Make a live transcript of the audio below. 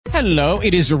Hello,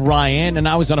 it is Ryan, and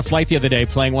I was on a flight the other day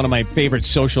playing one of my favorite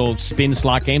social spin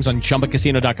slot games on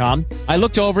ChumbaCasino.com. I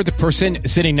looked over at the person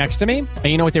sitting next to me, and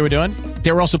you know what they were doing?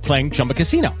 They were also playing Chumba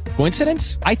Casino.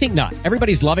 Coincidence? I think not.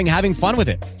 Everybody's loving having fun with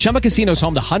it. Chumba Casino is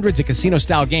home to hundreds of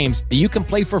casino-style games that you can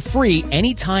play for free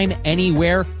anytime,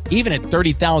 anywhere, even at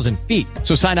 30,000 feet.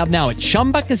 So sign up now at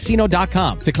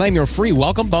ChumbaCasino.com to claim your free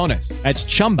welcome bonus. That's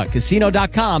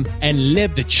ChumbaCasino.com and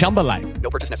live the Chumba life.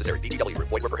 No purchase necessary. VGW.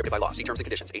 Void where prohibited by law. See terms and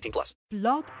conditions. 18+.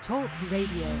 Blog Talk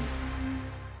Radio.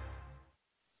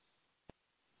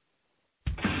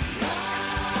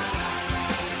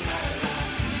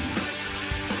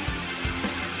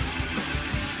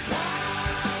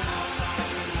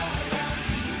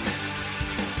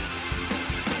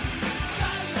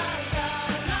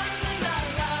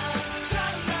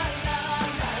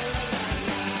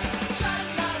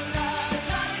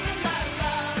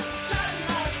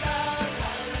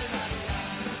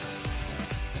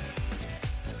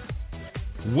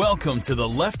 Welcome to the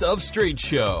Left of Str8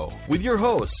 Show with your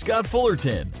host, Scott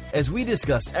Fullerton, as we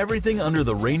discuss everything under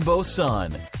the rainbow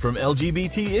sun, from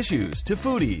LGBT issues to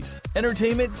foodies,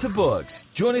 entertainment to books.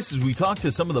 Join us as we talk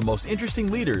to some of the most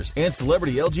interesting leaders and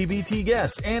celebrity LGBT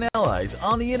guests and allies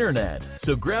on the internet.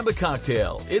 So grab a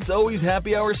cocktail, it's always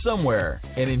happy hour somewhere,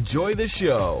 and enjoy the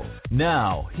show.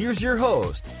 Now, here's your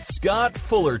host, Scott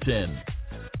Fullerton.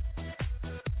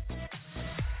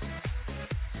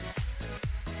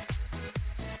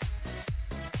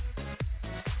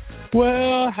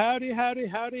 Well, howdy,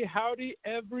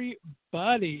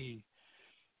 everybody.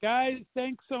 Guys,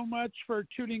 thanks so much for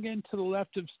tuning in to the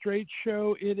Left of Str8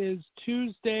 Show. It is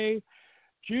Tuesday,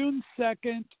 June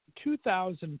 2nd,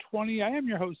 2020. I am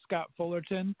your host, Scott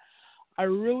Fullerton. I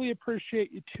really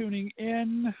appreciate you tuning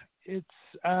in. It's,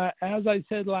 as I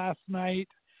said last night,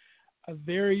 a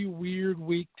very weird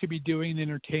week to be doing an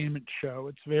entertainment show.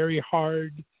 It's very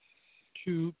hard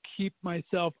to keep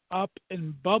myself up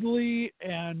and bubbly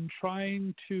and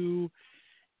trying to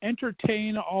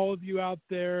entertain all of you out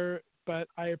there, but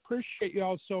I appreciate you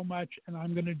all so much, and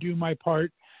I'm going to do my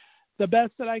part the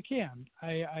best that I can.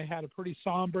 I had a pretty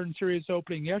somber and serious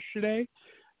opening yesterday.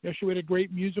 Yesterday we had a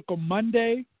great musical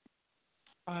Monday.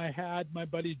 I had my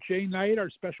buddy Jay Knight,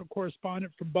 our special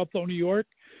correspondent from Buffalo, New York,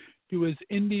 do his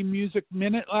Indie Music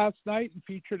Minute last night and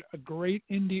featured a great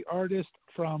indie artist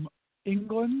from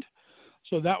England.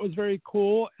 So that was very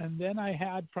cool. And then I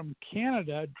had from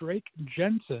Canada, Drake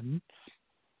Jensen,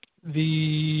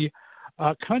 the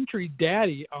country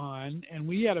daddy on, and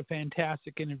we had a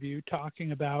fantastic interview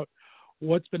talking about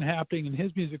what's been happening in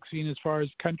his music scene as far as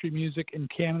country music in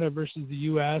Canada versus the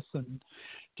U.S. and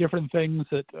different things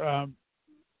that it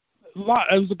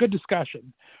was a good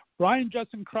discussion. Brian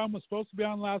Justin Crum was supposed to be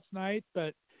on last night,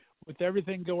 but with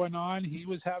everything going on, he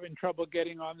was having trouble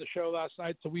getting on the show last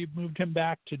night, so we moved him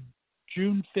back to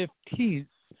June 15th,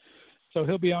 so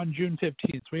he'll be on June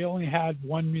 15th. We only had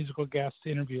one musical guest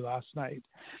interview last night.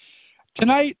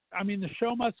 Tonight, the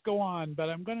show must go on, but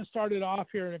I'm going to start it off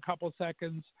here in a couple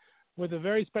seconds with a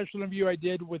very special interview I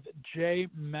did with Jay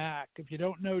Mack. If you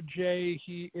don't know Jay,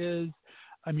 he is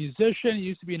a musician. He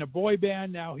used to be in a boy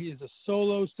band. Now he is a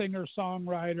solo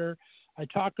singer-songwriter. I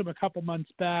talked to him a couple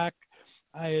months back.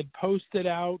 I had posted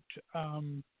out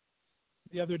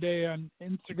the other day on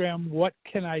Instagram, what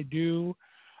can I do?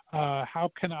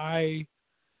 How can I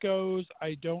goes?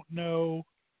 I don't know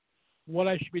what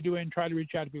I should be doing, try to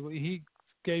reach out to people. He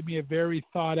gave me a very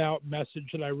thought out message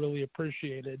that I really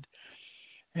appreciated.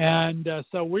 And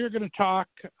so we're going to talk.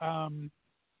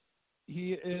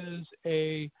 He is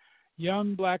a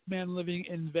young black man living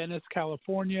in Venice,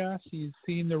 California. He's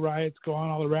seen the riots go on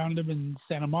all around him in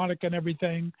Santa Monica and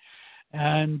everything.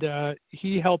 And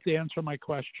he helped answer my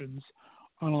questions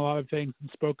on a lot of things and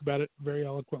spoke about it very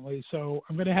eloquently. So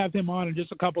I'm going to have him on in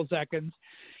just a couple seconds.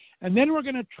 And then we're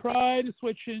going to try to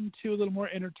switch into a little more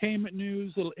entertainment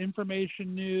news, a little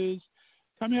information news.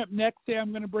 Coming up next day,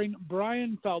 I'm going to bring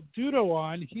Brian Falduto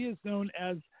on. He is known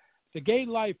as the Gay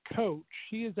Life Coach.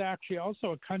 He is actually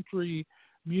also a country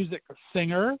music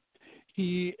singer.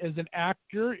 He is an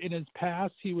actor. In his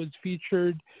past, he was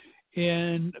featured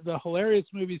in the hilarious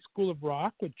movie School of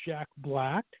Rock with Jack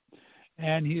Black.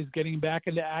 And he's getting back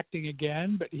into acting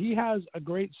again, but he has a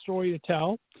great story to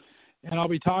tell, and I'll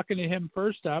be talking to him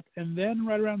first up. And then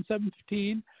right around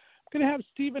 7:15, I'm going to have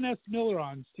Stephen S. Miller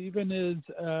on. Stephen is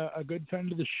a good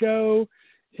friend of the show.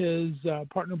 His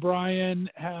partner Brian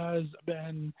has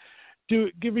been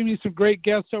giving me some great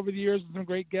guests over the years and some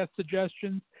great guest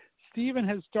suggestions. Stephen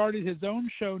has started his own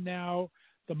show now,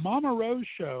 The Mama Rose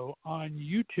Show, on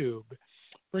YouTube,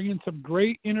 bringing some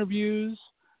great interviews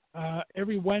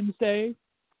every Wednesday.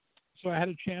 So I had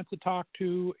a chance to talk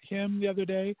to him the other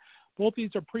day. Both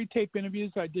these are pre-tape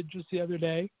interviews I did just the other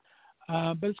day.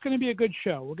 But it's going to be a good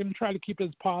show. We're going to try to keep it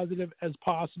as positive as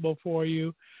possible for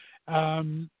you.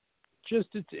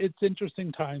 It's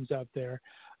interesting times out there.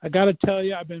 I got to tell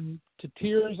you, I've been to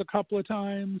tears a couple of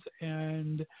times,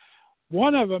 and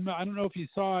one of them, I don't know if you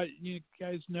saw it, you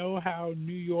guys know how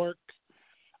New York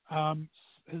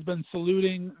has been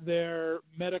saluting their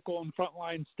medical and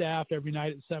frontline staff every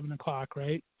night at 7 o'clock,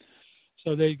 right?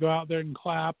 So they go out there and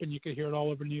clap, and you can hear it all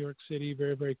over New York City.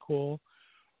 Very, very cool.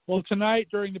 Well, tonight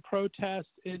during the protest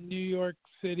in New York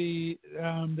City,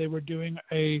 they were doing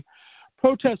a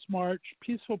protest march,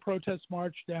 peaceful protest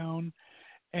march down,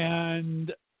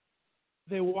 and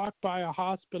they walked by a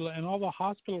hospital, and all the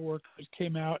hospital workers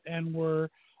came out and were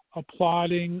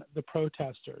applauding the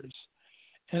protesters.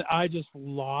 And I just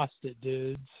lost it,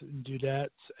 dudes and dudettes.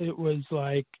 It was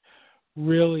like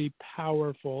really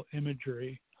powerful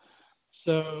imagery.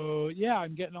 So, yeah,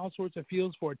 I'm getting all sorts of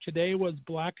feels for it. Today was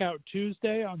Blackout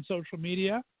Tuesday on social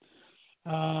media.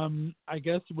 I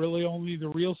guess really only the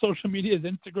real social media is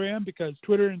Instagram, because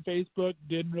Twitter and Facebook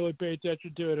didn't really pay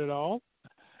attention to it at all.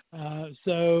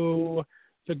 So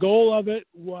the goal of it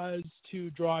was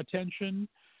to draw attention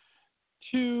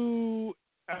to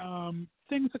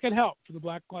things that could help for the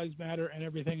Black Lives Matter and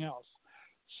everything else.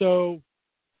 So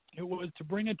it was to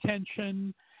bring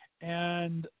attention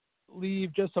and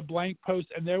leave just a blank post,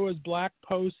 and there was black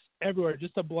posts everywhere,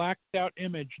 just a blacked out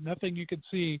image, nothing you could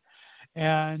see,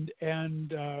 and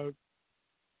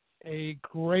a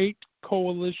great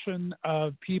coalition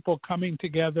of people coming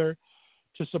together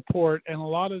to support, and a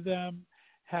lot of them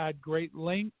had great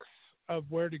links of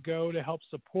where to go to help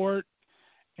support,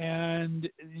 and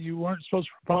you weren't supposed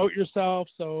to promote yourself,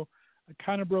 so I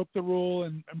kind of broke the rule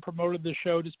and promoted the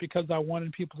show just because I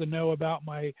wanted people to know about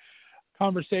my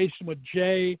conversation with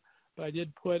Jay. But I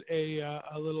did put a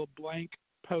little blank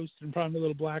post in front of a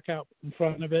little blackout in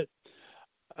front of it.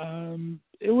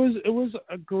 It was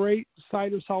a great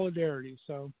sight of solidarity.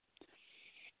 So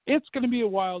it's going to be a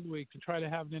wild week to try to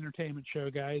have an entertainment show,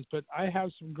 guys. But I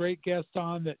have some great guests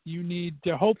on that you need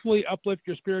to hopefully uplift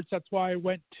your spirits. That's why I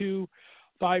went to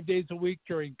 5 days a week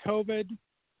during COVID,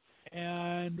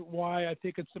 and why I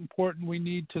think it's important we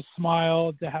need to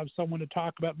smile, to have someone to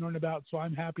talk about and learn about. So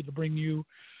I'm happy to bring you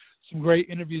some great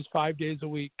interviews 5 days a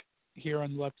week here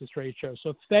on the Left of Str8 show.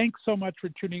 So thanks so much for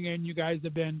tuning in. You guys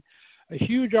have been a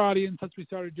huge audience since we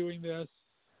started doing this,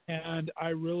 and I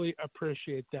really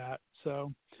appreciate that.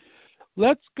 So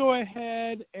let's go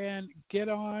ahead and get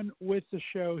on with the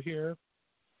show here.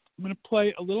 I'm going to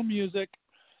play a little music,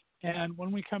 and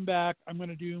when we come back, I'm going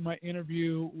to do my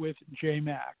interview with J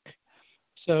Mac.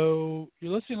 So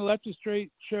you're listening to Left of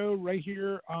Str8 show right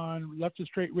here on Left of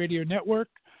Str8 Radio Network.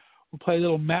 We'll play a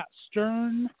little Matt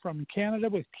Stern from Canada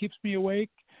with Keeps Me Awake,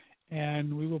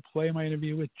 and we will play my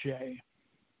interview with Jay.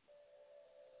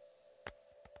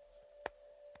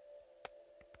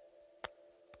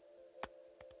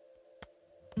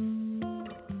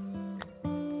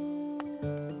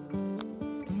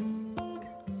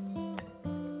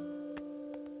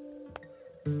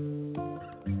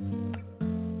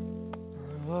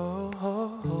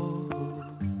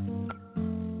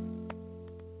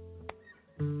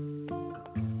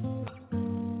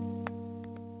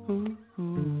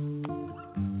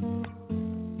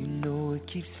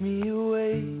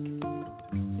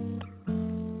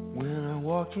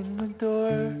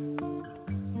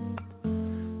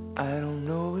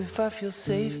 Feel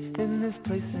safe in this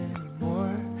place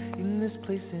anymore, in this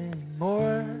place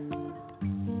anymore.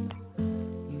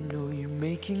 You know you're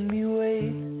making me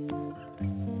wait.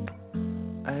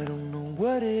 I don't know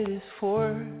what it is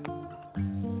for.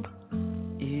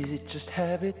 Is it just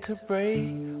habit to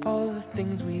break all the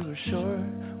things we were sure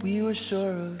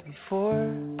of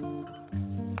before?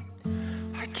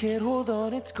 I can't hold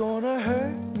on, it's gonna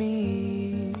hurt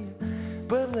me,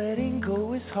 but letting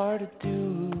go is hard to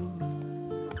do.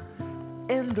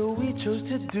 And though we chose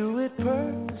to do it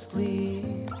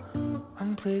purposely,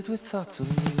 I'm plagued with thoughts of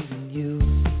losing you.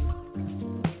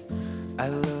 I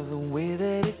love the way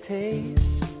that it tastes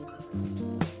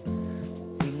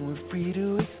when we're free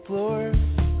to explore.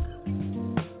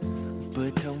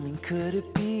 But tell me, could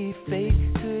it be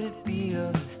fake? Could it be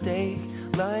a mistake?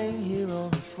 Lying here on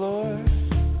the floor.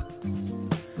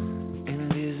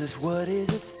 And is this what is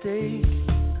at stake?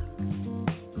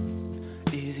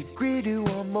 Is it greed to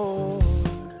want more?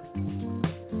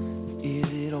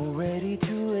 Already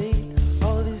too late,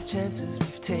 all these chances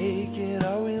we've taken,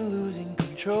 are we losing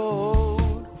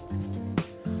control?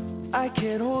 I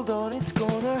can't hold on, it's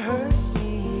gonna hurt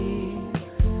me,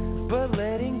 but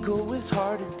letting go is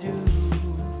hard to do.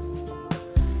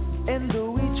 And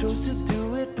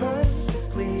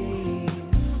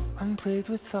plagued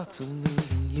with thoughts of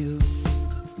losing you.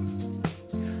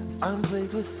 I'm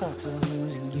plagued with thoughts of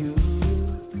losing you.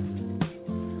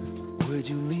 Would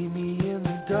you leave me in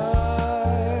the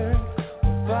dark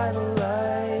or by the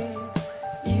light?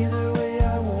 Either way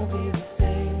I won't be the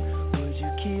same. Would you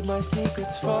keep my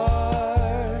secrets far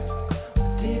or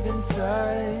deep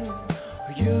inside?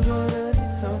 Are you gonna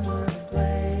need someone to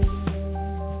blame?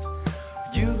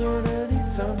 Are you gonna need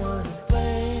someone to blame?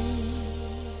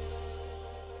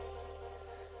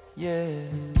 Yeah.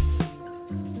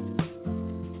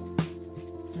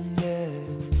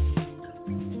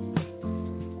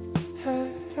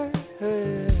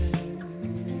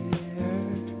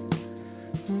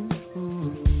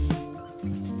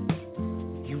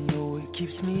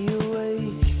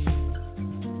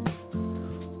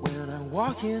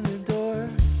 In the door,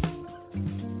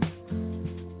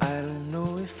 I don't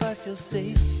know if I feel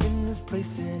safe in this place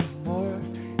anymore.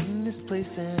 In this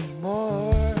place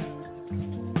anymore.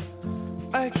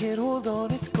 I can't hold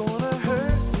on, it's gonna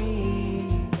hurt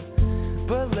me.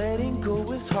 But letting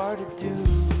go is hard to do.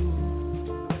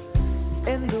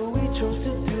 And though we chose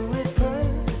to do it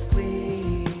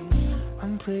perfectly,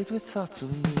 I'm plagued with thoughts of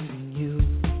losing you.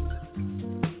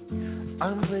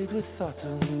 I'm plagued with thoughts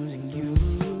of losing you.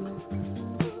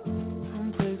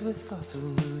 With thoughts of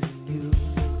losing you.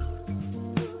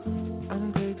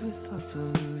 I'm plagued with thoughts of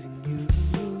losing you.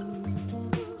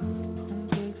 I'm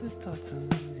plagued with thoughts of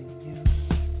losing you.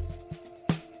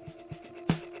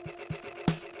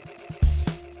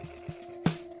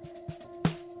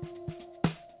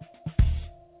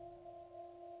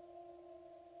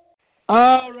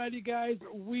 Alrighty, guys,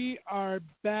 we are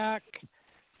back.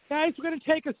 Guys, we're going to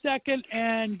take a second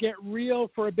and get real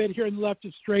for a bit here in the Left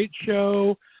of Straight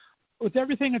show. With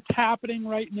everything that's happening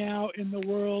right now in the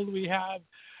world, we have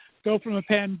go from a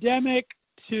pandemic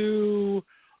to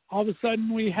all of a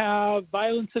sudden we have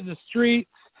violence in the streets.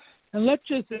 And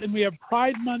we have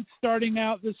Pride Month starting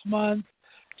out this month.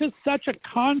 Just such a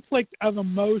conflict of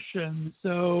emotions.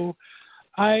 So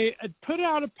I had put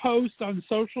out a post on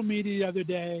social media the other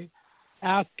day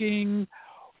asking,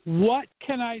 what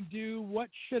can I do? What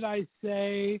should I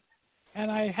say?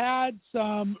 And I had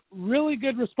some really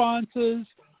good responses.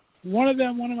 One of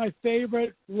my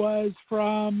favorite, was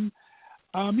from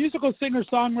a musical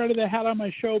singer-songwriter that I had on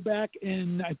my show back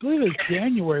in, I believe it was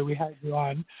January we had you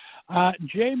on,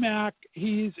 J Mac.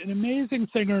 He's an amazing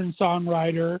singer and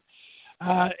songwriter,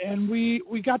 and we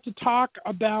got to talk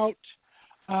about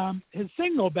his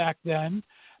single back then,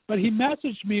 but he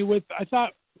messaged me with, I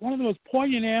thought, one of the most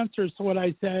poignant answers to what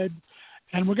I said,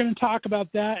 and we're going to talk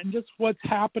about that and just what's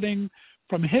happening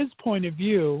from his point of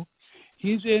view.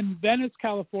 He's in Venice,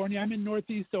 California. I'm in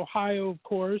Northeast Ohio, of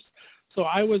course, so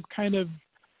I was kind of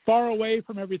far away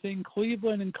from everything.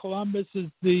 Cleveland and Columbus is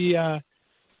the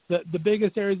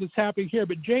biggest areas that's happening here.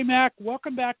 But J Mac,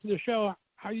 welcome back to the show.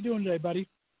 How are you doing today, buddy?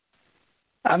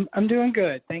 I'm doing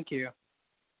good, thank you.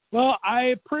 Well, I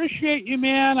appreciate you,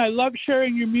 man. I love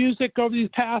sharing your music over these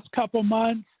past couple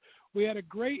months. We had a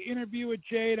great interview with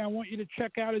Jay, and I want you to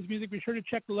check out his music. Be sure to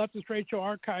check the Left of Straight Show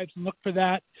archives and look for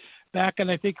that back in,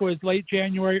 I think it was late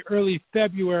January, early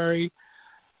February.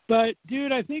 But,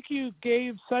 dude, I think you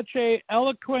gave such a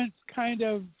eloquent kind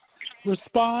of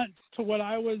response to what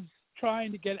I was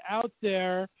trying to get out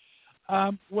there,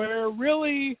 where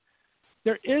really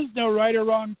there is no right or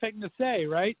wrong thing to say,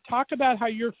 right? Talk about how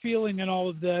you're feeling in all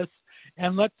of this,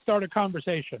 and let's start a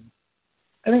conversation.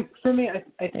 I think for me,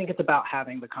 I think it's about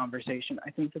having the conversation. I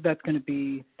think that's going to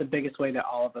be the biggest way that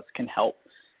all of us can help.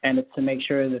 And it's to make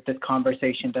sure that this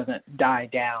conversation doesn't die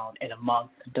down in a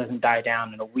month, doesn't die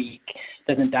down in a week,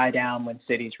 doesn't die down when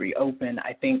cities reopen.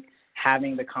 I think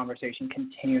having the conversation,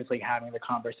 continuously having the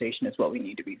conversation is what we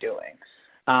need to be doing.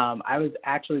 I was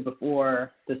actually,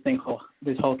 before this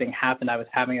whole thing happened, I was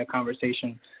having a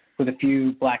conversation with a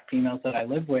few Black females that I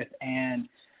live with, and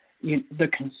the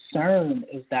concern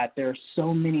is that there are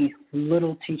so many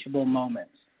little teachable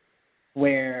moments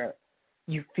where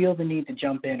you feel the need to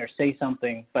jump in or say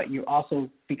something, but you also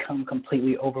become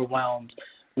completely overwhelmed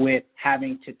with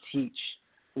having to teach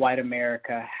white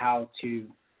America how to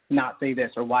not say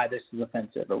this, or why this is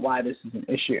offensive, or why this is an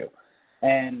issue.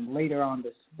 And later on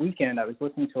this weekend, I was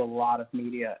listening to a lot of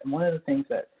media, and one of the things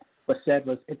that was said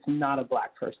was, it's not a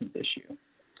Black person's issue.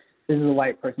 This is a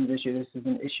white person's issue. This is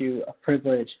an issue of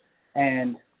privilege,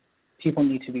 and people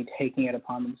need to be taking it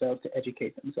upon themselves to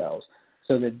educate themselves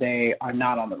so that they are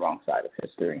not on the wrong side of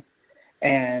history.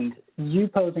 And you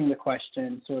posing the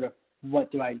question, sort of,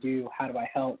 what do I do? How do I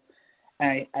help?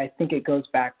 I think it goes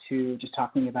back to just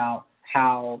talking about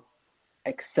how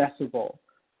accessible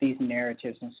these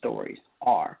narratives and stories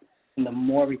are. And the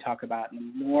more we talk about it,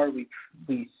 and the more we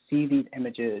see these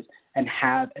images and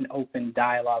have an open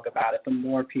dialogue about it, the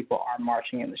more people are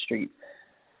marching in the streets.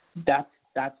 That's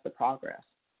the progress.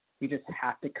 We just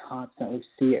have to constantly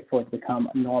see it for it to become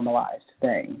a normalized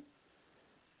thing.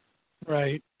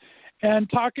 Right. And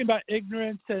talking about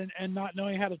ignorance and not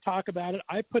knowing how to talk about it,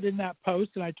 I put in that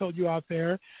post, and I told you out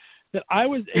there, that I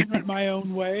was ignorant my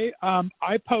own way. In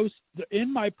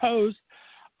my post,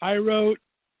 I wrote,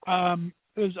 it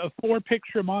was a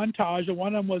 4-picture montage, and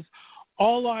one of them was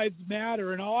All Lives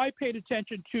Matter, and all I paid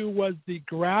attention to was the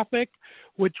graphic,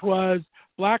 which was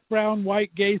black, brown,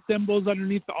 white, gay symbols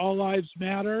underneath the All Lives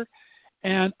Matter,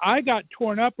 and I got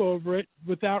torn up over it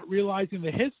without realizing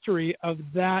the history of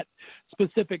that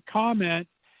specific comment,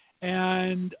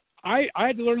 and I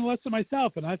had to learn a lesson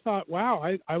myself, and I thought, wow,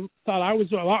 I thought I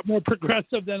was a lot more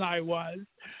progressive than I was.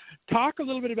 Talk a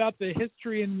little bit about the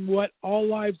history and what All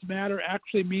Lives Matter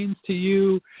actually means to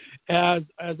you as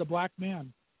a black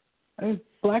man. I mean,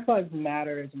 Black Lives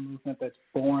Matter is a movement that's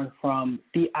born from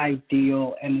the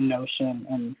ideal and the notion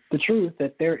and the truth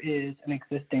that there is an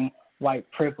existing white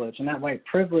privilege, and that white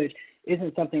privilege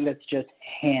isn't something that's just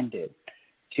handed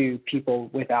to people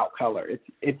without color.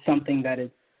 It's something that is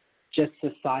just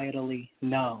societally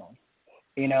known.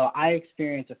 You know, I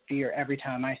experience a fear every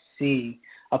time I see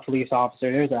a police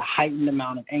officer. There's a heightened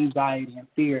amount of anxiety and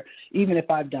fear. Even if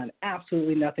I've done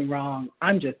absolutely nothing wrong,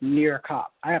 I'm just near a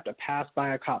cop. I have to pass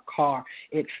by a cop car.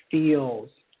 It feels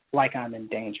like I'm in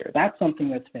danger. That's something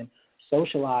that's been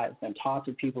socialized and taught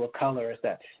to people of color, is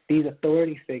that these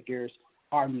authority figures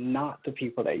are not the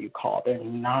people that you call. They're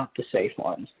not the safe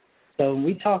ones. So when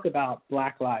we talk about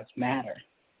Black Lives Matter,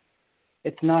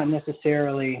 it's not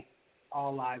necessarily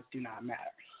all lives do not matter.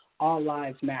 All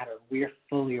lives matter. We're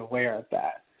fully aware of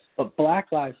that. But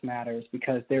Black Lives Matter is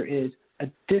because there is a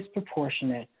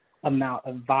disproportionate amount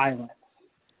of violence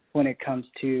when it comes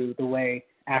to the way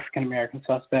African-American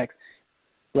suspects,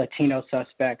 Latino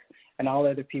suspects, and all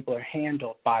other people are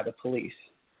handled by the police.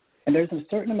 And there's a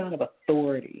certain amount of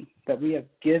authority that we have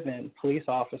given police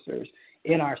officers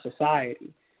in our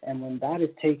society. And when that is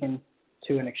taken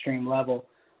to an extreme level,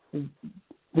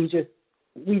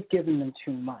 we've given them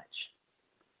too much.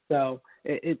 So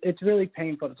it's really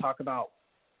painful to talk about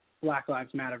Black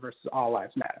Lives Matter versus All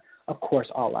Lives Matter. Of course,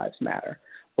 all lives matter.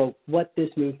 But what this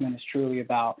movement is truly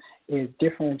about is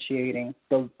differentiating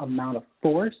the amount of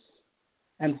force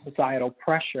and societal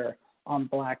pressure on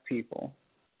black people.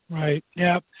 Right.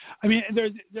 Yeah. I mean,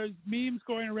 there's memes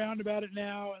going around about it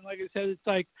now, and like I said, it's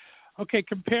like, okay,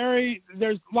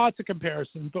 there's lots of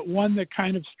comparisons, but one that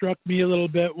kind of struck me a little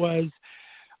bit was,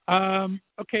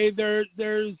 okay,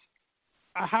 there's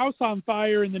a house on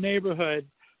fire in the neighborhood.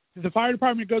 The fire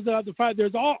department goes out the fire.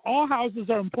 There's all houses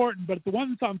are important, but the one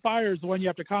that's on fire is the one you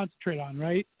have to concentrate on,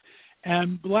 right?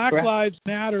 And Black Correct. Lives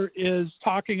Matter is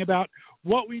talking about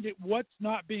what's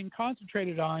not being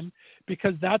concentrated on,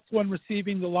 because that's one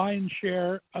receiving the lion's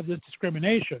share of this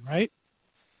discrimination, right?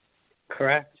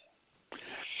 Correct.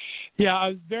 Yeah, I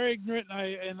was very ignorant,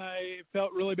 and I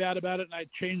felt really bad about it, and I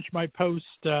changed my post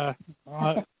to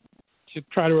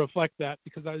try to reflect that,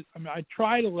 because I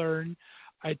try to learn.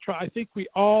 I think we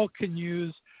all can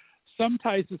use some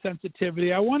types of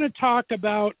sensitivity. I want to talk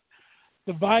about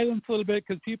the violence a little bit,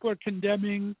 because people are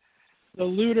condemning the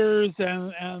looters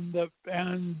and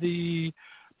the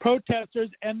protesters,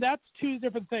 and that's two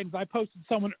different things. I posted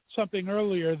something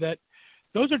earlier that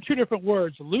those are two different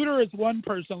words. Looter is one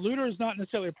person. Looter is not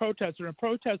necessarily a protester, and a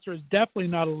protester is definitely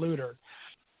not a looter.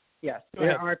 Yes,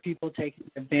 there are people taking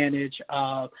advantage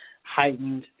of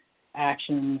heightened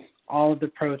actions, all of the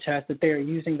protests, that they're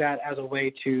using that as a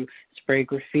way to spray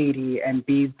graffiti and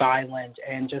be violent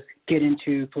and just get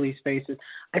into police spaces.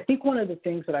 I think one of the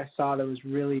things that I saw that was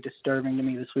really disturbing to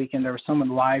me this weekend, there was someone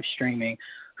live streaming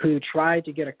who tried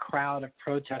to get a crowd of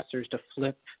protesters to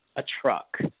flip a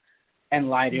truck and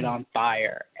light it on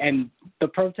fire. And the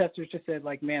protesters just said,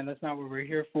 like, man, that's not what we're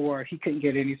here for. He couldn't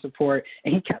get any support.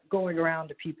 And he kept going around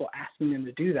to people asking them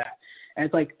to do that. And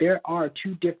it's like there are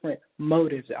two different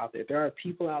motives out there. There are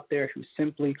people out there who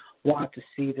simply want to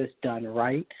see this done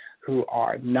right, who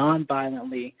are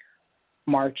nonviolently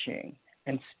marching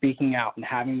and speaking out and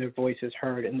having their voices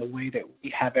heard in the way that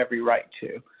we have every right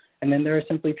to. And then there are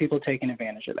simply people taking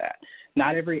advantage of that.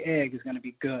 Not every egg is going to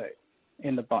be good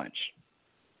in the bunch.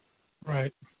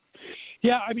 Right.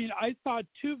 Yeah, I mean, I saw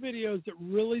two videos that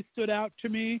really stood out to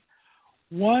me.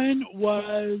 One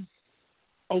was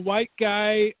a white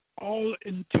guy all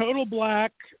in total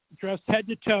black, dressed head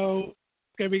to toe,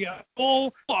 giving a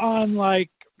full-on,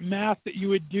 like, mask that you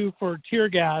would do for tear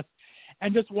gas,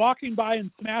 and just walking by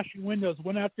and smashing windows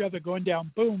one after the other, going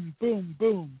down, boom, boom,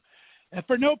 boom. and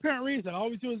for no apparent reason. All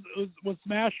we do was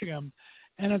smashing them.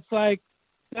 And it's like,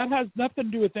 that has nothing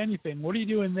to do with anything. What are you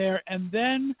doing there? And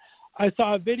then I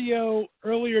saw a video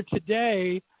earlier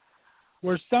today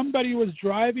where somebody was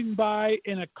driving by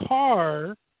in a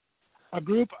car, a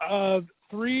group of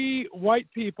 3 white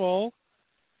people,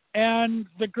 and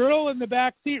the girl in the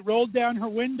back seat rolled down her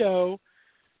window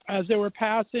as they were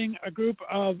passing a group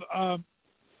of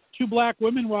 2 black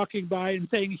women walking by and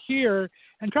saying, "Here,"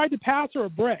 and tried to pass her a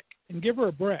brick and give her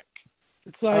a brick.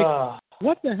 It's like,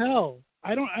 what the hell?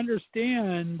 I don't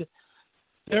understand.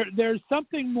 There's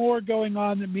something more going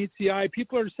on than meets the eye.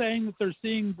 People are saying that they're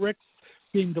seeing bricks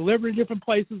being delivered in different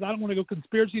places. I don't want to go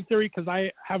conspiracy theory because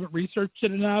I haven't researched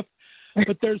it enough.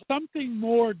 But there's something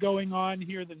more going on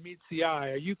here than meets the eye.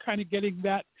 Are you kind of getting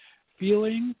that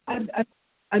feeling?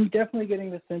 I'm definitely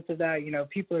getting the sense of that. You know,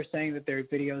 people are saying that there are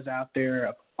videos out there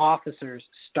of officers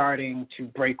starting to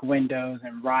break windows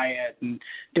and riot and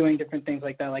doing different things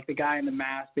like that. Like the guy in the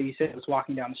mask that you said was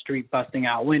walking down the street busting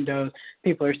out windows.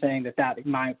 People are saying that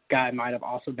guy might have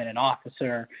also been an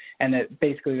officer, and that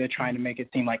basically they're trying to make it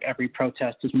seem like every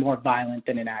protest is more violent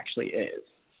than it actually is.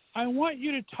 I want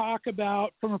you to talk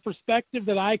about, from a perspective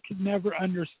that I could never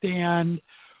understand,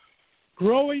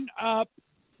 growing up,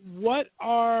 what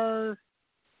are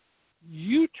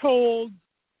you told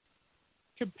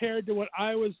compared to what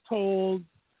I was told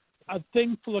of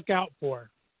things to look out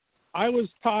for? I was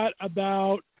taught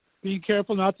about being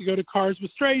careful not to go to cars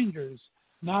with strangers,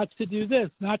 not to do this,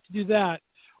 not to do that.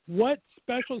 What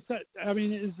special set, I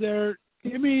mean, is there,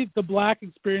 give me the black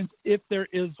experience if there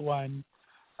is one.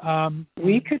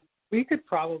 We could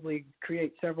probably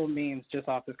create several memes just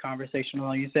off this conversation.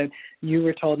 Well, you said you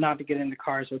were told not to get into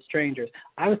cars with strangers.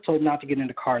 I was told not to get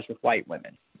into cars with white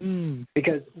women.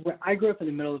 Because I grew up in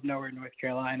the middle of nowhere, North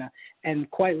Carolina, and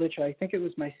quite literally, I think it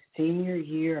was my senior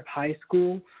year of high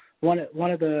school, one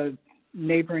of the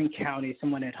neighboring counties,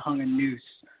 someone had hung a noose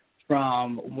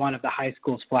from one of the high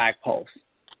school's flagpoles.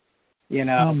 You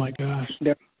know, oh my gosh,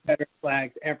 there were Confederate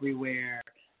flags everywhere.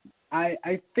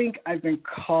 I think I've been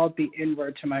called the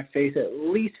N-word to my face at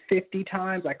least 50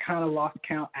 times. I kind of lost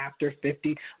count after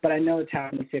 50, but I know it's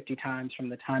happened 50 times from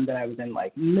the time that I was in,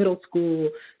 like, middle school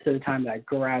to the time that I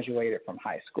graduated from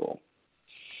high school.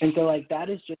 And so, like, that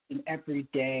is just an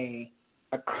everyday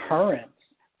occurrence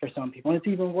for some people, and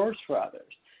it's even worse for others.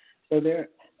 So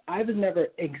I was never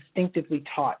instinctively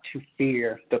taught to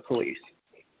fear the police.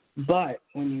 But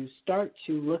when you start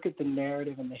to look at the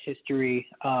narrative and the history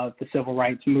of the civil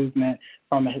rights movement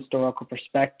from a historical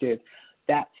perspective,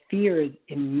 that fear is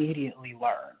immediately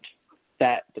learned.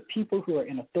 That the people who are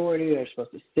in authority, that are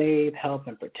supposed to save, help,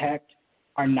 and protect,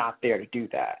 are not there to do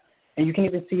that. And you can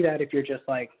even see that if you're just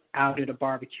like out at a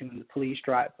barbecue and the police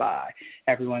drive by.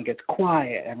 Everyone gets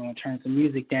quiet. Everyone turns the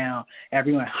music down.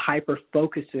 Everyone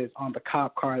hyper-focuses on the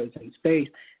cop car that's in space,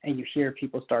 and you hear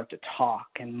people start to talk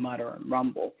and mutter and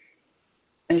rumble.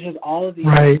 And it's just all of these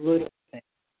little things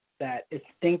that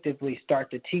instinctively start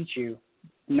to teach you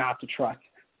not to trust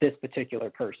this particular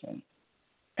person.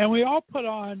 And we all put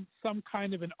on some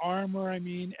kind of an armor. I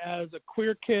mean, as a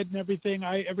queer kid and everything,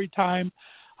 every time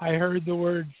I heard the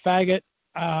word faggot,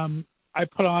 I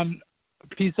put on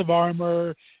a piece of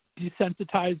armor,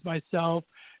 desensitized myself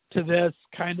to this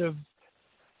kind of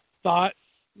thought,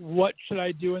 what should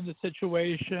I do in the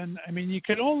situation? I mean, you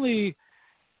can only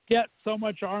get so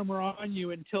much armor on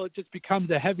you until it just becomes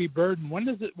a heavy burden. When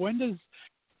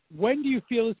do you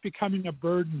feel it's becoming a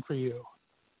burden for you?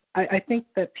 I think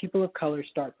that people of color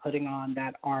start putting on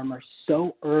that armor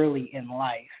so early in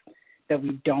life that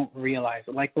we don't realize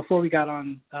it. Like before we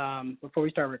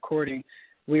started recording,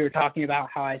 we were talking about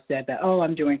how I said that,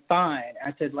 I'm doing fine.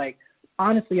 I said, like,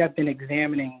 honestly, I've been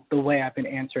examining the way I've been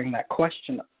answering that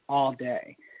question all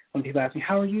day. When people ask me,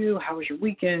 how are you? How was your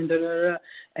weekend? Da, da, da,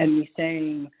 and me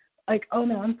saying, like, oh,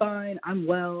 no, I'm fine. I'm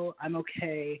well. I'm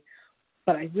okay.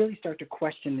 But I really start to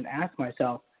question and ask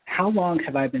myself, how long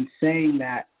have I been saying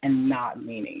that and not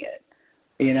meaning it?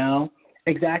 You know,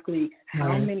 exactly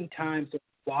how many times do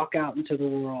I walk out into the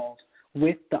world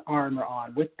with the armor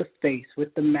on, with the face,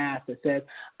 with the mask that says,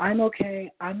 I'm okay,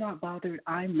 I'm not bothered,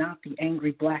 I'm not the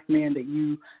angry black man that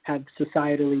you have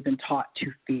societally been taught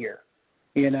to fear,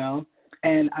 you know?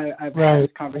 And I've had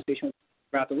this conversation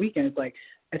throughout the weekend. It's like,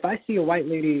 if I see a white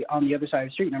lady on the other side of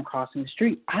the street and I'm crossing the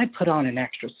street, I put on an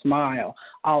extra smile.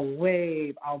 I'll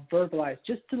wave, I'll verbalize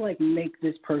just to, like, make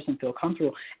this person feel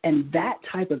comfortable. And that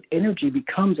type of energy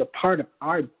becomes a part of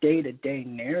our day-to-day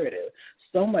narrative,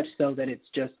 so much so that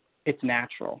it's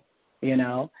natural, you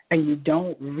know, and you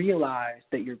don't realize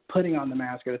that you're putting on the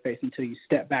mask or the face until you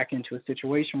step back into a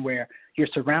situation where you're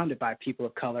surrounded by people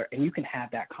of color and you can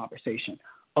have that conversation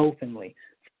openly,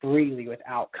 freely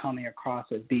without coming across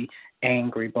as the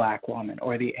angry black woman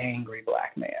or the angry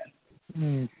black man.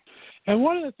 Mm. And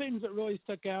one of the things that really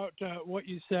stuck out, what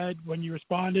you said when you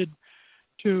responded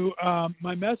to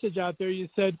my message out there, you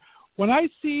said, when I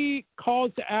see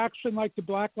calls to action like the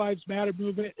Black Lives Matter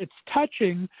movement, it's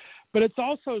touching, but it's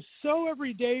also so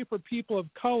everyday for people of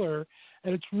color,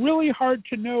 and it's really hard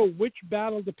to know which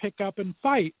battle to pick up and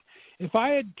fight. If I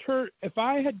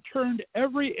had turned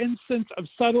every instance of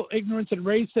subtle ignorance and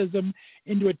racism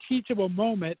into a teachable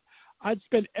moment, I'd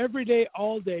spend every day,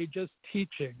 all day, just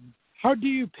teaching. How do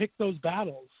you pick those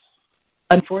battles?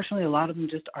 Unfortunately, a lot of them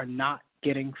just are not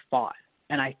getting fought,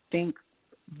 and I think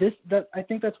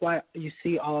that's why you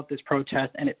see all of this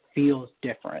protest, and it feels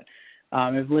different. I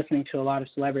was listening to a lot of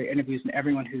celebrity interviews, and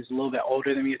everyone who's a little bit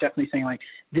older than me is definitely saying, like,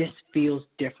 this feels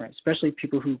different, especially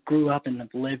people who grew up and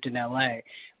have lived in L.A.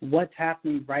 What's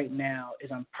happening right now is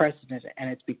unprecedented, and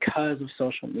it's because of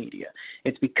social media.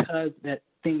 It's because that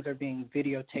things are being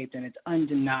videotaped, and it's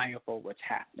undeniable what's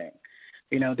happening.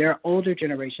 You know, there are older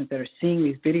generations that are seeing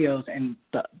these videos and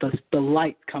the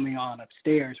light coming on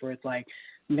upstairs where it's like,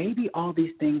 maybe all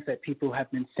these things that people have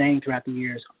been saying throughout the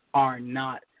years are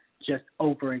not just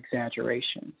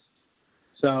over-exaggerations.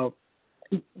 So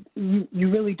you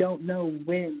really don't know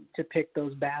when to pick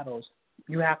those battles.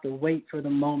 You have to wait for the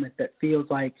moment that feels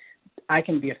like I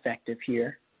can be effective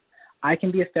here. I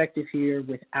can be effective here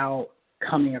without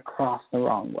coming across the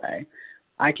wrong way.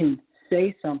 I can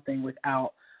say something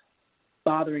without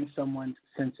bothering someone's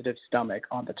sensitive stomach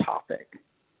on the topic.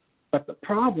 But the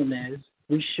problem is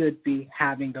we should be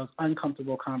having those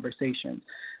uncomfortable conversations.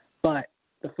 But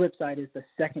the flip side is the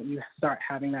second you start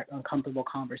having that uncomfortable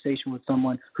conversation with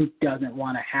someone who doesn't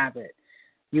want to have it,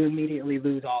 you immediately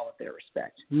lose all of their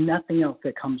respect. Nothing else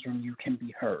that comes from you can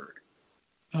be heard.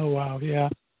 Oh, wow. Yeah,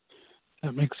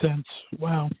 that makes sense.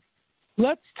 Wow.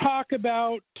 Let's talk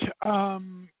about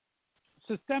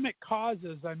systemic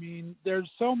causes. I mean, there's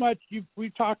so much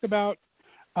we've talked about.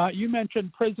 You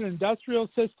mentioned prison industrial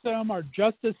system, our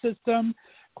justice system,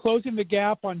 closing the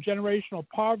gap on generational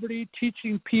poverty,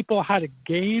 teaching people how to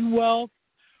gain wealth.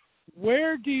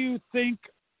 Where do you think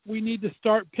we need to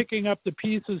start picking up the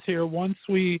pieces here once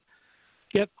we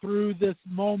get through this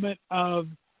moment of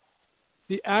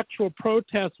the actual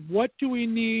protest? What do we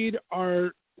need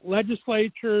our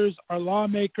legislatures, our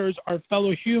lawmakers, our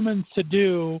fellow humans to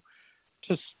do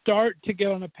to start to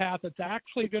get on a path that's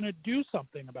actually going to do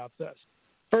something about this?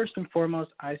 First and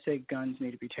foremost, I say guns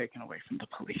need to be taken away from the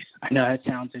police. I know that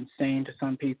sounds insane to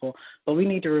some people, but we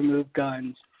need to remove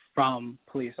guns from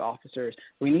police officers.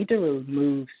 We need to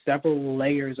remove several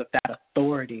layers of that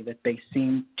authority that they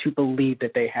seem to believe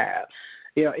that they have.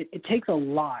 You know, it takes a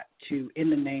lot to, in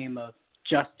the name of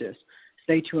justice,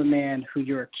 say to a man who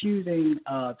you're accusing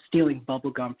of stealing bubble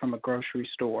gum from a grocery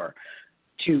store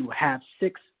to have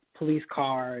 6 police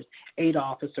cars, 8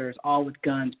 officers, all with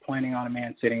guns pointing on a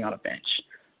man sitting on a bench.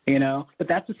 You know, but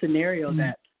that's a scenario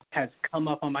that has come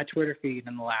up on my Twitter feed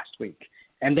in the last week.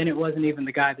 And then it wasn't even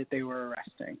the guy that they were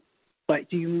arresting. But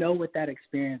do you know what that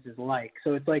experience is like?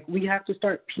 So it's like we have to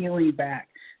start peeling back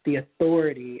the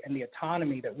authority and the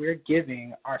autonomy that we're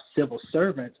giving our civil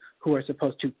servants who are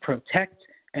supposed to protect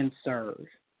and serve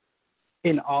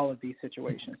in all of these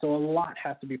situations. So a lot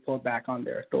has to be pulled back on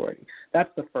their authority. That's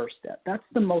the first step. That's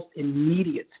the most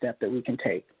immediate step that we can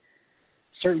take.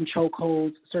 Certain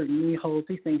chokeholds, certain knee holds,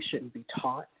 these things shouldn't be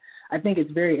taught. I think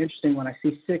it's very interesting when I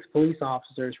see 6 police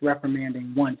officers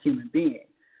reprimanding one human being.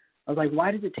 I was like,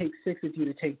 why does it take 6 of you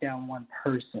to take down one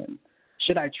person?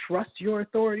 Should I trust your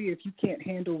authority if you can't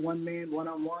handle one man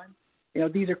one-on-one? You know,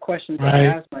 these are questions that I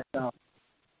ask myself.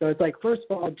 So it's like, first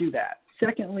of all, do that.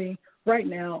 Secondly, right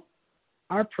now,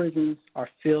 our prisons are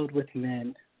filled with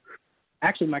men.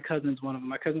 Actually, my cousin's one of them.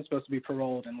 My cousin's supposed to be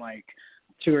paroled in like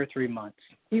 2 or 3 months.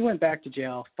 He went back to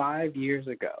jail 5 years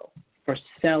ago for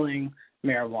selling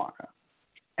marijuana.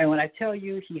 And when I tell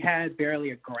you he had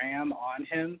barely a gram on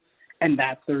him, and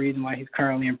that's the reason why he's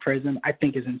currently in prison, I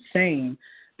think is insane,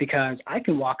 because I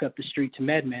can walk up the street to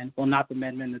MedMen. Well, not the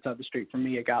MedMen that's up the street from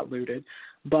me. It got looted.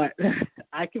 But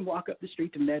I can walk up the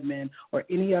street to MedMen or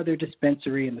any other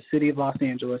dispensary in the city of Los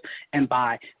Angeles and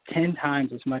buy 10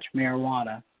 times as much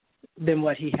marijuana than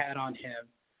what he had on him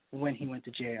when he went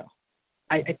to jail.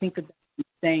 I think that that's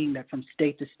insane that from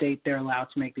state to state they're allowed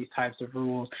to make these types of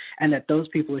rules and that those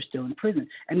people are still in prison.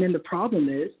 And then the problem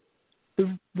is,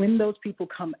 when those people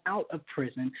come out of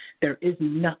prison, there is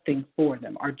nothing for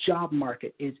them. Our job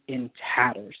market is in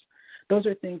tatters. Those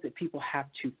are things that people have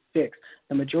to fix.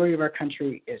 The majority of our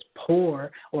country is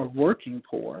poor or working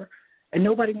poor, And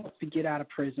nobody wants to get out of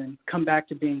prison, come back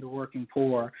to being the working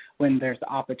poor when there's the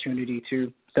opportunity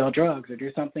to sell drugs or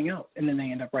do something else, and then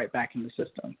they end up right back in the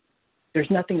system. There's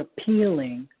nothing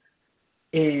appealing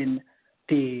in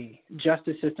the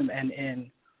justice system and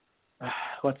in,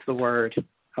 what's the word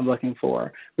I'm looking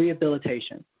for,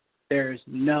 rehabilitation. There's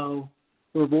no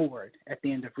reward at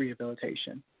the end of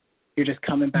rehabilitation. You're just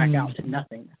coming back out to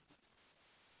nothing.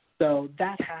 So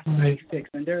that has to be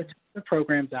fixed. And there are tons of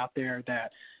programs out there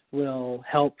that will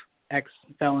help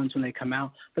ex-felons when they come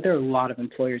out, but there are a lot of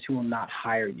employers who will not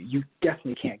hire you. You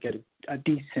definitely can't get a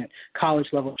decent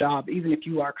college-level job, even if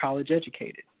you are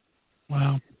college-educated.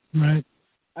 Wow, right.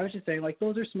 I was just saying, like,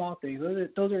 those are small things.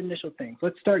 Those are initial things.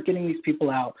 Let's start getting these people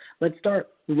out. Let's start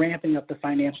ramping up the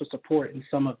financial support in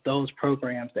some of those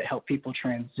programs that help people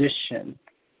transition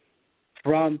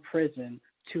from prison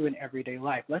to an everyday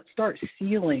life. Let's start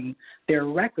sealing their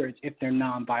records if they're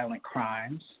nonviolent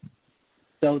crimes,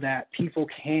 so that people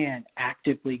can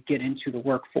actively get into the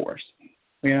workforce.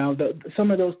 You know, some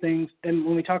of those things. And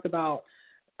when we talk about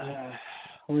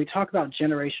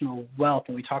generational wealth,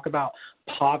 and we talk about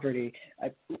poverty,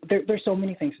 there's so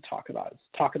many things to talk about. Let's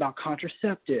talk about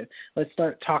contraceptive. Let's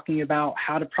start talking about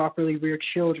how to properly rear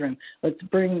children.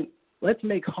 Let's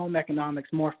make home economics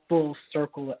more full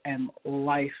circle and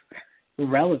life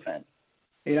relevant.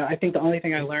 You know, I think the only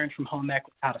thing I learned from home ec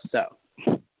was how to sew.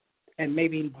 And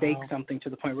maybe bake something to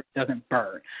the point where it doesn't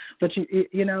burn. But,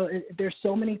 you know, there's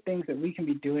so many things that we can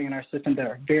be doing in our system that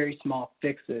are very small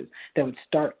fixes that would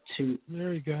start to.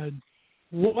 Very good.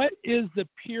 What is the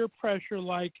peer pressure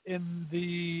like in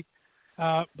the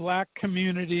Black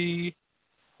community?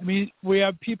 I mean, we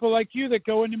have people like you that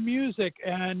go into music,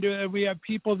 and we have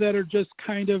people that are just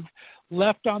kind of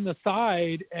left on the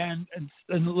side and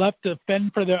left to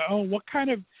fend for their own. What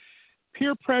kind of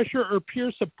peer pressure or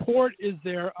peer support is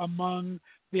there among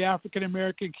the African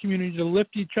American community to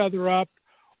lift each other up,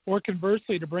 or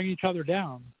conversely to bring each other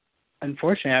down?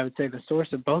 Unfortunately, I would say the source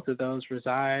of both of those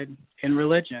reside in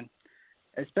religion,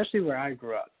 especially where I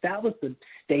grew up. That was the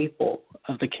staple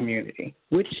of the community.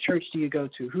 Which church do you go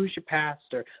to? Who's your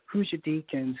pastor? Who's your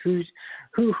deacons? Who's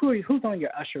on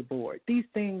your usher board? These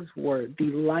things were the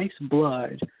life's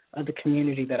blood of the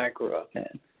community that I grew up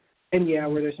in. And yeah,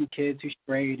 where there's some kids who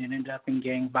strayed and ended up in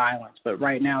gang violence, but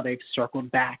right now they've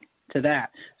circled back to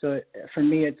that. So for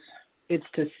me, it's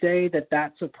to say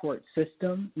that support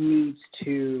system needs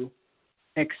to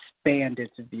expand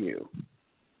its view.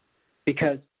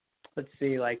 Because, let's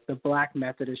see, like the Black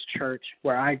Methodist Church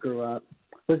where I grew up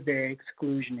was very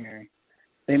exclusionary.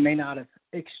 They may not have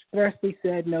expressly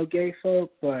said no gay folk,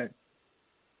 but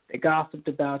they gossiped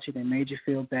about you, they made you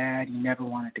feel bad, you never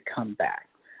wanted to come back.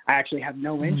 I actually have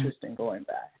no interest in going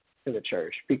back to the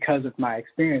church because of my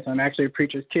experience. I'm actually a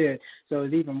preacher's kid, so it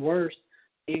was even worse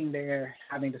being there,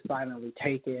 having to silently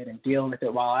take it and deal with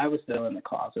it while I was still in the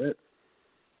closet.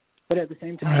 But at the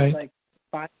same time,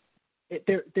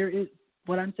 there is.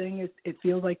 What I'm saying is, it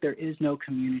feels like there is no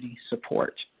community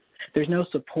support. There's no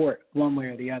support one way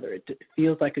or the other. It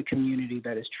feels like a community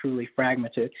that is truly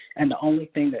fragmented, and the only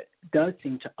thing that does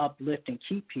seem to uplift and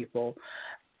keep people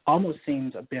almost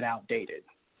seems a bit outdated.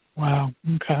 Wow.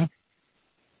 Okay.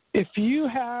 If you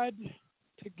had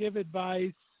to give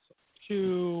advice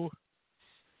to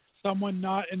someone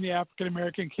not in the African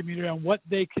American community on what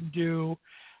they can do,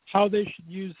 how they should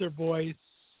use their voice,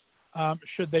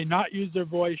 should they not use their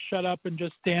voice, shut up and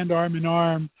just stand arm in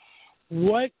arm,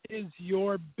 what is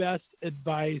your best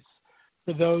advice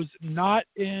for those not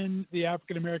in the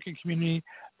African American community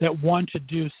that want to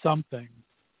do something?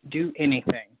 Do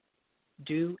anything.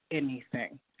 Do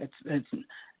anything.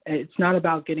 It's not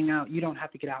about getting out. You don't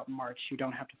have to get out and march. You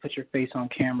don't have to put your face on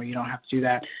camera. You don't have to do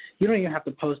that. You don't even have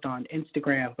to post on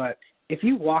Instagram. But if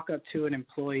you walk up to an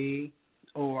employee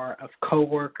or a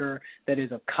coworker that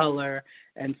is of color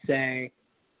and say,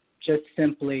 just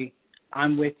simply,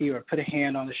 I'm with you, or put a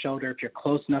hand on the shoulder if you're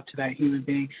close enough to that human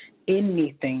being,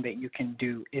 anything that you can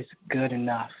do is good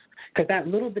enough. Because that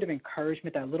little bit of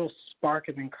encouragement, that little spark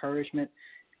of encouragement,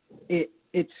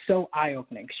 it's so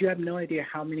eye-opening, because you have no idea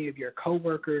how many of your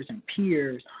coworkers and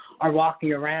peers are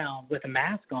walking around with a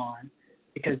mask on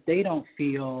because they don't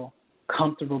feel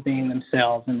comfortable being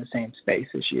themselves in the same space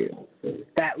as you.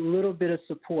 That little bit of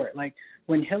support, like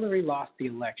when Hillary lost the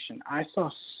election, I saw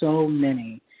so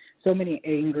many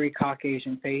angry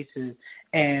Caucasian faces,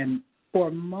 and for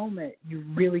a moment you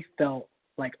really felt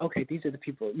like, okay, these are the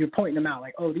people, you're pointing them out,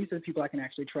 like, oh, these are the people I can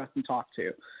actually trust and talk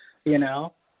to, you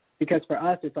know? Because for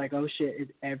us, it's like, oh, shit, is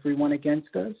everyone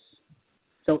against us?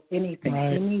 So anything,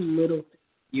 any little thing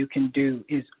you can do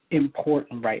is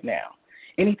important right now.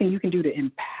 anything you can do to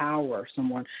empower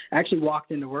someone. I actually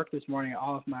walked into work this morning.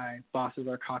 All of my bosses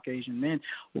are Caucasian men,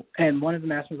 and one of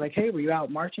them asked me, like, hey, were you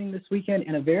out marching this weekend?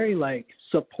 In a very, like,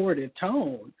 supportive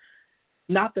tone.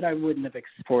 Not that I wouldn't have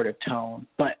supportive tone,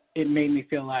 but it made me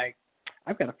feel like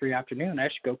I've got a free afternoon. I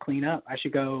should go clean up. I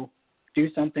should go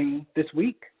do something this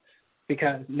week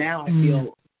because now I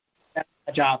feel that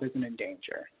my job isn't in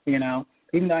danger, you know,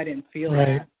 even though I didn't feel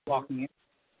that walking in the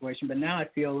situation, but now I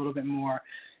feel a little bit more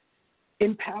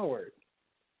empowered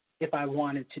if I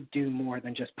wanted to do more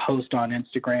than just post on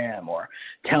Instagram or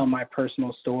tell my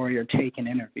personal story or take an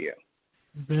interview.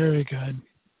 Very good.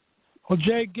 Well,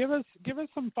 Jay, give us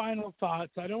some final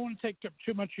thoughts. I don't want to take up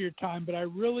too much of your time, but I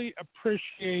really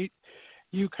appreciate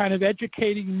you kind of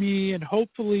educating me and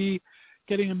hopefully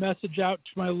getting a message out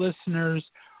to my listeners.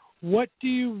 What do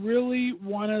you really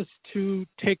want us to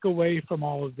take away from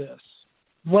all of this?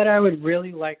 What I would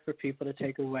really like for people to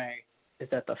take away is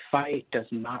that the fight does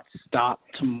not stop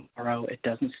tomorrow. It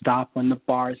doesn't stop when the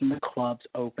bars and the clubs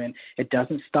open. It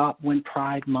doesn't stop when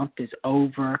Pride Month is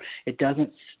over. It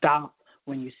doesn't stop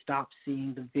when you stop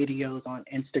seeing the videos on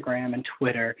Instagram and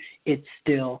Twitter. It's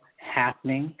still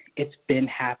happening. It's been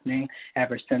happening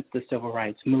ever since the Civil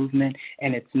Rights Movement,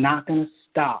 and it's not going to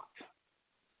stop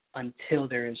until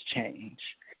there is change.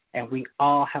 And we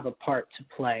all have a part to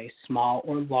play, small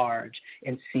or large,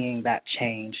 in seeing that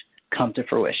change come to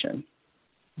fruition.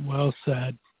 Well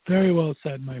said. Very well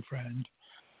said, my friend.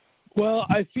 Well,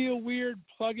 I feel weird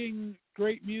plugging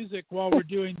great music while we're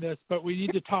doing this, but we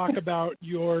need to talk about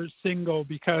your single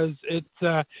because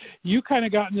it's you kind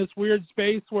of got in this weird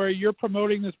space where you're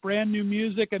promoting this brand new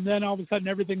music and then all of a sudden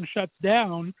everything shuts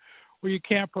down where you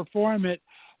can't perform it.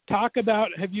 Talk about,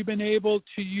 have you been able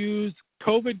to use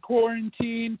COVID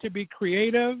quarantine to be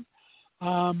creative?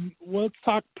 Let's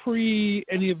talk pre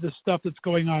any of the stuff that's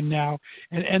going on now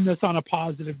and end this on a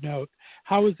positive note.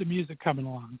 How is the music coming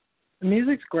along? The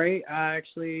music's great. I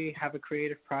actually have a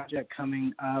creative project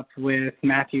coming up with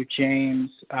Matthew James.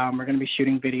 We're going to be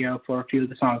shooting video for a few of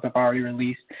the songs I've already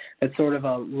released. It's sort of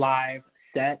a live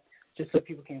set, just so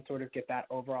people can sort of get that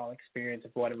overall experience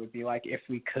of what it would be like if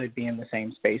we could be in the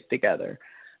same space together.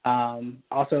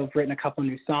 Also, I've written a couple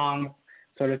new songs,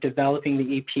 sort of developing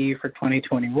the EP for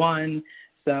 2021.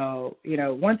 So, you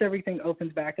know, once everything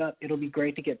opens back up, it'll be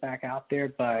great to get back out there,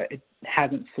 but it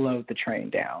hasn't slowed the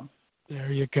train down.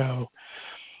 There you go.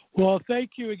 Well,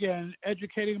 thank you again,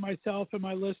 educating myself and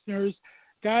my listeners.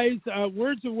 Guys,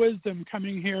 words of wisdom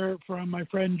coming here from my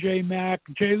friend Jay Mack.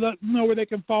 Jay, let them know where they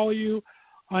can follow you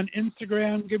on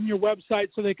Instagram. Give them your website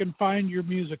so they can find your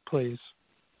music, please.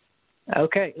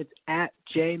 Okay, it's at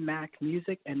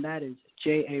JMackMusic, and that is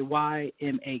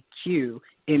JayMackMusic,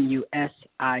 and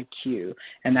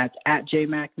that's at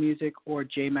JMackMusic or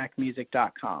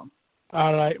jmackmusic.com.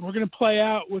 All right, we're going to play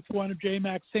out with one of J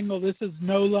Mac's single. This is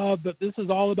No Love, but this is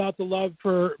all about the love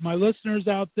for my listeners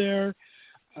out there,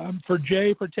 for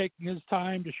Jay for taking his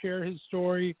time to share his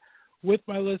story with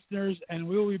my listeners, and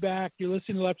we'll be back. You're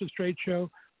listening to the Left of Str8 show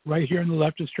right here on the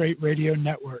Left of Str8 Radio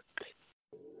Network.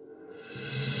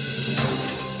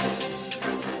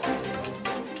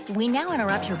 We now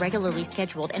interrupt your regularly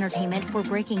scheduled entertainment for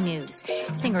breaking news.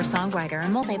 Singer-songwriter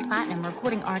and multi-platinum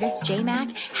recording artist J Mac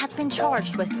has been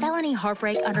charged with felony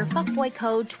heartbreak under Fuckboy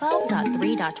Code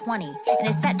 12.3.20 and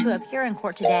is set to appear in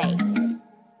court today.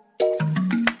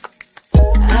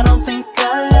 I don't think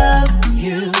I love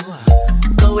you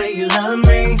the way you love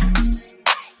me.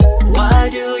 Why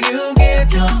do you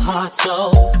give your heart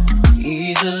so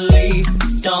easily?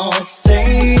 Don't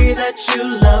say that you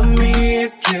love me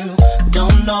if you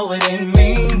don't know what it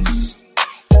means.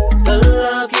 The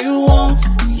love you want,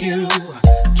 you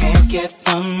can't get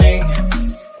from me.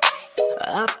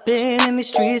 I've been in these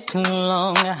streets too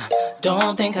long. I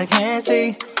don't think I can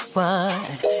see what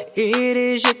it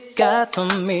is you got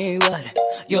from me, what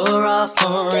you're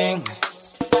offering.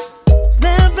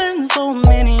 There've been so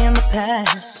many in the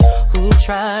past who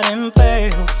tried and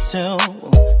failed to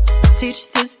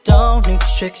teach this dumb new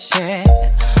tricks, yeah,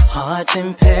 hearts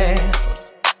impaired.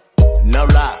 No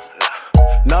love,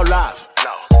 no love.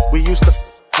 We used to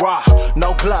raw,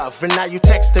 no glove, and now you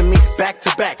texting me back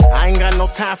to back. I ain't got no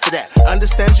time for that.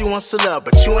 Understand you want some love,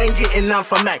 but you ain't getting none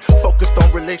from Mac. Focused on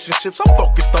relationships, I'm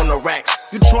focused on the racks.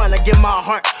 You trying to get my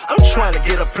heart, I'm trying to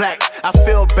get a plaque. I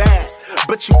feel bad,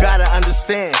 but you gotta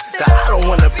understand that I don't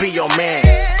wanna be your man.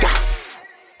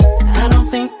 I don't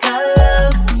think I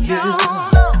love you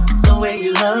the way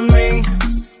you love me.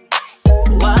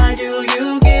 Why do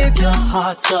you give your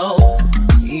heart so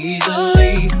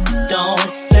easily? Don't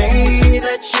say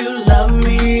that you love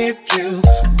me if you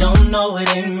don't know what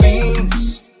it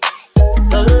means.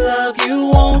 The love you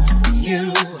want,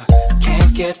 you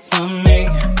can't get from me.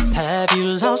 Have you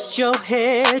lost your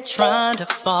head trying to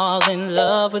fall in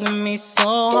love with me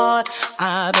so hard?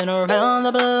 I've been around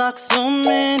the block so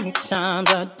many times,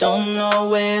 I don't know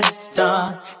where to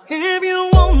start. If you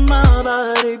want my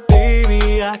body,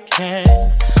 baby, I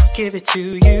can give it to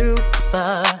you.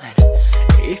 But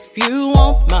if you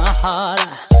want my heart,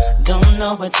 I don't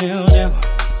know what to do.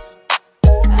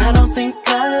 I don't think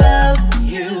I love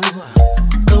you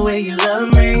the way you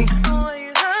love me.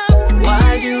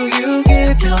 Why do you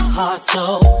give your heart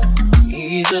so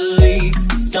easily?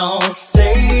 Don't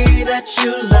say that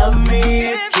you love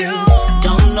me if you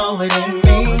don't know what it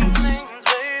means.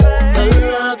 The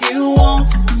love you want,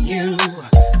 you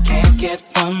can't get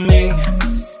from me.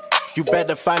 You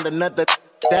better find another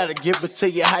that'll give it to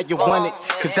you how you want it.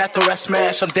 Cause after I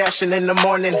smash, I'm dashing in the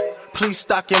morning. Please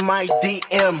stalk in my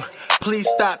DM. Please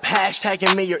stop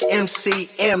hashtagging me your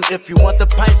MCM. If you want the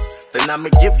pipe, then I'ma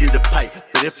give you the pipe.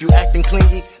 But if you acting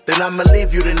clingy, then I'ma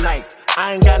leave you tonight.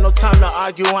 I ain't got no time to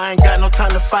argue, I ain't got no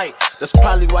time to fight. That's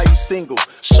probably why you single.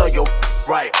 Show your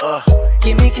right,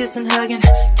 Give me kissing, hugging,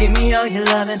 give me all your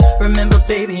loving. Remember,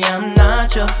 baby, I'm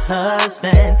not your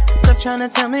husband. Stop trying to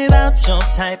tell me about your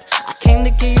type. I came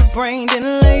to get your brain,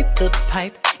 then lay the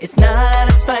pipe. It's not out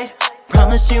of spite.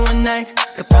 Promised you a night,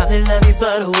 could probably love you,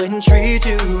 but I wouldn't treat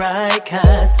you right.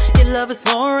 Cause your love is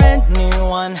for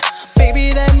anyone. Baby,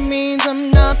 that means I'm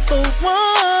not the one.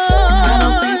 I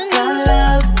don't think I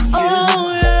love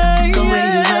you the way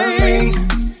you love me.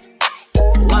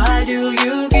 Why do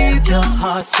you give your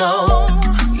heart so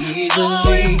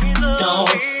easily? Don't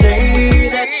say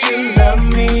that you love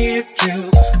me if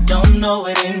you don't know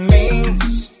what it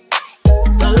means.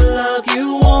 The love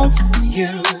you want,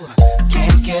 you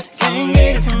can't get from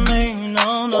me.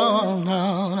 No, no,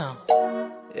 no, no.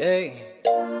 Hey.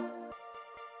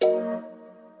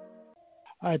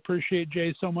 I appreciate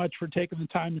Jay so much for taking the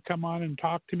time to come on and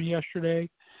talk to me yesterday.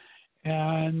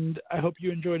 And I hope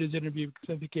you enjoyed his interview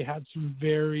because I think he had some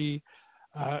very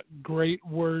great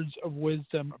words of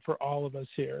wisdom for all of us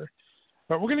here.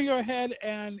 But we're going to go ahead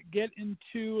and get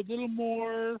into a little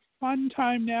more fun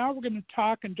time now. We're going to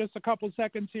talk in just a couple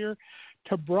seconds here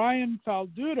to Brian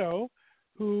Falduto,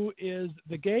 who is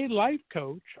the gay life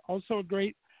coach, also a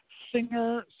great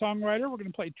singer-songwriter. We're going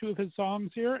to play two of his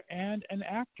songs here, and an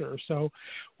actor. So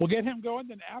we'll get him going.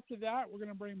 Then after that, we're going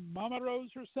to bring Mama Rose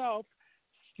herself.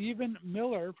 Stephen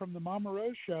Miller from the Mama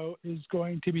Rose Show is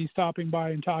going to be stopping by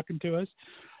and talking to us.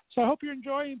 So I hope you're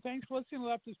enjoying. Thanks for listening to the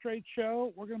Left of Str8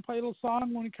 Show. We're going to play a little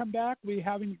song. When we come back, we'll be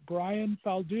having Brian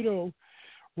Falduto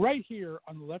right here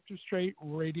on the Left of Str8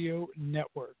 Radio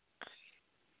Network.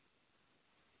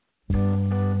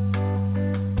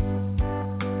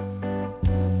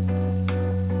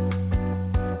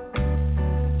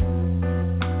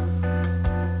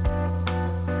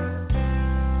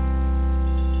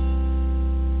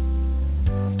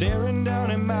 Staring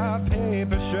down in my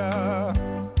paper straw.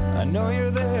 I know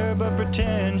you're there, but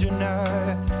pretend you're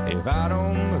not. If I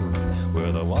don't move,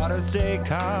 will the water stay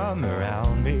calm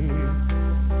around me?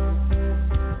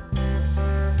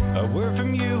 A word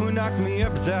from you knocked me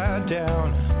upside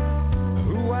down.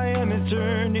 Who I am is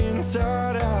turned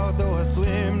inside out. Though I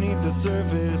swim beneath the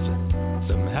surface,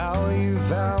 somehow you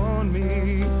found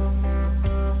me.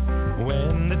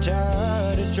 When the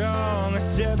tide is strong,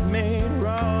 a step made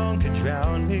wrong could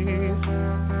drown me.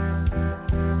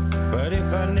 But if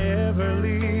I never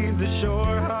leave the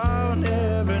shore, I'll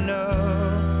never know.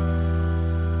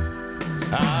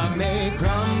 I may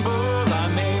crumble, I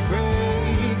may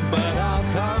break, but I'll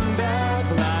come back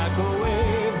like a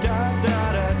wave. Da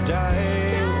da da da,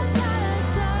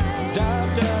 da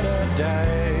da da da.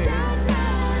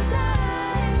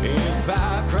 If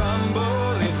I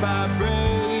crumble, if I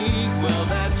break, well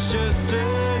that's just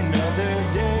another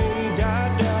day. Da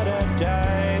da da da,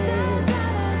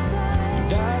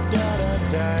 da da da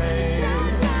da.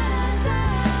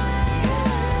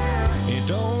 It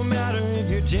don't matter if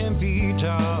you're 10 feet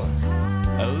tall.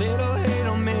 A little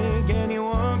hate'll make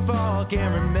anyone fall.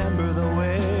 Can't remember the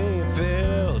way it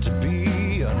felt to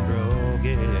be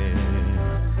unbroken.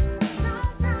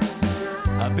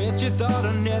 I bet you thought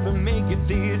I'd never make it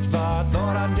this far.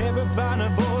 Thought I'd never find a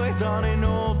voice on an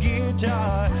old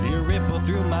guitar. You ripple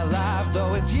through my life,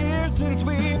 though it's years since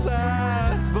we've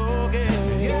last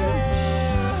spoken.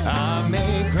 Yeah. I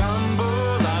may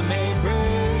crumble, I may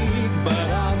break,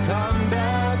 but I'll come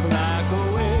back like a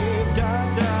wave.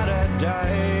 Da da da da,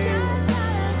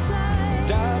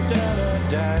 da da da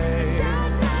da.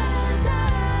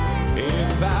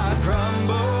 If I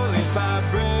crumble, if I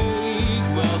break,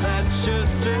 well that's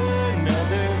just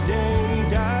another day.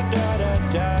 Da da da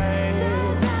da,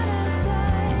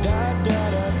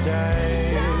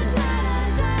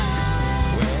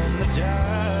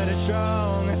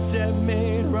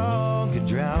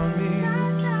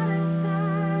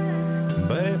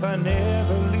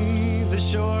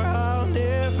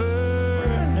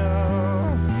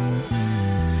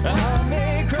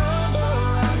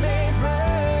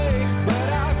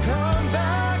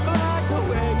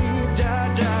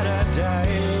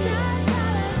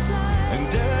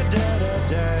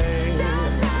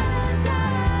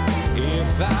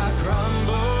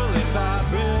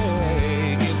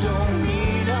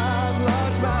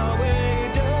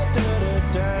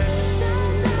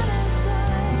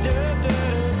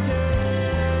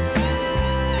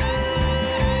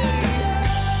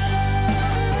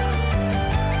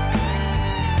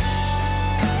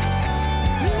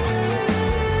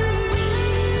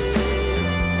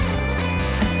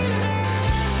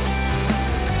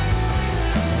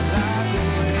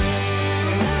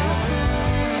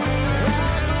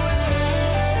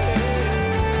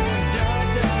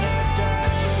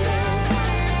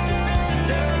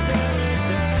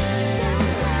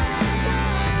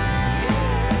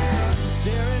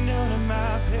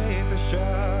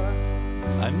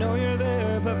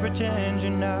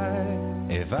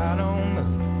 I don't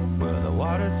move, will the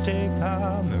waters take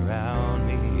calm around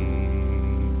me?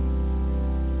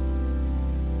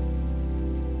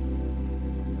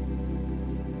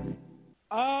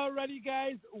 Alrighty,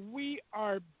 guys, we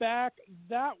are back.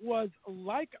 That was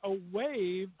Like a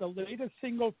Wave, the latest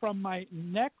single from my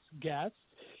next guest.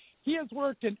 He has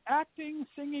worked in acting,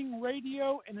 singing,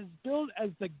 radio, and is billed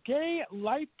as the gay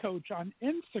life coach on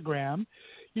Instagram.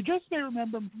 You just may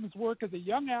remember him from his work as a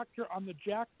young actor on the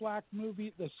Jack Black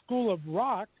movie The School of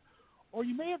Rock, or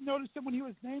you may have noticed him when he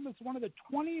was named as one of the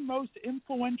 20 most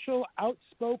influential,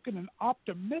 outspoken, and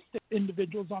optimistic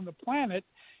individuals on the planet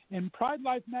in Pride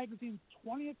Life magazine's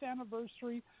 20th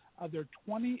anniversary of their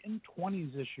 20 in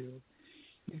 20s issue.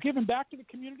 He's given back to the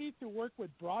community through work with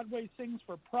Broadway Sings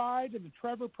for Pride and the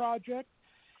Trevor Project.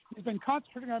 He's been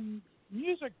concentrating on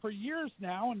music for years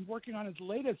now and working on his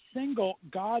latest single,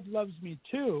 God Loves Me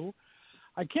Too.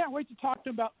 I can't wait to talk to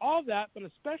him about all that, but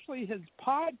especially his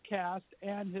podcast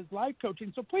and his life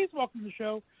coaching. So please welcome to the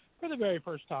show for the very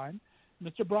first time,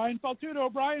 Mr. Brian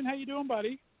Falduto. Brian, how you doing,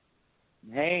 buddy?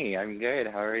 Hey, I'm good.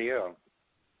 How are you?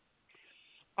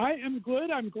 I am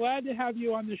good. I'm glad to have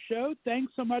you on the show.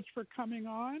 Thanks so much for coming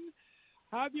on.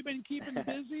 How have you been keeping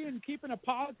busy and keeping a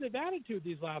positive attitude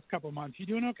these last couple of months? You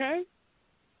doing okay?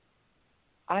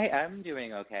 I am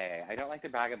doing okay. I don't like to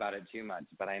brag about it too much,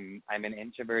 but I'm an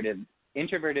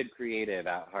introverted creative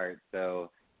at heart, so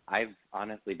I've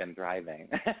honestly been thriving.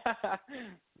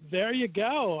 There you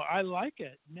go. I like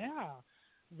it. Yeah.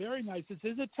 Very nice. This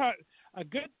is a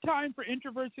good time for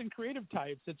introverts and creative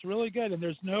types. It's really good, and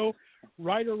there's no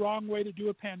right or wrong way to do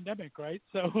a pandemic, right?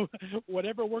 So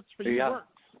whatever works for you works.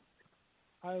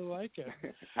 I like it.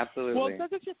 Absolutely. Well,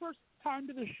 since it's your first time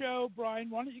to the show, Brian,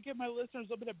 why don't you give my listeners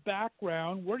a little bit of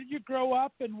background? Where did you grow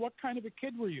up, and what kind of a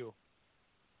kid were you?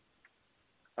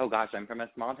 Oh, gosh, I'm from a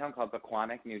small town called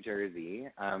Pequannock, New Jersey.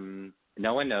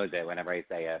 No one knows it whenever I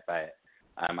say it, but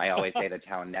I always say the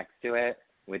town next to it,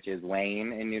 which is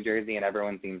Wayne in New Jersey, and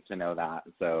everyone seems to know that.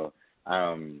 So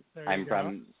I'm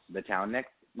from the town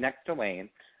next to Wayne.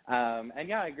 And,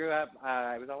 yeah, I grew up,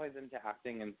 I was always into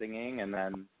acting and singing, and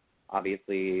then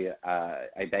obviously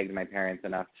I begged my parents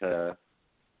enough to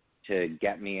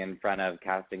get me in front of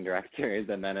casting directors,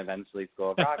 and then eventually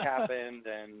School of Rock happened,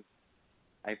 and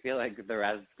I feel like the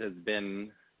rest has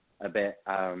been a bit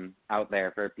out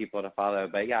there for people to follow.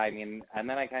 But, yeah, I mean, and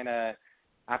then I kind of,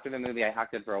 after the movie, I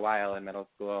acted for a while in middle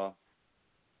school,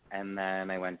 and then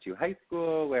I went to high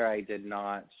school where I did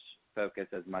not focus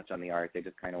as much on the arts. I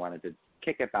just kind of wanted to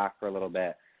kick it back for a little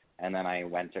bit, and then I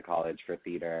went to college for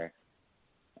theater.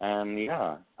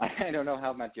 Yeah, I don't know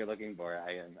how much you're looking for.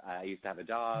 I used to have a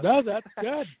job. No, that's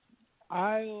good.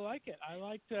 I like it. I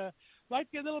like to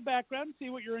get a little background, see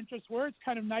what your interests were. It's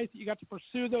kind of nice that you got to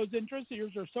pursue those interests.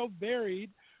 Yours are so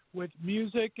varied with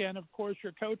music and, of course,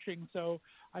 your coaching. So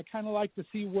I kind of like to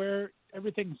see where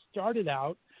everything started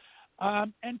out.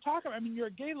 And talk about, I mean, you're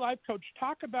a gay life coach.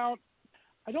 Talk about,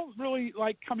 I don't really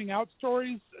like coming out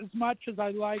stories as much as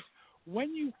I like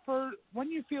when you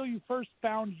feel you first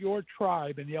found your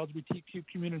tribe in the LGBTQ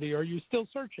community. Are you still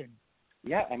searching?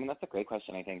 Yeah, I mean, that's a great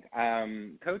question, I think.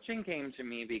 Coaching came to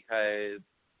me because,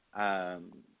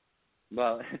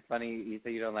 well, it's funny you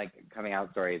say you don't like coming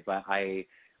out stories, but I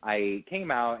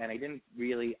came out and I didn't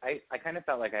really, I kind of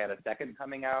felt like I had a second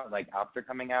coming out, like after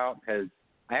coming out, because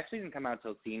I actually didn't come out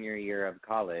till senior year of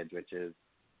college, which is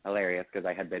hilarious because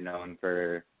I had been known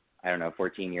for,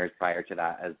 14 years prior to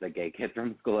that as the gay kid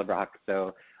from School of Rock.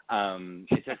 So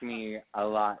it took me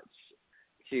I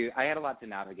had a lot to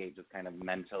navigate just kind of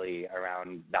mentally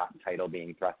around that title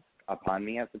being thrust upon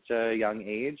me at such a young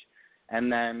age.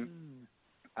 And then,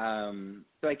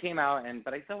 so I came out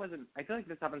but I still wasn't, I feel like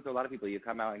this happens to a lot of people. You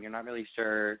come out and you're not really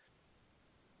sure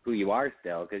who you are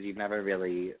still because you've never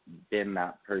really been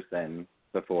that person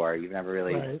before. You've never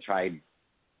really tried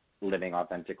living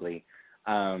authentically.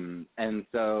 And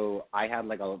so I had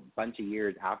like a bunch of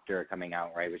years after coming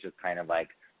out where I was just kind of like,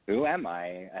 who am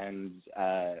I? And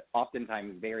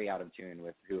oftentimes very out of tune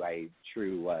with who I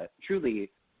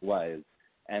truly was.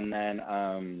 And then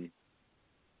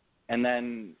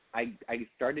I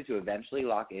started to eventually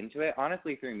lock into it,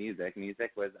 honestly, through music.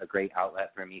 Music was a great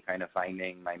outlet for me kind of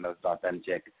finding my most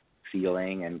authentic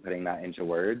feeling and putting that into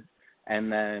words.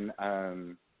 And then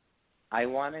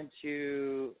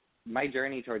my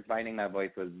journey towards finding that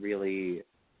voice was really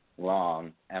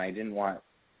long, and I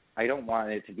don't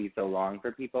want it to be so long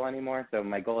for people anymore. So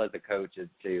my goal as a coach is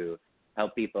to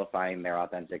help people find their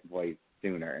authentic voice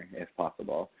sooner, if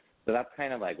possible. So that's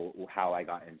kind of like how I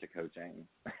got into coaching.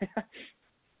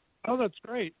 Oh, that's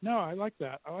great. No, I like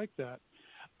that.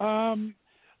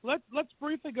 let's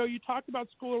briefly go. You talked about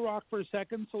School of Rock for a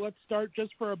second, so let's start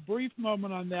just for a brief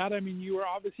moment on that. I mean, you were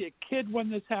obviously a kid when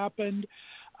this happened,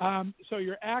 so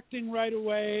you're acting right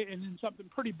away and in something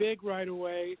pretty big right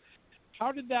away.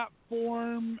 How did that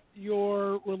form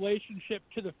your relationship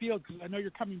to the field? Because I know you're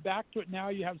coming back to it now.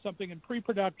 You have something in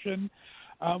pre-production.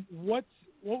 What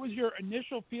was your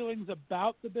initial feelings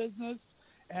about the business,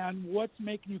 and what's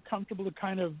making you comfortable to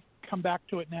kind of come back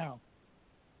to it now?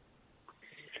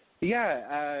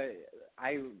 Yeah,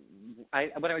 when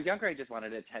I was younger, I just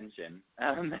wanted attention,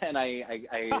 and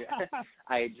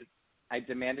I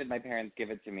demanded my parents give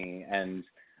it to me. And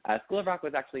School of Rock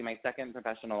was actually my second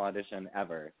professional audition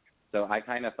ever. So I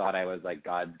kind of thought I was like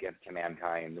God's gift to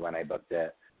mankind when I booked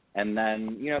it. And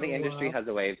then, you know, the industry has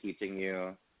a way of teaching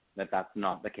you that that's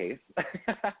not the case.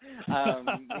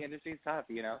 The industry's tough,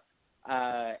 you know.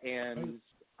 And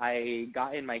I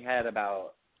got in my head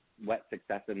about what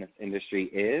success in this industry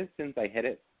is since I hit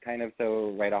it kind of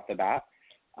so right off the bat.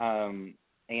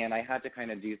 And I had to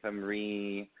kind of do some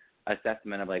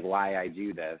reassessment of like why I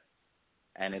do this.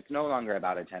 And it's no longer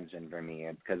about attention for me.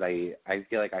 It's because I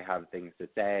feel like I have things to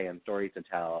say and stories to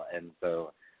tell. And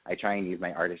so I try and use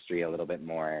my artistry a little bit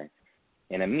more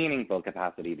in a meaningful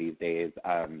capacity these days.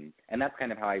 And that's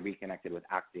kind of how I reconnected with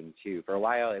acting too. For a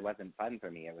while, it wasn't fun for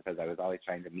me. It was because I was always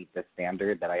trying to meet this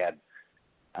standard that I had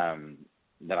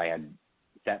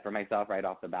set for myself right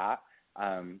off the bat.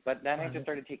 But then I just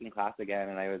started taking class again,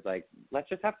 and I was like, let's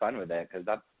just have fun with it, because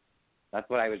that's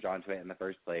what I was drawn to it in the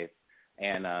first place.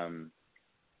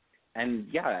 And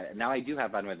yeah, now I do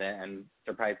have fun with it, and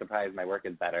surprise, surprise, my work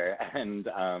is better. And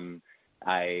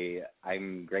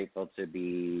I'm grateful to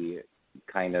be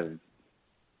kind of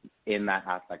in that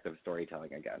aspect of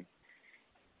storytelling again.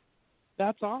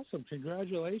 That's awesome.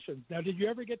 Congratulations. Now, did you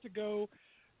ever get to go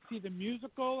see the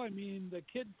musical? I mean, the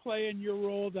kid playing your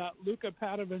role, that Luca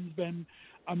Padovin's been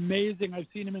amazing. I've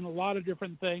seen him in a lot of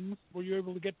different things. Were you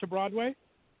able to get to Broadway?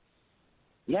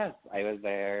 Yes, I was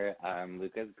there.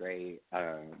 Luca's great.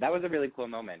 That was a really cool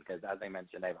moment because, as I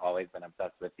mentioned, I've always been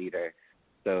obsessed with theater.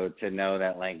 So to know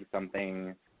that like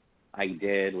something I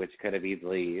did, which could have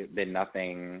easily been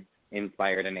nothing,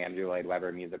 inspired an Andrew Lloyd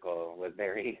Webber musical was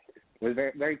very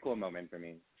very cool moment for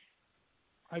me.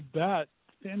 I bet.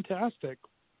 Fantastic.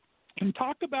 And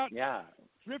talk about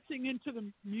drifting into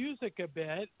the music a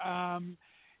bit.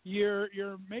 You're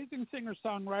amazing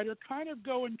singer-songwriter, kind of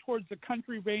going towards the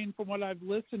country vein from what I've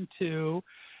listened to.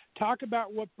 Talk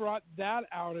about what brought that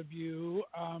out of you.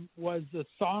 Was the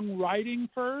songwriting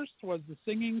first? Was the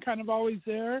singing kind of always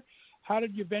there? How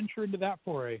did you venture into that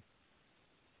foray?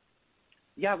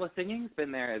 Yeah, well, singing's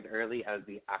been there as early as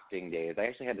the acting days. I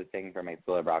actually had to sing for my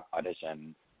School of Rock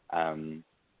audition. And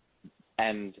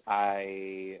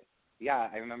I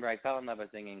remember I fell in love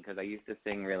with singing because I used to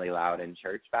sing really loud in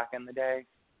church back in the day.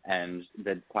 And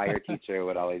the choir teacher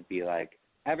would always be like,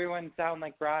 everyone sound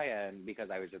like Brian, because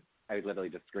I was literally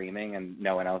just screaming and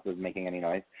no one else was making any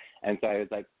noise. And so I was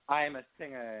like, I'm a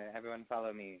singer, everyone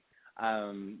follow me.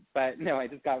 But no, I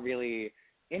just got really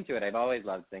into it. I've always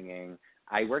loved singing.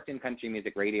 I worked in country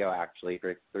music radio actually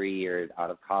for 3 years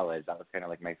out of college. That was kind of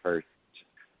like my first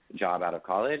job out of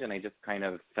college, and I just kind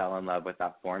of fell in love with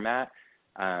that format.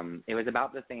 It was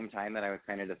about the same time that I was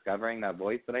kind of discovering that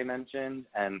voice that I mentioned,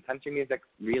 and country music's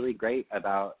really great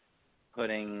about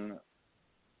putting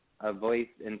a voice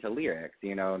into lyrics.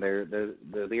 You know,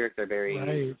 the lyrics are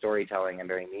very storytelling and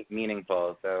very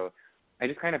meaningful. So I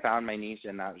just kind of found my niche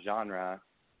in that genre.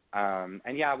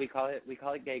 And yeah, we call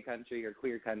it gay country or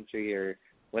queer country or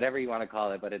whatever you want to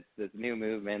call it, but it's this new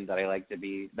movement that I like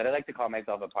to call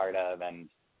myself a part of, and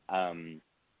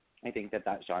I think that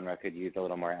genre could use a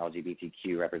little more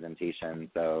LGBTQ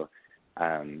representation. So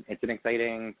it's an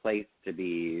exciting place to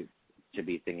be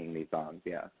singing these songs.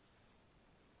 Yeah.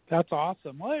 That's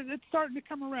awesome. Well, it's starting to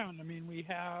come around. I mean, we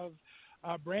have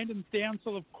Brandon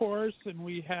Stansel, of course, and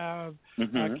we have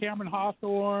Cameron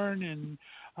Hawthorne, and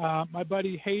my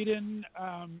buddy Hayden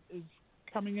is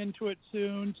coming into it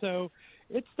soon. So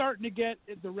it's starting to get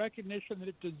the recognition that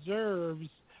it deserves.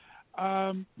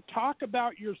 Talk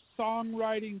about your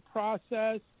songwriting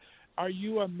process. Are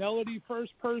you a melody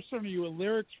first person? Are you a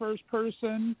lyrics first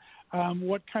person?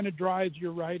 What kind of drives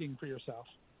your writing for yourself?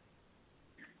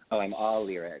 Oh, I'm all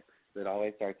lyrics. It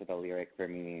always starts with a lyric for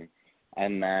me.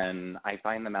 And then I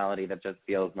find the melody that just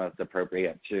feels most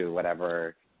appropriate to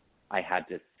whatever I had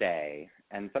to say.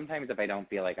 And sometimes if I don't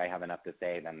feel like I have enough to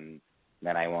say, then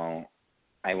I won't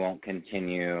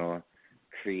continue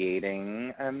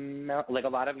creating like a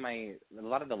lot of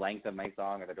the length of my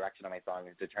song or the direction of my song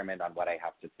is determined on what I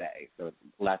have to say. So it's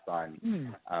less on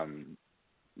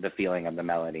the feeling of the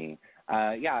melody.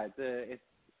 It's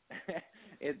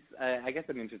it's I guess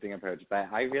an interesting approach, but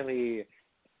I really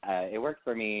it works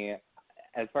for me.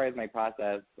 As far as my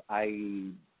process, I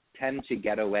tend to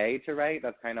get away to write.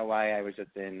 That's kind of why I was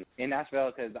just in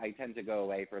Nashville, because I tend to go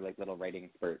away for like little writing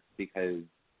spurts, because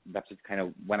that's just kind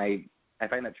of when I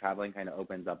find that traveling kind of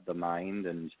opens up the mind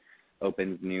and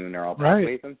opens new neural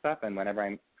pathways and stuff. And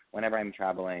whenever I'm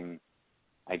traveling,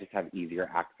 I just have easier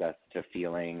access to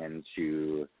feeling and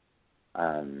to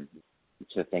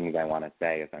things I want to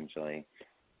say, essentially.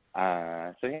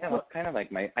 So yeah, that's kind of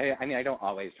like I mean, I don't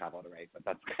always travel to write, but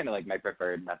that's kind of like my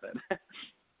preferred method.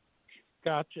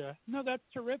 Gotcha. No, that's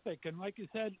terrific. And like you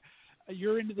said,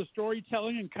 you're into the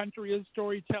storytelling, and country is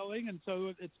storytelling, and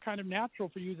so it's kind of natural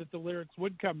for you that the lyrics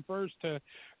would come first to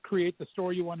create the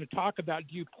story you want to talk about.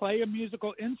 Do you play a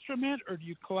musical instrument, or do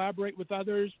you collaborate with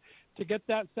others to get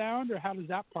that sound, or how does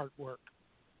that part work?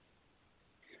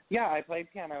 Yeah, I play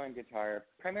piano and guitar,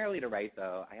 primarily to write,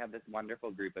 though. I have this wonderful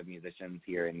group of musicians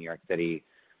here in New York City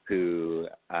who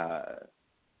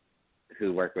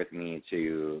work with me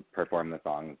to perform the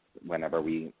songs whenever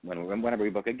we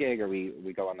book a gig, or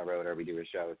we go on the road, or we do a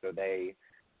show. So they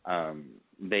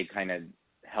kind of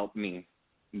help me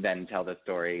then tell the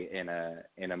story in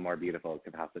a more beautiful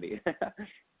capacity.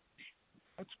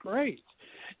 That's great.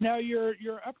 Now your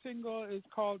up single is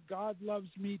called "God Loves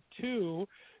Me Too."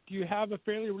 Do you have a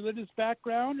fairly religious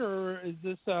background, or is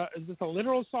this a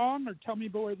literal song? Or tell me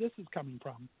about where this is coming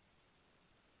from.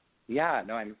 Yeah,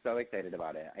 no, I'm so excited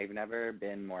about it. I've never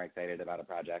been more excited about a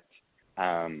project.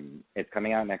 It's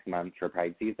coming out next month for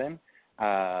Pride season.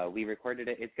 We recorded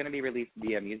it. It's going to be released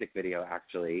via music video,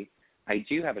 actually. I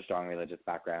do have a strong religious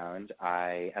background.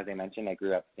 As I mentioned, I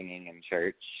grew up singing in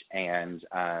church, and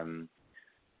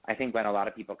I think when a lot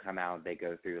of people come out, they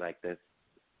go through like this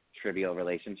trivial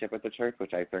relationship with the church,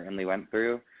 which I certainly went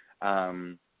through. I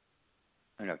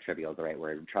don't know if trivial is the right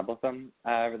word, troublesome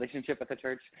relationship with the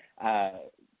church.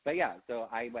 But yeah, so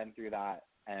I went through that,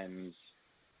 and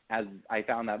as I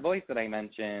found that voice that I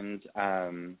mentioned,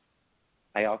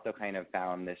 I also kind of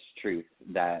found this truth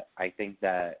that I think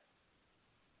that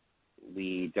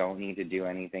we don't need to do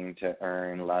anything to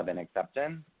earn love and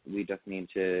acceptance. We just need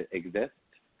to exist.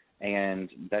 And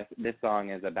this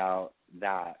song is about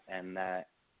that, and that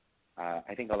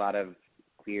I think a lot of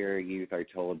queer youth are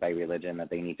told by religion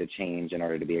that they need to change in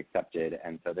order to be accepted,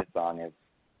 and so this song is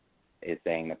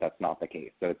saying that that's not the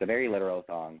case. So it's a very literal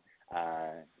song,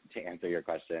 to answer your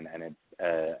question, and it's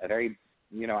a very,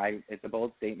 it's a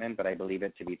bold statement, but I believe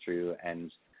it to be true,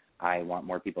 and I want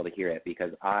more people to hear it,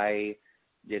 because I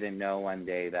didn't know one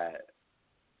day that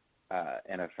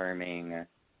an affirming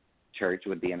church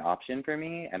would be an option for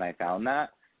me, and I found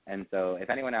that. And so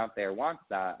if anyone out there wants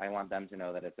that, I want them to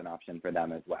know that it's an option for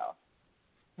them as well.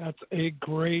 That's a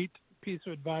great piece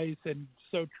of advice, and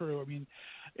so true. I mean,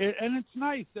 and it's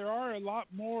nice. There are a lot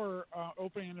more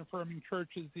open and affirming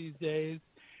churches these days,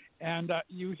 and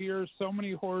you hear so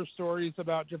many horror stories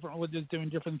about different religions doing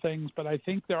different things, but I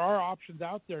think there are options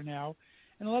out there now,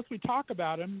 and unless we talk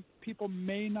about them, people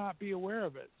may not be aware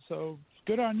of it. So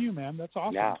good on you, man. That's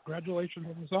awesome. Yeah. Congratulations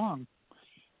on the song.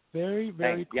 Very,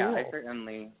 very cool. Yeah,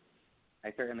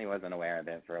 I certainly wasn't aware of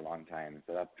it for a long time,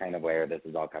 so that's kind of where this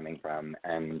is all coming from.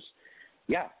 And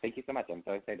yeah, thank you so much. I'm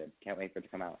so excited. Can't wait for it to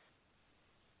come out.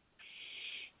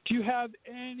 Do you have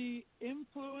any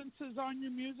influences on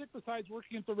your music besides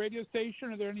working at the radio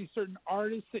station? Are there any certain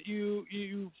artists that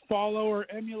you follow or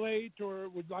emulate, or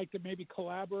would like to maybe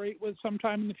collaborate with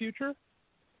sometime in the future?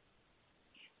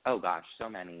 Oh gosh, so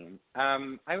many. I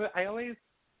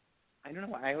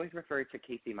don't know. I always refer to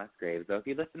Casey Musgraves. So if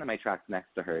you listen to my tracks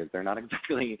next to hers, they're not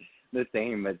exactly the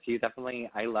same, but she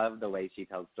definitely, I love the way she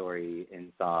tells story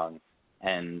in song,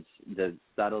 and the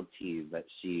subtleties that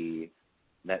she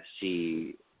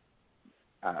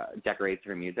decorates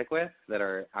her music with that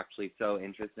are actually so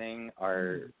interesting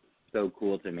are so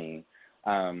cool to me.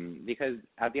 Because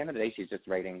at the end of the day, she's just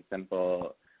writing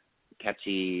simple,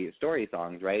 catchy story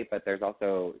songs, right? But there's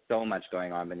also so much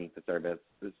going on beneath the surface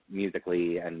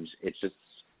musically, and it's just,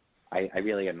 I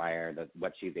really admire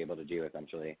what she's able to do,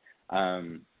 essentially.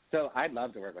 So I'd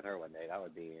love to work with her one day. That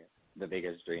would be the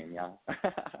biggest dream, yeah.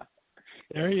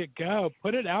 There you go.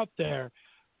 Put it out there.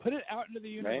 Put it out into the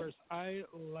universe. Right?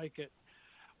 I like it.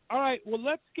 All right, well,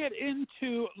 let's get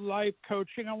into life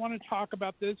coaching. I want to talk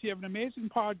about this. You have an amazing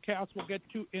podcast we'll get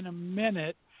to in a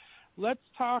minute. Let's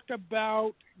talk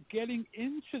about getting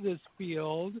into this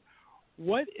field.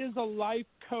 What is a life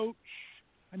coach?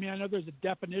 I mean, I know there's a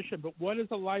definition, but what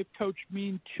does a life coach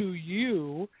mean to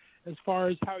you as far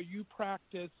as how you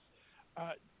practice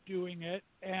doing it?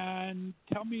 And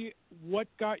tell me what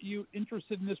got you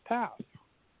interested in this path.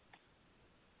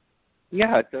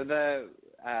 Yeah, so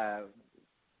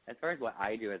as far as what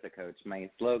I do as a coach, my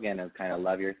slogan is kind of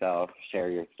love yourself, share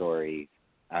your story.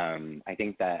 I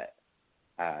think that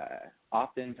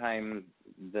oftentimes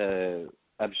the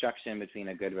obstruction between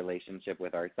a good relationship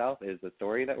with ourselves is the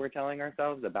story that we're telling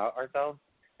ourselves about ourselves.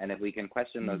 And if we can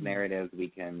question those narratives, we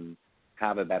can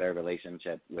have a better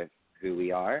relationship with who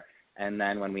we are. And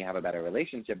then when we have a better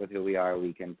relationship with who we are,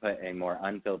 we can put a more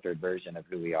unfiltered version of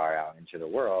who we are out into the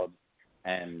world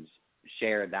and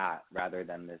share that rather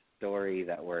than this story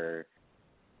that we're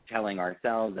telling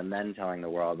ourselves and then telling the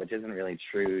world, which isn't really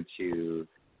true to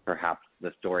perhaps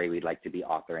the story we'd like to be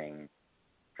authoring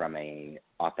from a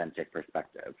authentic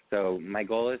perspective. So my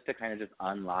goal is to kind of just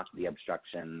unlock the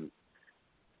obstructions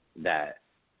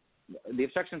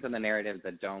and the narratives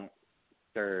that don't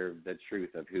serve the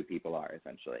truth of who people are,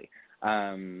 essentially.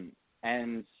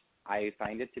 And I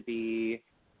find it to be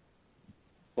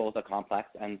both a complex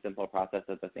and simple process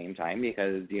at the same time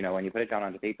because, you know, when you put it down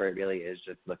onto paper, it really is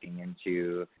just looking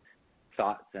into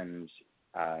thoughts and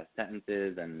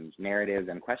sentences and narratives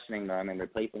and questioning them and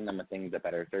replacing them with things that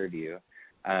better serve you.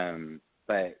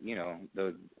 But, you know,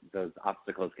 those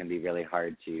obstacles can be really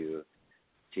hard to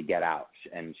get out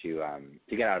and to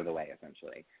get out of the way,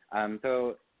 essentially.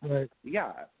 So, right.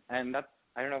 Yeah, and that's,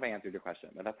 I don't know if I answered your question,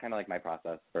 but that's kind of like my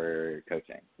process for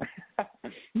coaching.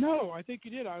 No, I think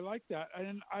you did. I like that.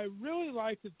 And I really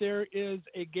like that there is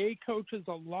a Gay Coaches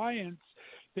Alliance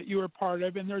that you are part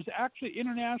of, and there's actually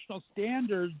international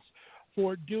standards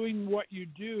for doing what you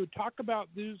do. Talk about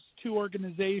these two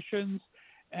organizations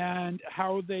and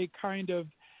how they kind of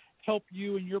help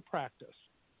you in your practice.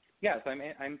 Yeah, so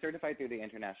I'm certified through the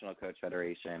International Coach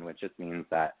Federation, which just means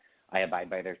that I abide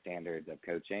by their standards of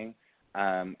coaching.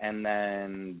 And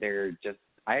then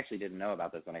I actually didn't know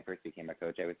about this when I first became a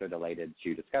coach. I was so delighted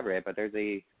to discover it, but there's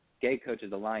a Gay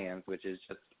Coaches Alliance, which is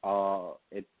just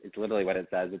it's literally what it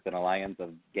says. It's an alliance of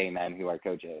gay men who are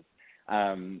coaches,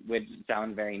 which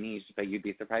sounds very niche, but you'd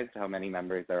be surprised how many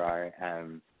members there are.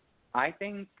 I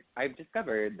think I've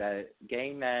discovered that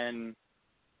gay men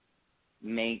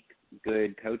make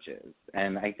good coaches.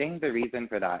 And I think the reason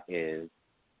for that is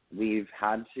we've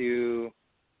had to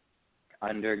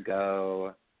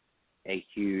undergo a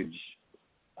huge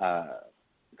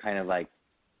kind of like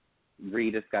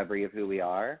rediscovery of who we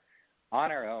are on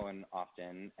our own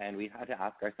often, and we've had to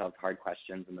ask ourselves hard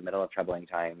questions in the middle of troubling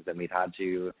times, and we've had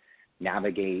to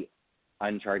navigate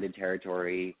uncharted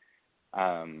territory,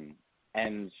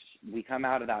 and we come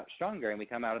out of that stronger, and we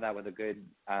come out of that with a good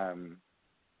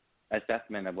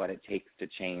assessment of what it takes to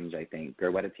change, I think,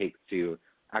 or what it takes to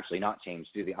actually not change,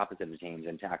 do the opposite of change,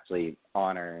 and to actually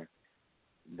honor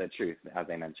the truth, as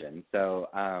I mentioned. So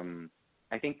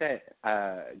I think that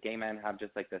gay men have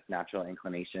just like this natural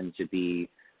inclination to be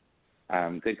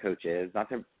good coaches. Not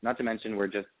to mention we're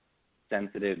just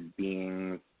sensitive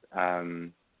beings,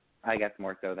 I guess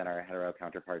more so than our hetero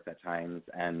counterparts at times.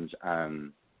 And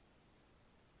I'm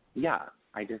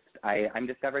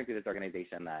discovering through this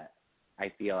organization that I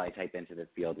feel I type into this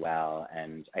field well,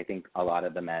 and I think a lot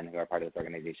of the men who are part of this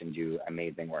organization do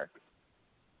amazing work.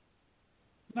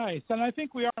 Nice. And I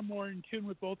think we are more in tune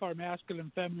with both our masculine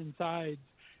and feminine sides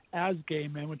as gay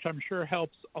men, which I'm sure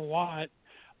helps a lot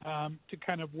to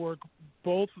kind of work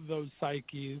both of those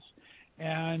psyches.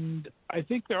 And I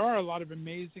think there are a lot of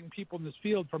amazing people in this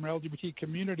field from our LGBT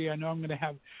community. I know I'm going to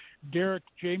have Derek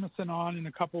Jameson on in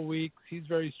a couple of weeks. He's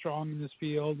very strong in this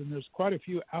field, and there's quite a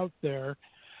few out there.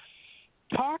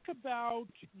 Talk about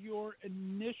your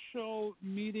initial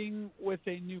meeting with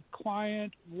a new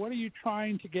client. What are you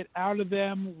trying to get out of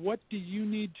them? What do you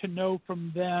need to know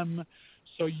from them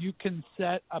so you can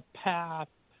set a path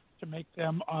to make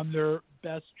them on their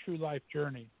best true life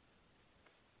journey?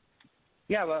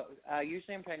 Yeah, well,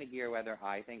 usually I'm trying to gear whether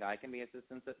I think I can be of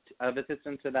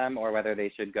assistance to them or whether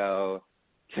they should go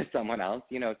to someone else.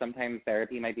 You know, sometimes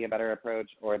therapy might be a better approach,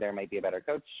 or there might be a better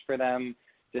coach for them,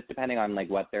 just depending on like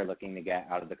what they're looking to get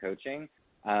out of the coaching.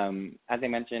 As I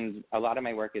mentioned, a lot of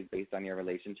my work is based on your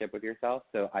relationship with yourself.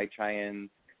 So I try and,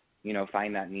 you know,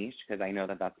 find that niche because I know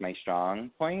that that's my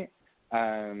strong point.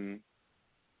 And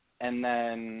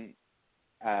then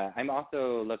I'm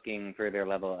also looking for their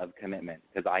level of commitment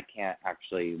because I can't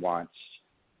actually watch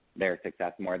their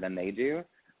success more than they do.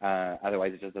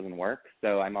 Otherwise, it just doesn't work.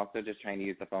 So I'm also just trying to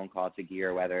use the phone call to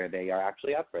gear whether they are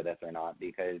actually up for this or not,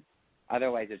 because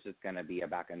otherwise, it's just going to be a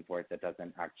back and forth that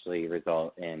doesn't actually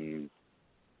result in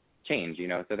change, you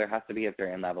know. So there has to be a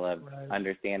certain level of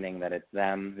understanding that it's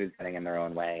them who's getting in their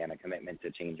own way and a commitment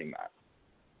to changing that.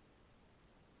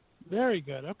 Very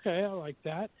good. Okay, I like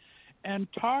that. And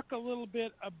talk a little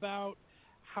bit about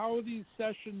how these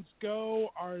sessions go.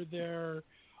 Are there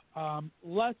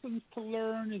lessons to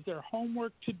learn? Is there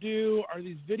homework to do? Are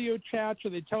these video chats? Are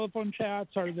they telephone chats?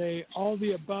 Are they all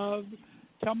the above?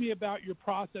 Tell me about your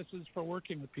processes for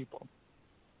working with people.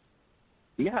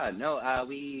 Yeah, no,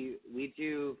 we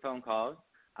do phone calls.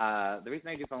 The reason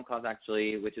I do phone calls,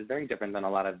 actually, which is very different than a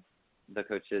lot of the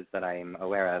coaches that I'm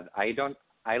aware of,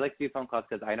 I like to do phone calls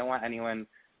because I don't want anyone.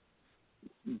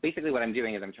 Basically, what I'm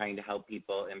doing is I'm trying to help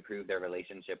people improve their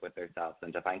relationship with themselves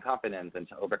and to find confidence and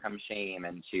to overcome shame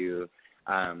and to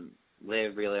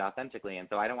live really authentically. And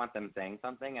so I don't want them saying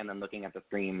something and then looking at the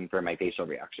screen for my facial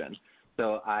reaction.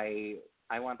 So I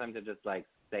want them to just like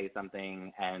say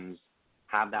something and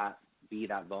have that be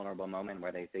that vulnerable moment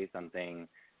where they say something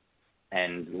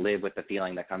and live with the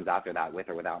feeling that comes after that, with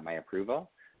or without my approval.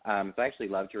 So I actually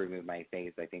love to remove my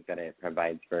face. I think that it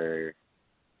provides for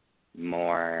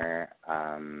more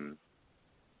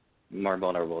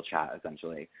vulnerable chat,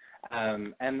 essentially.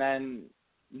 And then,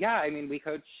 yeah, I mean, we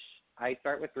coach. I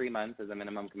start with 3 months as a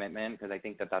minimum commitment because I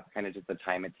think that that's kind of just the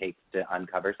time it takes to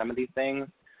uncover some of these things.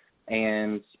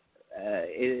 And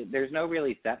there's no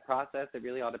really set process. It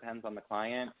really all depends on the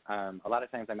client. A lot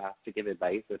of times I'm asked to give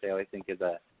advice, which I always think is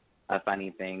a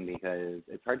funny thing because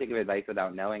it's hard to give advice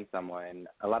without knowing someone.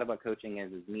 A lot of what coaching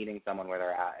is meeting someone where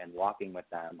they're at and walking with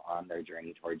them on their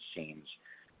journey towards change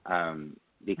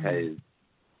because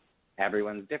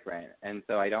everyone's different. And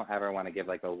so I don't ever want to give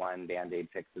like a one Band-Aid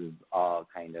fixes all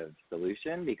kind of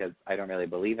solution because I don't really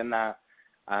believe in that.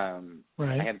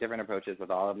 Right. I have different approaches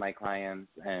with all of my clients,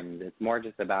 and it's more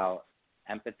just about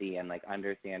empathy and like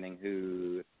understanding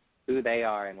who they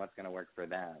are and what's going to work for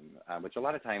them, which a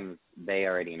lot of times they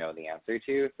already know the answer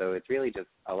to. So it's really just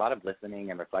a lot of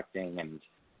listening and reflecting and,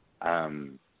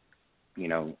 you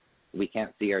know, we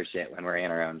can't see our shit when we're in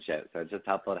our own shit. So it's just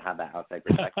helpful to have that outside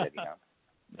perspective, you know.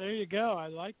 There you go. I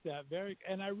like that.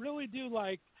 And I really do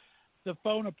like the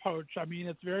phone approach. I mean,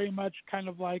 it's very much kind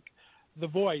of like The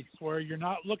Voice, where you're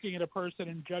not looking at a person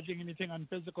and judging anything on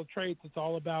physical traits. It's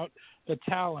all about the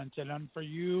talent. And for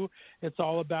you, it's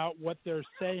all about what they're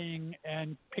saying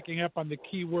and picking up on the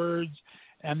key words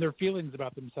and their feelings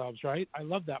about themselves, right? I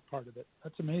love that part of it.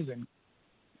 That's amazing.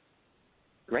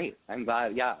 Great. I'm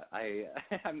glad. Yeah,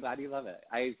 I'm glad you love it.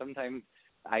 I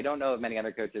don't know of many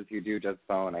other coaches who do just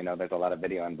phone. I know there's a lot of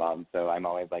video involved, so I'm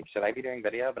always like, should I be doing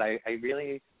video? But I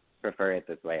really prefer it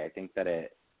this way. I think that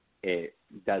it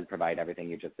does provide everything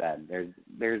you just said.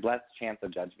 There's less chance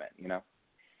of judgment, you know?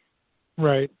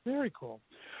 Right. Very cool.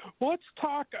 Well, let's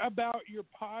talk about your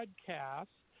podcast.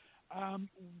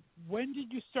 When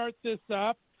did you start this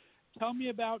up? Tell me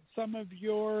about some of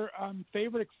your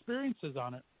favorite experiences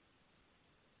on it.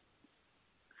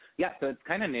 Yeah, so it's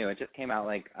kind of new. It just came out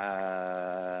like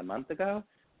a month ago.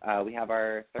 We have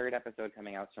our 3rd episode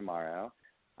coming out tomorrow,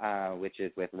 which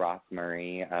is with Ross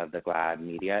Murray of the GLAAD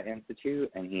Media Institute,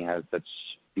 and he has such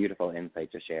beautiful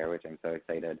insight to share, which I'm so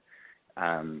excited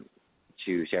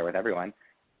to share with everyone.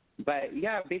 But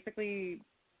yeah, basically,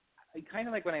 kind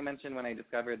of like when I mentioned when I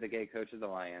discovered the Gay Coaches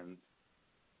Alliance,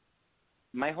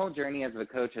 my whole journey as a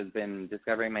coach has been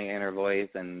discovering my inner voice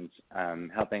and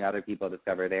helping other people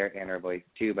discover their inner voice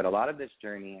too. But a lot of this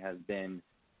journey has been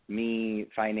me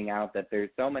finding out that there's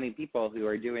so many people who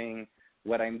are doing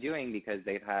what I'm doing because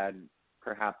they've had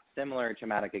perhaps similar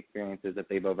traumatic experiences that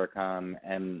they've overcome,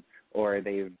 or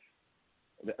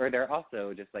they're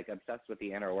also just like obsessed with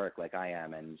the inner work like I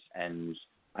am, and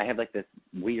I have like this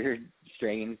weird,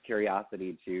 strange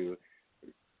curiosity to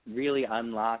really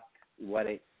unlock what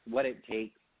it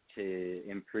takes to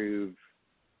improve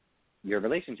your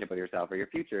relationship with yourself or your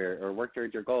future or work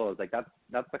towards your goals. Like that's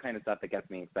the kind of stuff that gets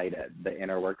me excited, the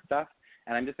inner work stuff.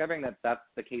 And I'm discovering that that's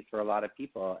the case for a lot of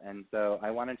people. And so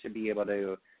I wanted to be able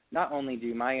to not only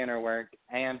do my inner work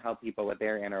and help people with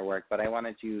their inner work, but I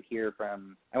wanted to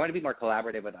be more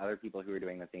collaborative with other people who are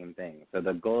doing the same thing. So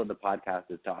the goal of the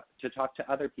podcast is to talk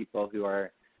to other people who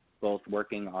are both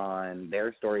working on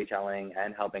their storytelling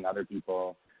and helping other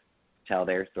people tell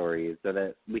their stories so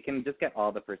that we can just get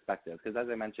all the perspectives. Because as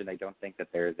I mentioned, I don't think that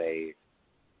there's a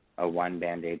one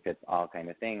Band-Aid fits all kind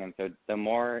of thing. And so the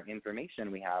more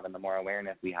information we have and the more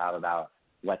awareness we have about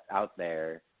what's out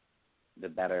there, the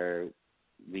better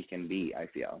we can be, I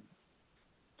feel.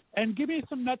 And give me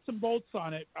some nuts and bolts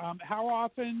on it. How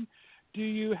often do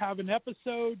you have an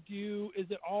episode? Is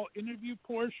it all interview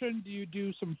portion? Do you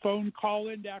do some phone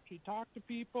call-in to actually talk to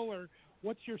people, or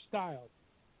what's your style?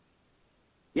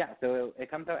 Yeah, so it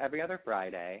comes out every other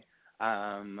Friday.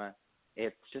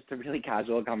 It's just a really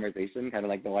casual conversation, kind of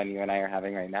like the one you and I are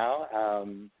having right now.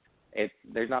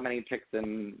 There's not many tricks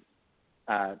there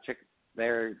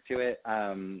to it.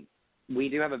 we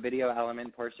do have a video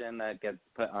element portion that gets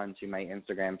put onto my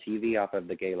Instagram TV off of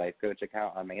the Gay Life Coach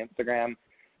account on my Instagram.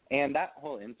 And that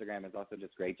whole Instagram is also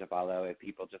just great to follow if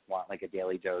people just want like a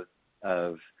daily dose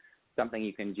of something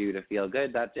you can do to feel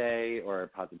good that day,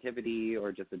 or positivity,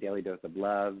 or just a daily dose of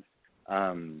love.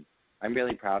 I'm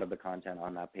really proud of the content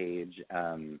on that page.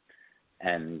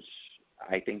 And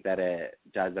I think that it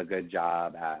does a good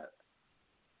job at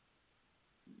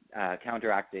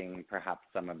counteracting perhaps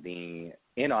some of the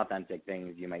inauthentic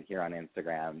things you might hear on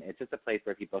Instagram. It's just a place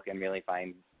where people can really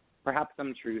find perhaps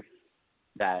some truth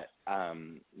that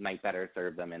might better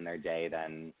serve them in their day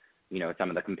than, you know, some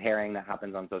of the comparing that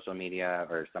happens on social media,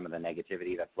 or some of the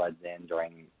negativity that floods in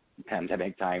during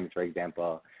pandemic times, for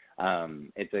example.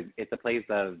 It's a place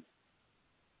of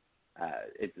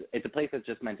it's a place that's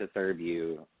just meant to serve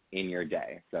you in your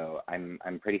day. So I'm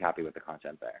pretty happy with the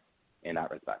content there in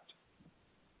that respect.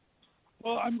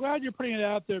 Well, I'm glad you're putting it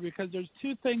out there, because there's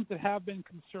two things that have been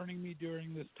concerning me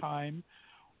during this time.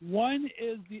 One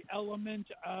is the element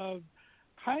of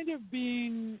kind of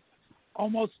being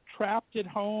almost trapped at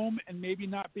home and maybe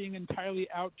not being entirely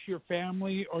out to your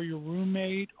family or your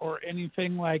roommate or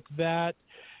anything like that.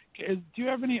 Do you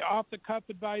have any off-the-cuff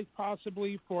advice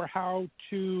possibly for how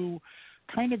to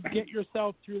kind of get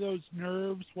yourself through those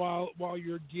nerves while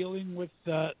you're dealing with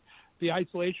the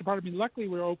isolation part? I mean, luckily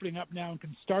we're opening up now and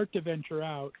can start to venture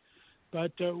out.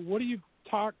 But what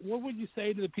would you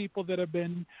say to the people that have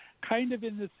been kind of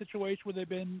in this situation where they've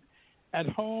been at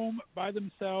home by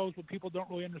themselves, where people don't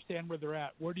really understand where they're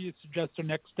at? Where do you suggest their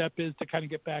next step is to kind of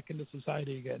get back into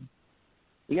society again?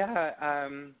 Yeah,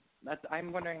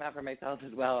 I'm wondering that for myself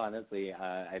as well, honestly.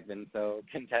 I've been so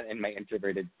content in my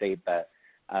introverted state that,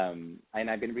 and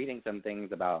I've been reading some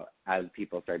things about as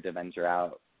people start to venture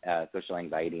out, social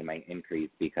anxiety might increase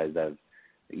because of,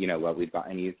 you know, what we've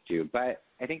gotten used to. But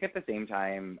I think at the same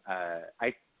time,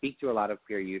 I speak to a lot of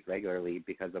queer youth regularly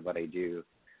because of what I do.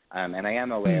 And I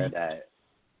am aware that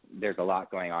there's a lot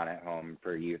going on at home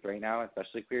for youth right now,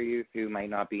 especially queer youth who might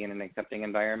not be in an accepting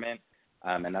environment.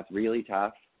 And that's really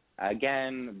tough.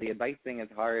 Again, the advice thing is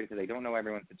hard because I don't know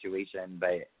everyone's situation,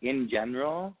 but in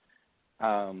general,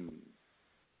 I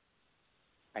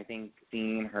think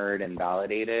seen, heard, and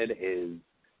validated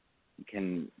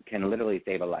can literally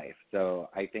save a life. So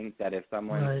I think that if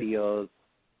someone feels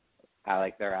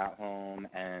like they're at home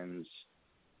and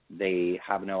they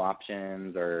have no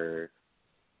options, or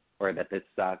that this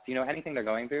sucks, you know, anything they're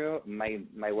going through,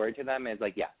 my word to them is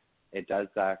like, yeah, it does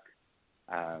suck.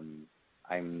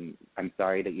 I'm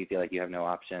sorry that you feel like you have no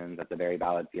options. That's a very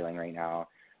valid feeling right now.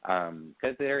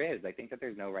 Because I think that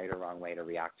there's no right or wrong way to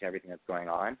react to everything that's going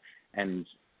on. And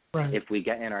if we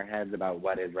get in our heads about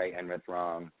what is right and what's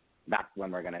wrong, that's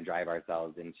when we're going to drive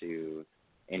ourselves into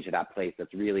that place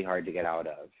that's really hard to get out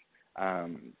of.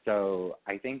 So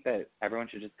I think that everyone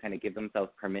should just kind of give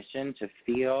themselves permission to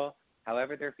feel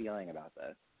however they're feeling about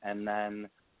this, and then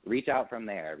reach out from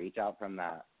there, reach out from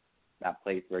that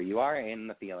place where you are in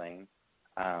the feeling.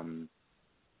 And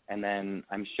then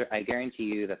I guarantee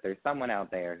you that there's someone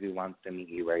out there who wants to meet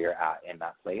you where you're at in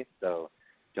that place. So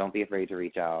don't be afraid to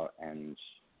reach out, and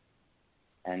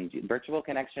virtual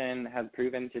connection has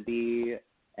proven to be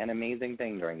an amazing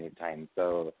thing during these times.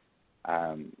 So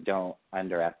don't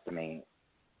underestimate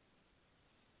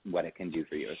what it can do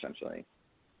for you, essentially.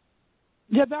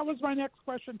 Yeah, that was my next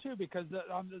question, too, because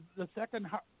on the second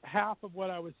half of what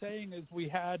I was saying is we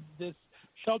had this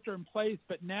shelter in place,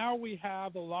 but now we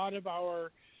have a lot of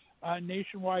our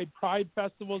nationwide Pride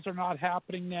festivals are not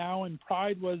happening now, and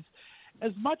Pride was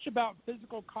as much about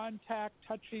physical contact,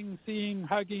 touching, seeing,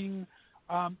 hugging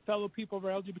fellow people of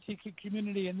our LGBTQ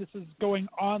community, and this is going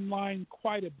online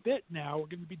quite a bit now. We're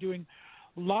going to be doing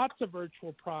lots of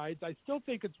virtual prides. I still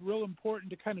think it's real important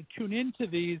to kind of tune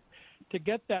into these to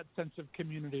get that sense of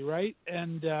community, right?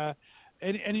 And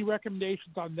any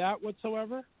recommendations on that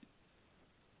whatsoever?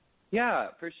 Yeah,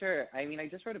 for sure. I mean, I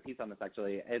just wrote a piece on this,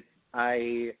 actually.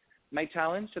 My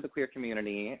challenge to the queer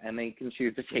community, and they can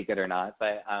choose to take it or not,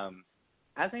 but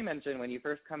as I mentioned, when you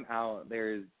first come out,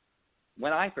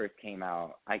 when I first came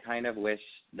out, I kind of wished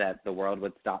that the world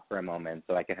would stop for a moment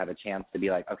so I could have a chance to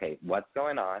be like, okay, what's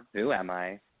going on? Who am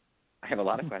I? I have a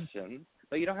lot of questions,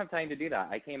 but you don't have time to do that.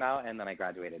 I came out and then I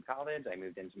graduated college. I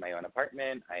moved into my own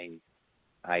apartment.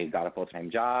 I got a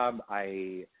full-time job.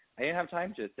 I didn't have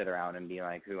time to sit around and be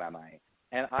like, who am I?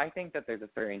 And I think that there's a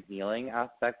certain healing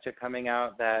aspect to coming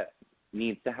out that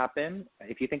needs to happen.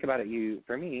 If you think about it,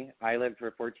 for me, I lived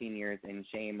for 14 years in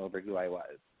shame over who I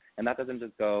was. And that doesn't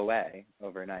just go away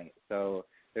overnight. So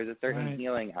there's a certain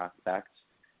healing aspect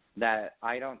that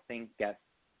I don't think gets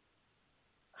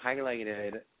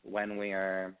highlighted when we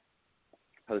are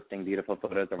posting beautiful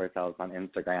photos of ourselves on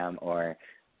Instagram or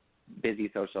busy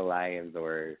social lives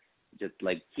or just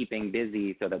like keeping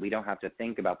busy so that we don't have to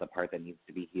think about the part that needs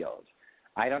to be healed.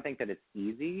 I don't think that it's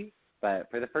easy, but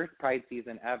for the first Pride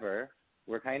season ever,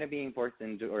 we're kind of being forced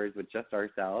indoors with just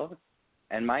ourselves.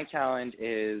 And my challenge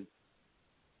is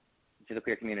to the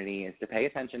queer community is to pay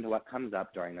attention to what comes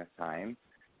up during this time.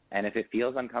 And if it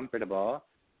feels uncomfortable,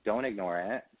 don't ignore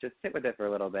it. Just sit with it for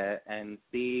a little bit and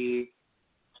see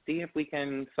if we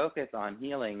can focus on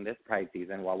healing this Pride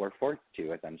season while we're forced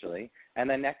to, essentially. And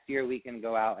then next year we can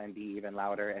go out and be even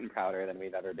louder and prouder than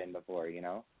we've ever been before, you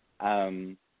know?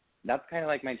 That's kind of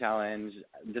like my challenge,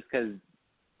 just because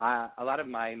a lot of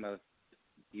my most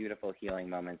beautiful healing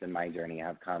moments in my journey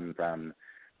have come from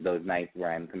those nights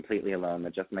where I'm completely alone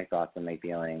with just my thoughts and my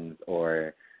feelings,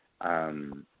 or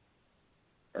from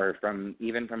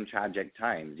tragic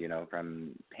times, you know,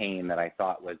 from pain that I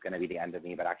thought was going to be the end of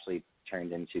me, but actually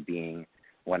turned into being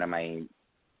one of my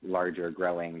larger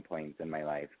growing points in my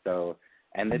life. So,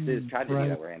 and this is tragedy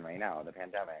that we're in right now, the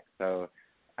pandemic. So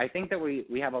I think that we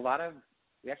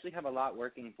actually have a lot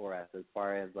working for us as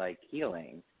far as like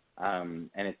healing. And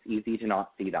it's easy to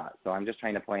not see that. So I'm just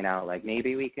trying to point out, like,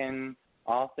 maybe we can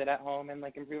all sit at home and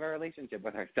like improve our relationship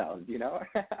with ourselves, you know?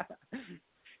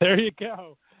 There you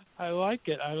go. I like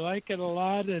it. I like it a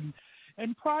lot.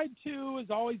 And Pride, too, has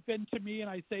always been to me, and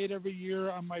I say it every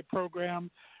year on my program,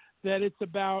 that it's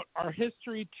about our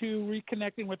history, too,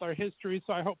 reconnecting with our history.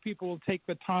 So I hope people will take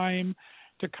the time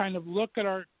to kind of look at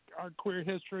our queer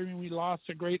history. I mean, we lost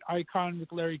a great icon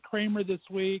with Larry Kramer this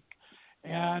week,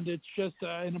 and it's just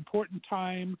an important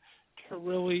time to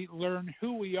really learn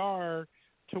who we are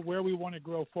to where we want to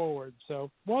grow forward.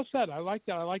 So, well said. I like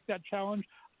that. I like that challenge.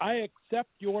 I accept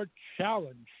your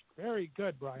challenge. Very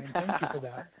good, Brian. Thank you for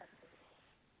that.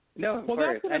 No, of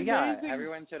course. And yeah,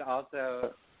 everyone should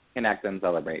also connect and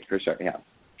celebrate, for sure, yeah.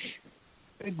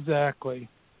 Exactly.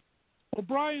 Well,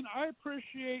 Brian, I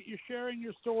appreciate you sharing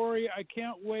your story. I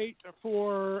can't wait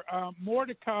for more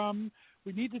to come.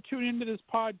 We need to tune into this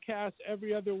podcast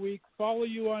every other week. Follow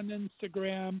you on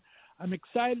Instagram. I'm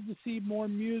excited to see more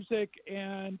music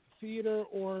and theater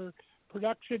or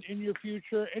production in your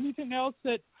future. Anything else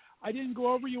that I didn't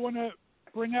go over you want to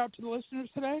bring out to the listeners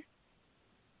today?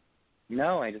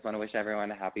 No, I just want to wish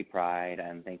everyone a happy Pride,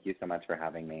 and thank you so much for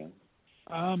having me.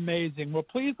 Amazing. Well,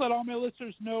 please let all my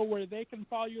listeners know where they can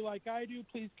follow you like I do.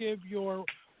 Please give your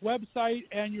website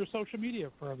and your social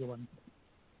media for everyone.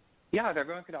 Yeah, if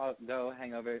everyone could all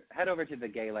head over to the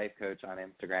Gay Life Coach on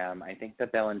Instagram. I think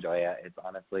that they'll enjoy it. It's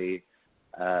honestly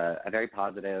a very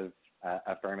positive,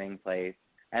 affirming place.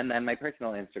 And then my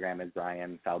personal Instagram is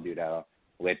Brian Falduto,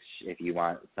 which if you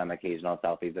want some occasional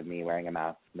selfies of me wearing a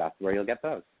mask, that's where you'll get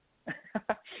those.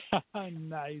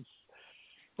 Nice.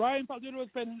 Brian Falduto,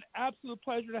 it's been an absolute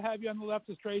pleasure to have you on the Left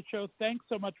of Str8 show. Thanks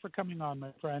so much for coming on,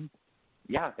 my friend.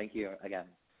 Yeah, thank you again.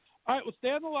 All right, well, stay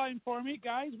on the line for me.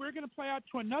 Guys, we're going to play out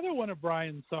to another one of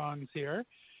Brian's songs here,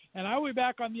 and I'll be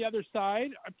back on the other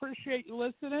side. I appreciate you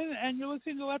listening, and you're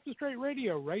listening to Left of Str8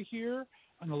 Radio right here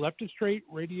on the Left of Str8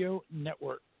 Radio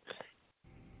Network.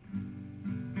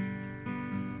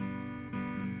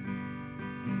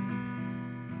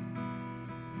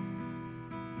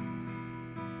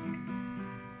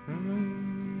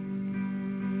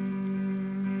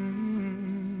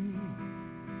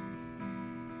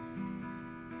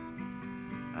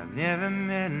 I've never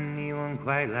met anyone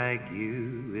quite like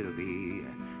you. It'll be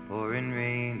pouring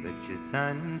rain, but your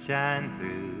sun shines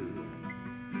through.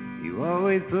 You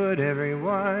always put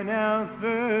everyone else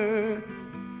first.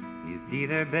 You see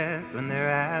their best when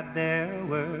they're at their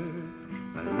worst.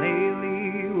 But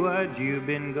lately, what you've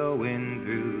been going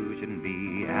through shouldn't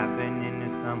be happening to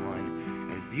someone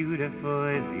as beautiful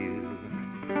as you.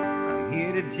 I'm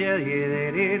here to tell you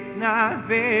that it's not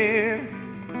fair.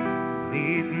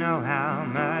 Please know how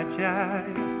much I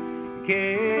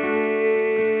care.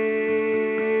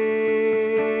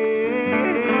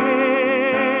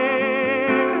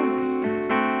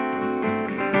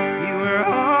 You were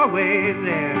always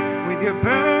there with your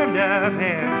burned up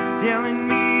hair, telling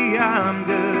me I'm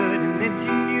good and that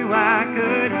you knew I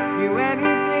could do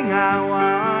anything I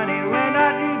wanted. When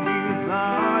I did, you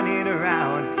flaunt it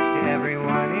around to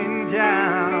everyone in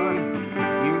town.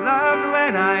 You loved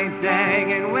when I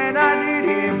sang, and when I did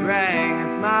it rang a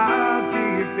smile to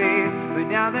your face. But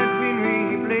now that's been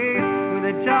replaced with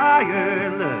a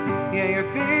tired look. Yeah, your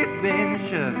face been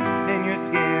shook, and you're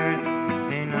scared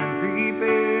and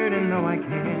unprepared. And no, I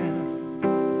can't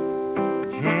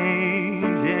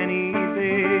change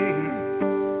anything.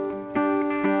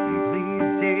 Please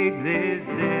take this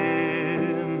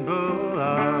simple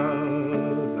offering.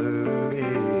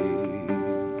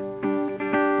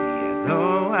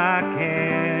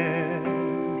 can't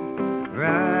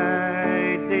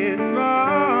right this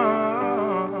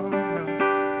wrong.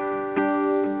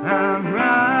 I'm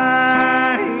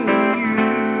writing you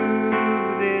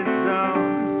this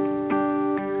song.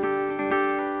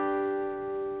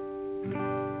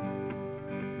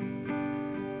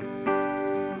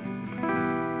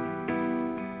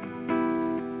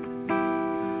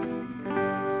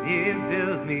 It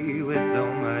fills me with so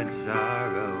much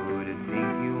sorrow to think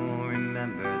you won't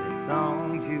remember the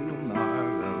song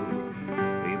tomorrow.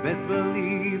 We best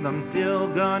believe I'm still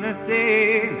gonna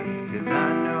sing, 'cause I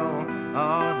know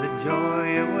all the joy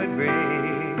it would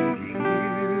bring to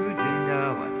you to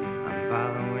know I'm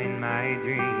following my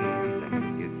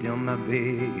dreams. You're still my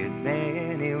biggest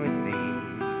fan, it would seem.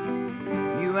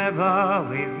 You have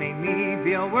always made me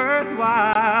feel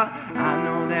worthwhile. I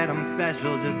know that I'm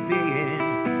special just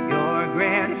being your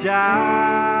grandchild.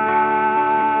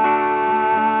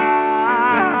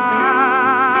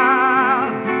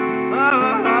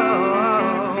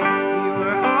 You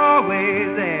were always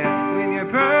there with your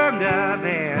permed up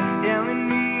hair, telling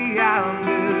me I'm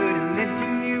good and that you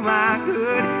knew I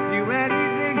could do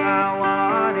anything I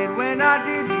wanted. When I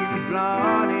did, you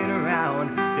flaunt it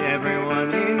around to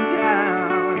everyone in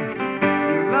town.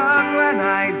 You loved when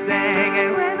I sang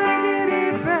and when I did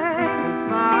it best, a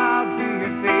smile to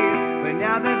your face. But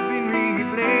now that's been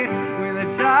replaced with a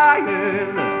tired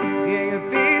look. Yeah, your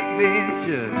face been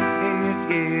shook and you're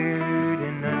scared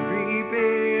and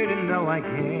unprepared. And no, I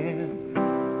can't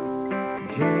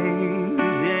change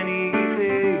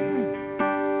anything.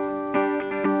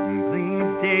 Please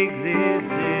take this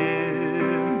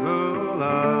simple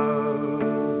offering.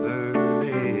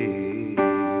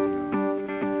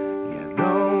 Yeah,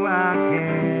 though I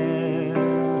can't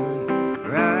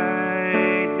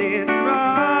right this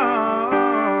wrong,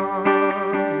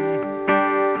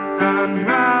 I'm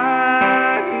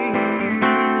writing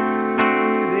you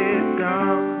this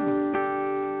song.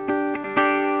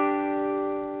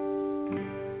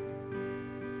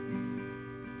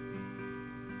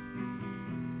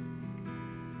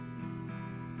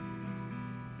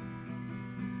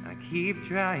 I keep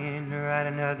trying to write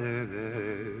another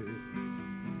verse,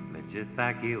 but just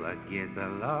like you, I guess I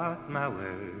lost my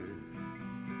words.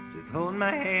 Just hold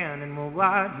my hand and we'll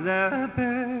watch the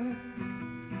birds,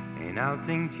 and I'll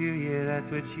sing to you,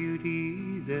 that's what you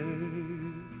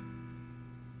deserve.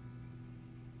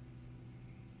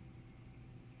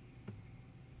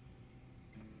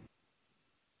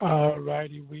 All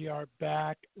righty, we are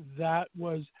back. That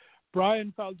was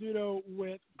Brian Falduto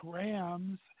with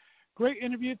Grams. Great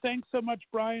interview. Thanks so much,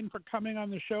 Brian, for coming on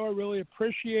the show. I really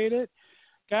appreciate it.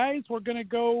 Guys, we're going to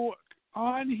go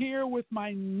on here with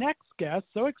my next guest.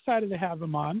 So excited to have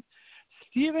him on.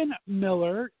 Stephen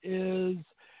Miller is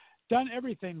done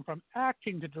everything from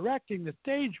acting to directing to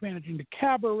stage managing to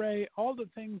cabaret, all the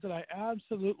things that I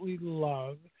absolutely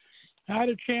love. I had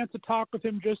a chance to talk with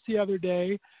him just the other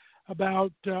day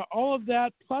about all of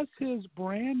that, plus his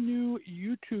brand new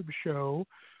YouTube show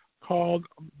called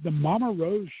The Mama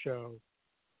Rose Show.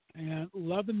 And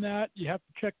loving that. You have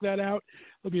to check that out.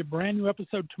 There'll be a brand new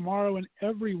episode tomorrow and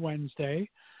every Wednesday.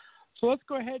 So let's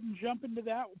go ahead and jump into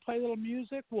that. We'll play a little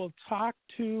music. We'll talk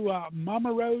to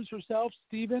Mama Rose herself,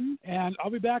 Stephen, and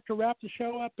I'll be back to wrap the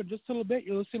show up in just a little bit.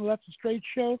 You're listening to Left of Str8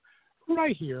 show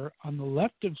right here on the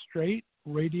Left of Str8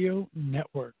 Radio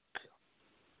Network.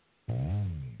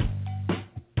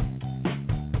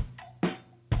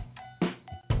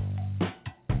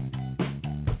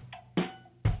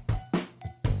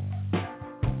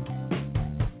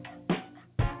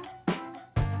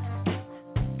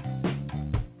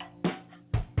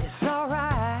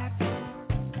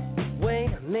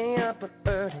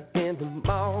 Early in the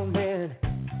morning,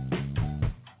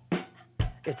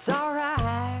 it's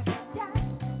alright.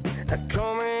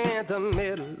 Coming in the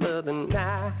middle of the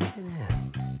night,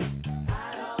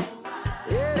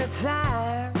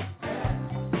 anytime,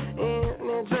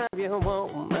 anytime you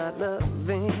want my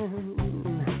loving,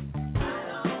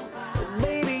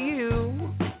 baby,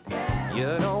 you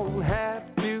don't have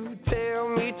to tell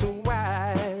me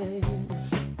twice.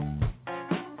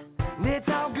 It's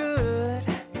all good.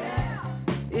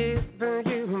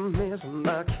 You miss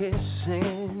my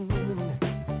kissing.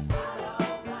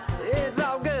 It's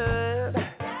all good.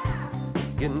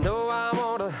 You know I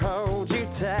want to hold you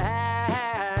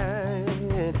tight.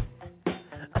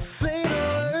 I say the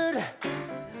word,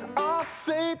 I'll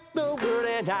say the word,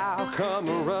 and I'll come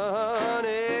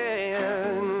running.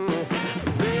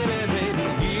 Baby, baby,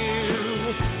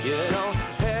 you don't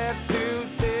have to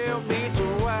tell me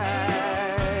twice.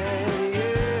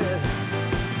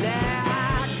 Now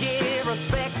I give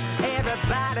respect,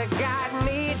 everybody got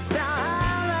needs.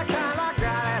 I'm the kind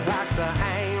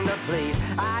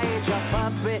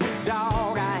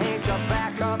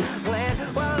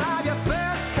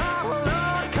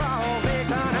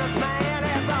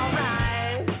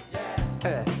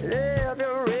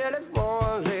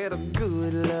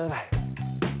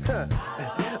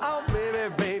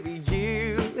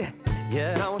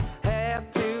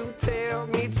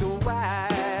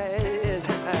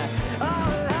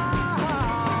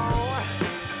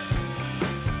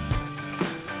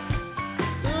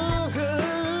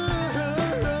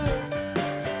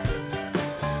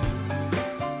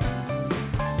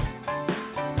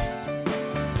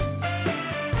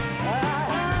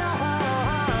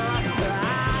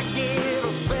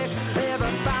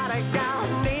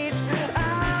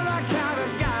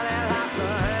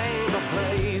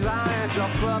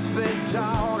big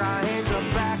dog. I ain't the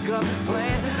backup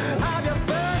plan. I'm your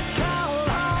first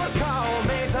call,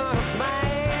 me to the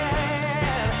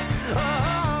man.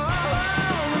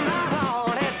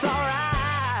 Oh, it's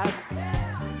alright.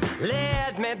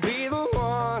 Let me be the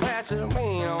one that you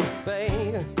mean on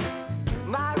faith.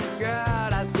 My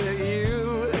God, I tell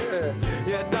you,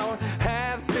 you don't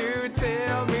have to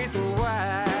tell me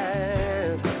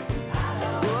twice.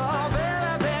 Oh,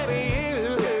 baby,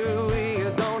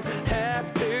 you don't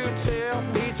have to tell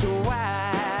me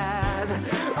twice.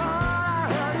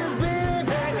 Oh,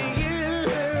 baby, you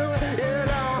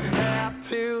don't have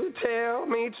to tell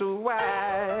me twice.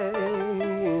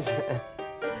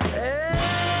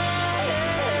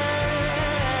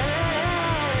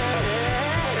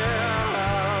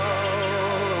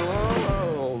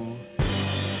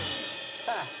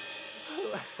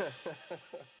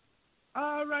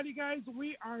 Alrighty, guys,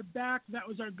 we are back. That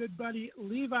was our good buddy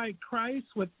Levi Christ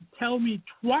with Tell Me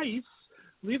Twice.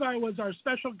 Levi was our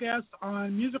special guest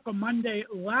on Musical Monday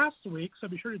last week, so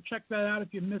be sure to check that out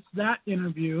if you missed that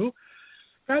interview.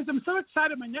 Guys, I'm so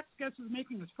excited. My next guest is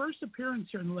making his first appearance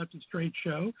here in the Left of Straight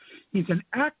show. He's an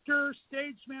actor,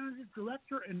 stage manager,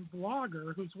 director, and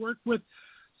blogger who's worked with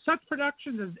such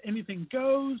productions as Anything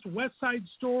Goes, West Side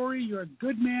Story, You're a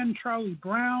Good Man, Charlie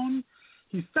Brown.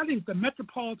 He studied at the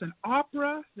Metropolitan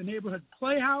Opera, the Neighborhood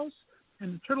Playhouse,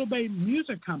 and the Turtle Bay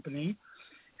Music Company.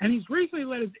 And he's recently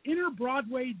led his Inner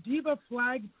Broadway Diva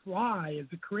Flag Fly as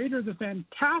the creator of the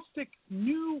fantastic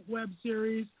new web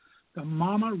series, The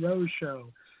Mama Rose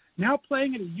Show, now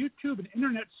playing at a YouTube and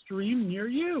internet stream near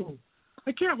you.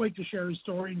 I can't wait to share his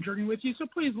story and journey with you, so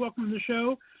please welcome to the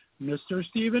show, Mr.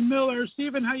 Stephen Miller.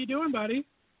 Stephen, how you doing, buddy?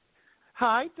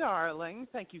 Hi, darling.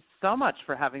 Thank you so much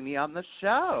for having me on the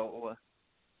show.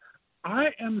 I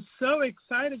am so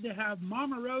excited to have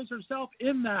Mama Rose herself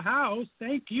in the house.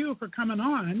 Thank you for coming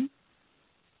on.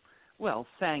 Well,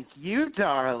 thank you,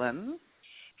 darling.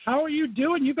 How are you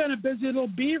doing? You've been a busy little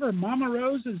beaver. Mama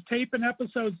Rose is taping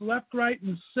episodes left, right,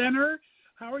 and center.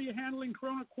 How are you handling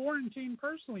Corona quarantine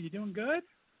personally? You doing good?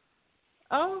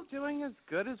 Oh, doing as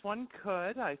good as one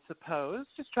could, I suppose.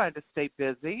 Just trying to stay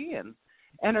busy and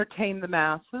entertain the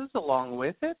masses along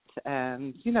with it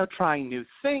and, you know, trying new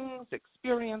things,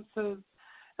 experiences,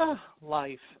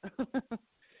 life.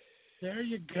 There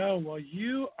you go. Well,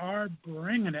 you are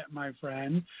bringing it, my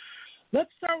friend. Let's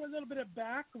start with a little bit of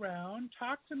background.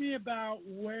 Talk to me about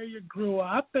where you grew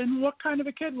up and what kind of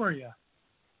a kid were you?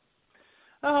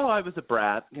 Oh, I was a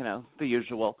brat, you know, the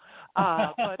usual.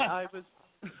 But I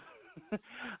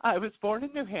was born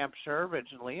in New Hampshire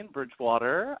originally, in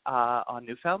Bridgewater on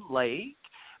Newfound Lake.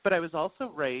 But I was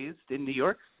also raised in New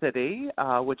York City,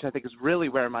 which I think is really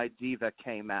where my diva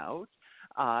came out,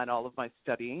 and all of my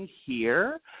studying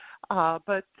here.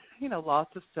 But, you know,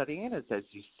 lots of studying. As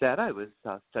you said, I was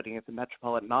studying at the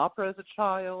Metropolitan Opera as a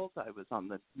child. I was on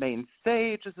the main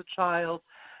stage as a child.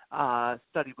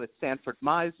 Studied with Sanford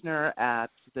Meisner at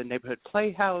the Neighborhood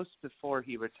Playhouse before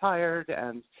he retired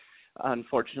and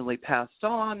unfortunately passed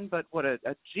on. But what a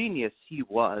genius he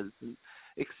was. And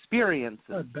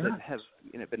experiences that have,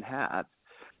 you know, been had.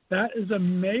 That is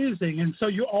amazing. And so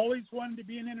you always wanted to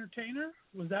be an entertainer?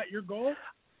 Was that your goal?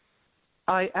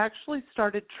 I actually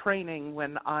started training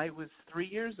when I was 3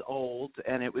 years old,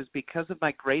 and it was because of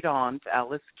my great aunt,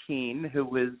 Alice Keene, who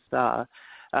was a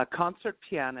concert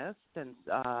pianist and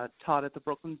taught at the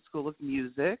Brooklyn School of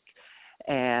Music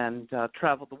and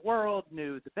traveled the world,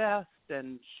 knew the best,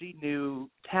 and she knew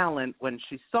talent when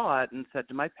she saw it and said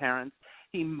to my parents,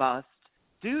 he must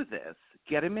do this,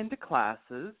 get him into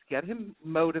classes, get him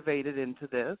motivated into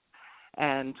this.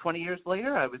 And 20 years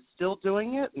later, I was still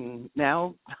doing it, and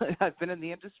now I've been in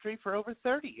the industry for over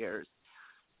 30 years.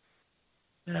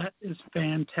 That is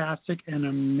fantastic and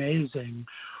amazing.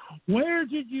 Where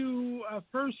did you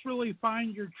first really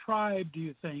find your tribe, do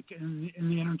you think, in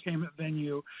the entertainment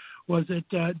venue? Was it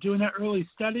doing that early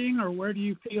studying, or where do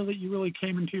you feel that you really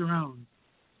came into your own?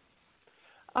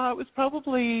 It was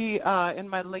probably in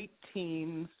my late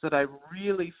teens that I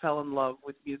really fell in love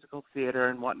with musical theater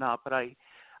and whatnot. But I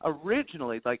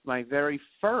originally, like my very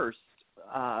first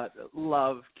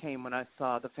love came when I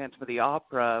saw The Phantom of the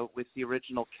Opera with the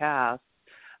original cast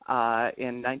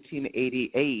in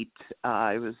 1988.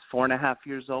 I was 4.5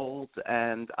 years old,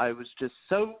 and I was just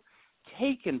so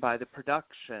taken by the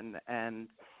production. And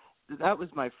that was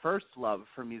my first love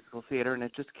for musical theater, and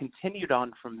it just continued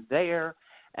on from there.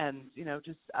 And, you know,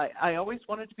 just I always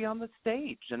wanted to be on the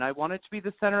stage, and I wanted to be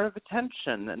the center of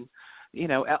attention. And, you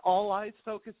know, all eyes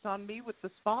focused on me with the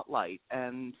spotlight.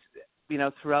 And, you know,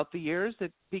 throughout the years,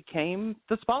 it became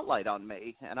the spotlight on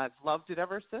me, and I've loved it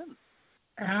ever since.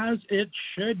 As it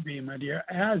should be, my dear,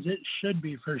 as it should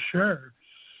be for sure.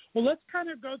 Well, let's kind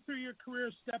of go through your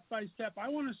career step by step. I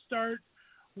want to start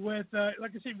with,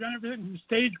 like I said, you've done everything from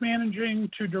stage managing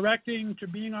to directing to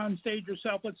being on stage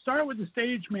yourself. Let's start with the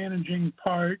stage managing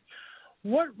part.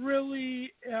 What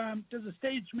really does a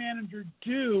stage manager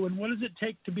do, and what does it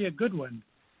take to be a good one?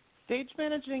 Stage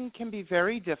managing can be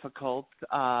very difficult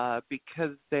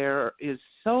because there is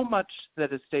so much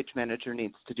that a stage manager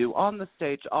needs to do on the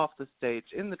stage, off the stage,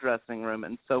 in the dressing room,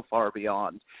 and so far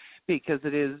beyond, because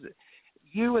it is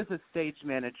you as a stage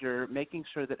manager making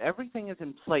sure that everything is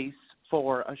in place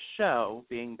for a show,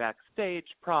 being backstage,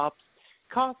 props,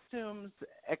 costumes,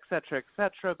 et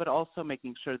cetera, but also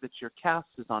making sure that your cast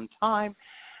is on time.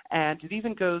 And it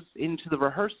even goes into the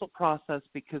rehearsal process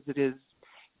because it is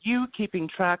you keeping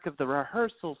track of the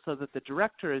rehearsal so that the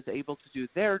director is able to do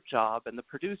their job and the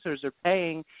producers are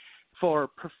paying for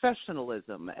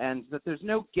professionalism and that there's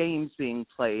no games being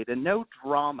played and no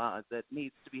drama that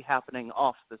needs to be happening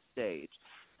off the stage.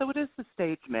 So it is the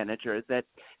stage manager that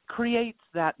creates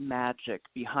that magic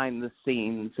behind the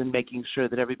scenes and making sure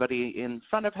that everybody in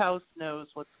front of house knows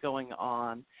what's going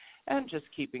on and just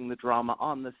keeping the drama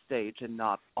on the stage and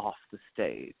not off the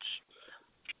stage.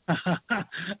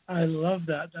 I love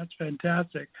that. That's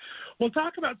fantastic. We'll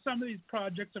talk about some of these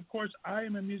projects. Of course, I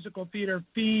am a musical theater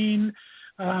fiend.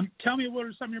 Tell me, what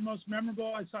are some of your most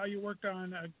memorable? I saw you worked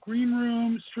on Green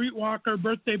Room, Streetwalker,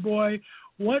 Birthday Boy.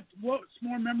 What's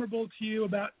more memorable to you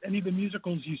about any of the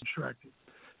musicals you directed?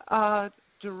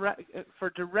 For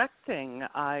directing,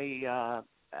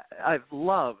 I've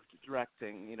loved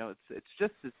directing. You know, it's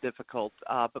just as difficult.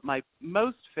 But my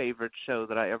most favorite show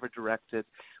that I ever directed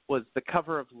was The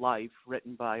Cover of Life,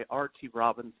 written by R.T.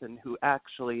 Robinson, who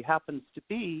actually happens to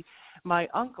be my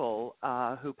uncle,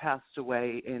 who passed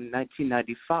away in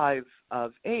 1995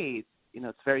 of AIDS. You know,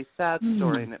 it's a very sad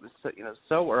story, and it was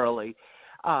so early.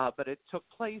 But it took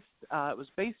place. It was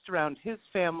based around his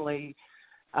family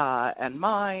and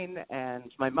mine,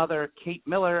 and my mother, Kate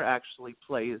Miller, actually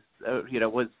plays.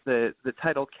 Was the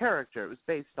title character. It was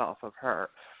based off of her.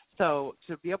 So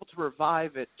to be able to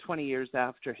revive it 20 years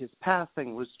after his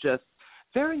passing was just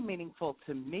very meaningful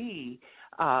to me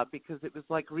because it was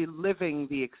like reliving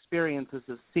the experiences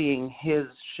of seeing his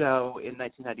show in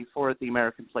 1994 at the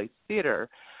American Place Theater,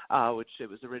 which it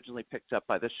was originally picked up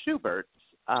by the Schuberts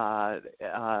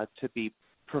to be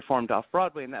performed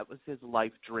off-Broadway, and that was his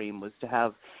life dream, was to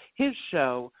have his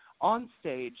show on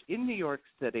stage in New York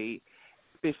City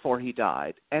before he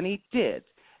died, and he did.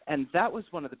 And that was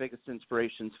one of the biggest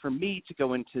inspirations for me to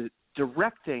go into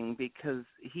directing because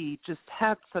he just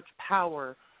had such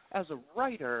power as a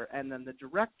writer and then the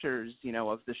directors,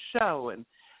 of the show and,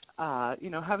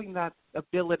 having that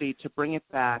ability to bring it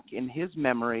back in his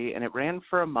memory. And it ran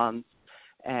for a month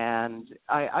and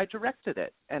I directed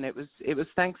it, and it was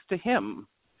thanks to him.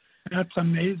 That's an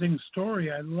amazing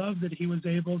story. I love that he was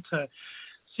able to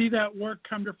see that work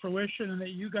come to fruition and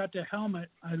that you got to helm it.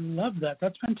 I love that.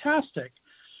 That's fantastic.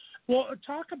 Well,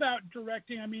 talk about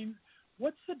directing. I mean,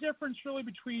 what's the difference really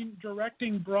between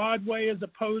directing Broadway as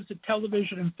opposed to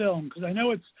television and film? Because I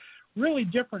know it's really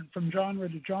different from genre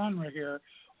to genre here.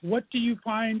 What do you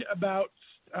find about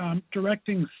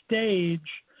directing stage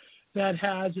that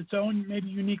has its own maybe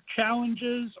unique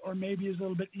challenges or maybe is a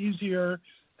little bit easier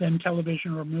than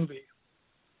television or movie?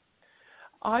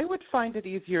 I would find it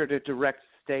easier to direct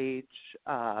stage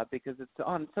because it's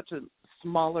on such a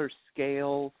smaller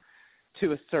scale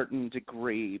to a certain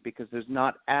degree because there's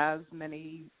not as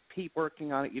many people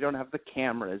working on it. You don't have the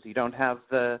cameras. You don't have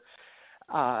the,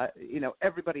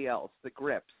 everybody else, the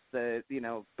grips, the,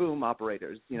 boom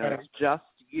operators. It's just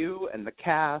you and the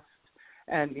cast.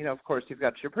 And, of course, you've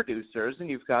got your producers and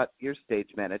you've got your stage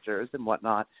managers and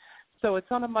whatnot. So it's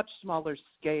on a much smaller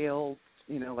scale,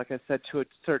 like I said, to a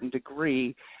certain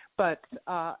degree. But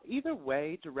either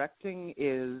way, directing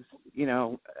is,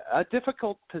 a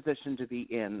difficult position to be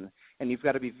in. And you've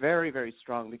got to be very, very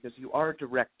strong because you are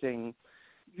directing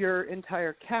your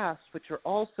entire cast, but you're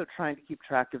also trying to keep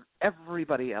track of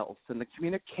everybody else and the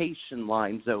communication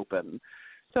lines open.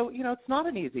 So, it's not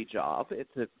an easy job.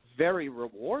 It's a very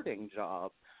rewarding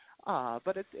job,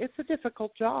 but it's a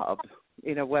difficult job,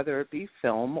 whether it be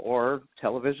film or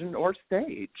television or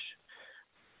stage.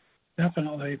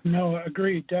 Definitely. No,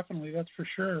 agreed. Definitely. That's for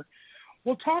sure. I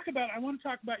want to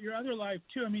talk about your other life,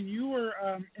 too. I mean, you were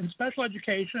in special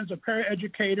education as a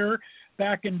paraeducator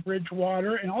back in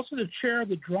Bridgewater and also the chair of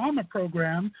the drama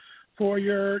program for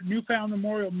your Newfound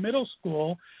Memorial Middle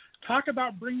School. Talk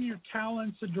about bringing your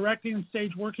talents to directing and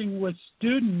stage working with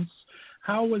students.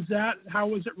 How was that? How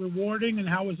was it rewarding and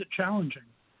how was it challenging?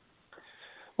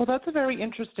 Well, that's a very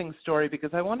interesting story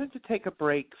because I wanted to take a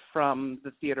break from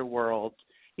the theater world,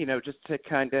 just to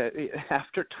kind of,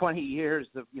 after 20 years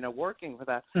of, working with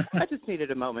that, I just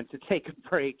needed a moment to take a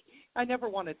break. I never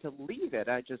wanted to leave it.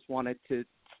 I just wanted to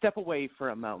step away for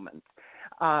a moment.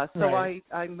 Right.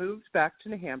 I moved back to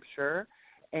New Hampshire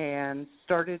and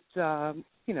started,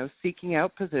 seeking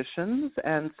out positions,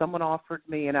 and someone offered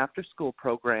me an after-school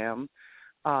program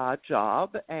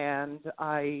job, and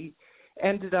I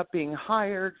ended up being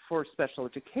hired for special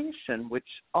education, which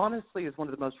honestly is one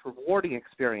of the most rewarding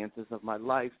experiences of my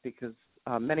life because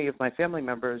many of my family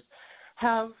members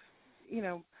have,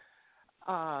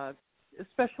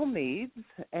 special needs,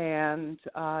 and,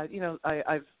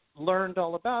 I've learned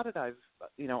all about it. I've,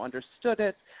 understood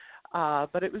it,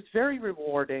 but it was very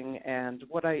rewarding, and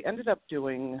what I ended up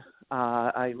doing,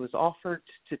 I was offered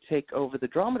to take over the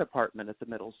drama department at the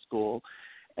middle school.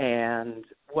 And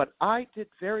what I did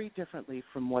very differently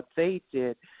from what they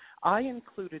did, I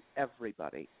included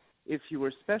everybody. If you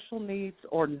were special needs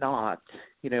or not,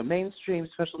 mainstream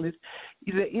special needs,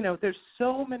 there's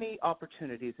so many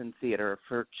opportunities in theater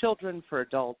for children, for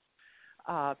adults,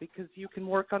 because you can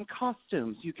work on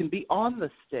costumes. You can be on the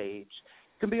stage.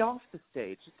 You can be off the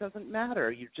stage. It doesn't matter.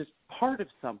 You're just part of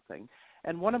something.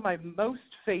 And one of my most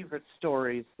favorite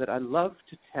stories that I love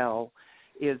to tell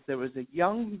is there was a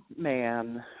young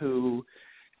man who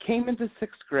came into 6th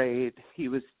grade. He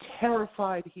was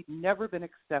terrified. He'd never been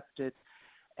accepted,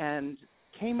 and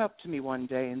came up to me one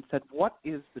day and said, "What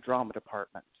is the drama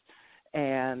department?"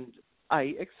 And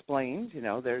I explained,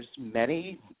 there's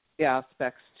many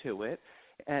aspects to it.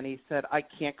 And he said, "I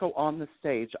can't go on the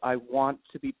stage. I want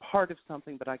to be part of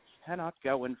something, but I cannot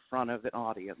go in front of an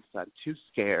audience. I'm too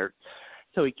scared."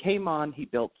 So he came on. He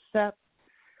built sets.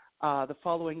 The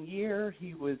following year,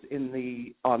 he was in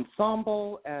the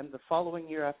ensemble, and the following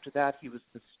year after that, he was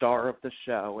the star of the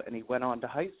show. And he went on to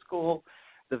high school.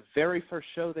 The very first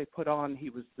show they put on, he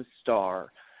was the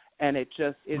star. And it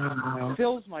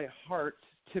fills my heart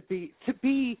to be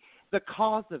the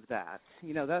cause of that.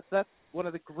 That's one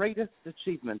of the greatest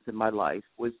achievements in my life,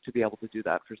 was to be able to do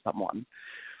that for someone.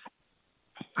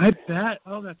 I bet.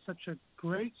 Oh, that's such a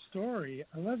great story.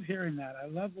 I love hearing that. I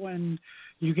love when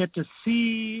you get to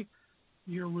see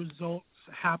your results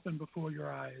happen before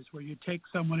your eyes, where you take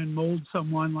someone and mold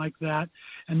someone like that,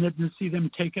 and then to see them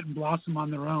take it and blossom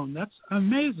on their own. That's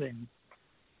amazing.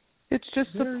 It's just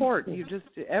Very support. cool.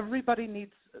 Everybody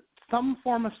needs some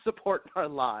form of support in our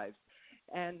lives.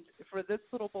 And for this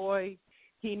little boy,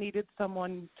 he needed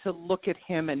someone to look at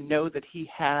him and know that he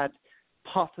had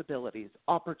possibilities,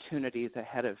 opportunities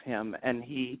ahead of him. And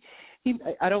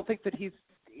I don't think that he's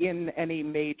in any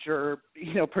major,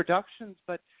 productions,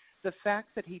 but the fact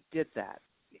that he did that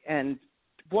and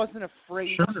wasn't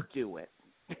afraid to do it,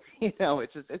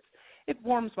 it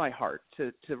warms my heart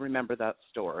to remember that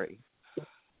story.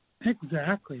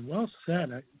 Exactly. Well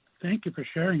said. Thank you for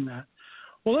sharing that.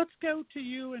 Well, let's go to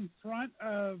you in front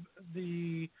of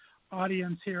the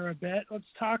audience here a bit. Let's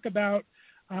talk about,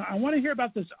 I want to hear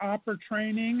about this opera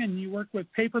training, and you work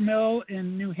with Paper Mill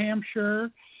in New Hampshire.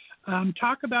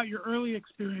 Talk about your early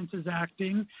experiences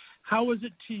acting. How was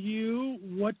it to you?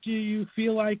 What do you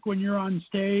feel like when you're on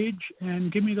stage?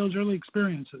 And give me those early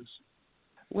experiences.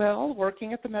 Well,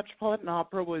 working at the Metropolitan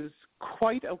Opera was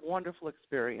quite a wonderful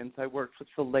experience. I worked with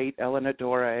the late Elena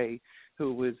Dore,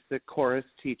 who was the chorus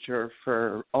teacher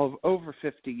for over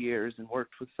 50 years and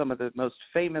worked with some of the most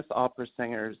famous opera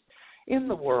singers in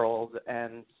the world.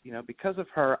 And, because of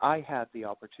her, I had the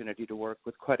opportunity to work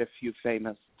with quite a few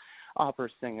famous opera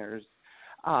singers.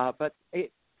 But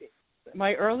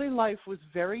my early life was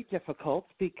very difficult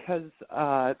because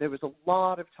there was a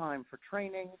lot of time for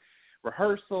training,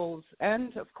 rehearsals,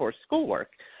 and, of course, schoolwork.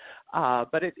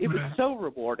 But it was so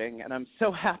rewarding, and I'm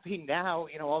so happy now,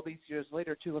 all these years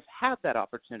later, to have had that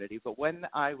opportunity. But when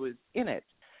I was in it,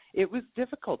 it was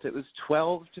difficult. It was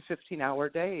 12 to 15-hour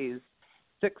days,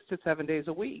 6 to 7 days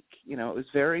a week. It was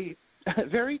very,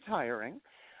 very tiring.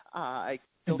 I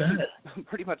still do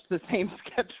pretty much the same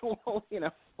schedule,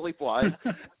 sleep-wise.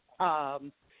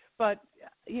 But,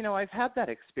 I've had that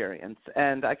experience,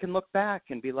 and I can look back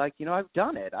and be like, I've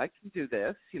done it. I can do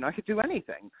this. I could do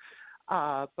anything.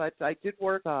 But I did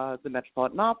work the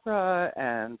Metropolitan Opera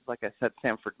and, like I said,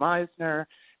 Sanford Meisner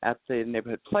at the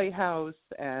Neighborhood Playhouse,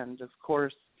 and, of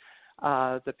course,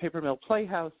 the Paper Mill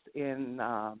Playhouse in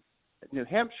New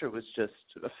Hampshire was just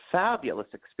a fabulous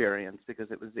experience because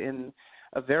it was in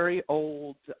a very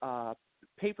old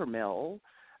paper mill,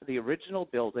 the original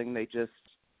building. They just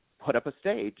put up a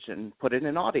stage and put in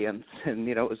an audience, and,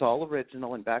 it was all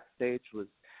original, and backstage was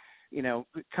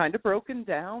kind of broken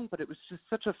down, but it was just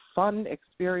such a fun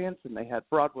experience, and they had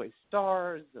Broadway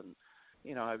stars, and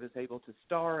I was able to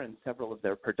star in several of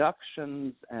their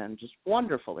productions, and just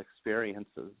wonderful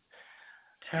experiences.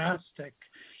 Fantastic.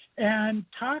 And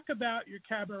talk about your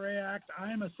cabaret act.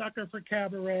 I am a sucker for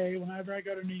cabaret. Whenever I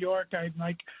go to New York, I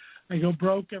go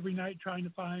broke every night trying to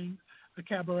find a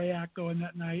cabaret act going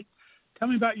that night. Tell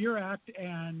me about your act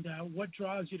and what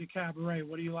draws you to cabaret.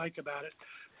 What do you like about it?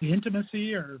 The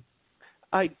intimacy, or?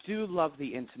 I do love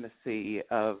the intimacy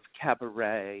of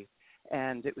cabaret.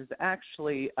 And it was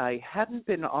actually, I hadn't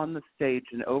been on the stage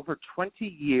in over 20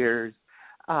 years,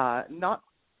 not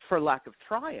for lack of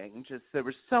trying, just there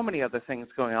were so many other things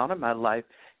going on in my life.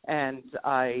 And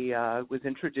I was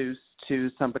introduced to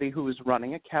somebody who was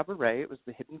running a cabaret. It was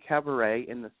the Hidden Cabaret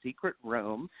in the Secret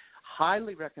Room.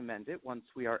 Highly recommend it once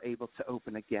we are able to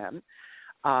open again.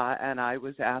 And I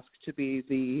was asked to be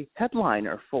the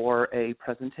headliner for a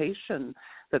presentation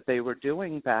that they were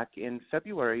doing back in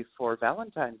February for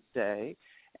Valentine's Day.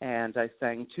 And I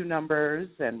sang 2 numbers,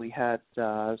 and we had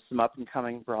some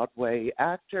up-and-coming Broadway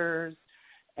actors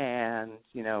and,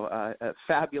 a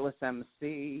fabulous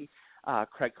MC,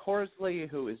 Craig Horsley,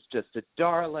 who is just a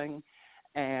darling.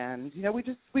 And,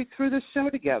 we threw the show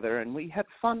together, and we had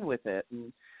fun with it.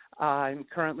 And I'm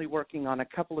currently working on a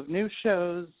couple of new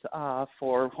shows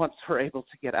for once we're able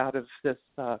to get out of this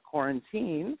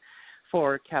quarantine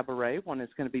for cabaret. One is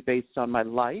going to be based on my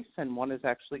life, and one is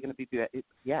actually going to be,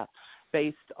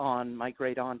 based on my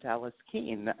great aunt Alice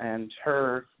Keene and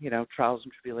her, trials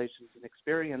and tribulations and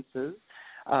experiences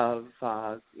of,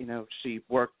 she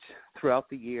worked throughout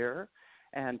the year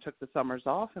and took the summers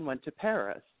off and went to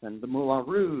Paris and the Moulin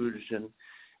Rouge and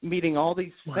meeting all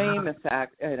these famous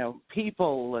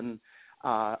people and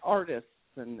artists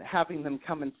and having them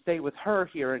come and stay with her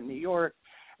here in New York.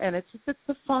 And it's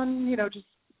a fun, just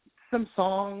some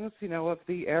songs, of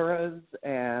the eras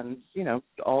and,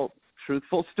 all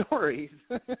truthful stories.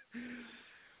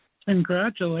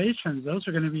 Congratulations. Those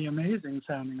are going to be amazing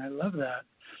sounding. I love that.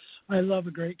 I love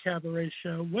a great cabaret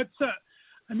show.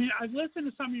 I've listened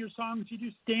to some of your songs. You do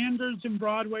standards in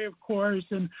Broadway, of course.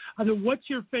 And what's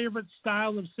your favorite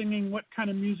style of singing? What kind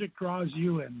of music draws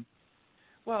you in?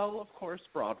 Well, of course,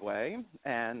 Broadway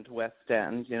and West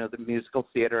End. The musical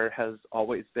theater has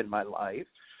always been my life.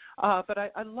 But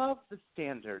I love the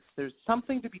standards. There's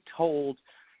something to be told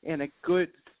in a good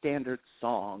standard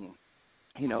song.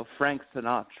 Frank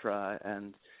Sinatra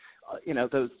and,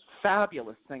 those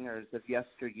fabulous singers of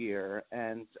yesteryear.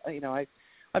 And,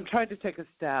 I'm trying to take a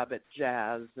stab at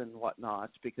jazz and whatnot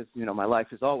because, my life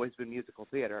has always been musical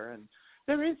theater, and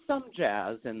there is some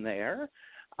jazz in there.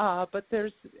 But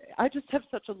I just have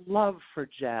such a love for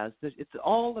jazz. It's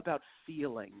all about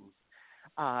feelings.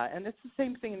 And it's the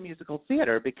same thing in musical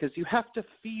theater because you have to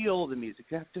feel the music.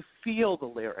 You have to feel the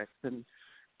lyrics and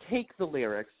take the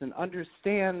lyrics and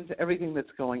understand everything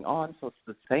that's going on. So it's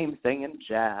the same thing in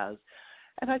jazz.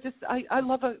 And I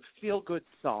love a feel-good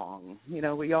song.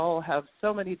 We all have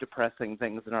so many depressing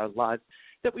things in our lives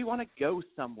that we want to go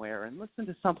somewhere and listen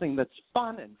to something that's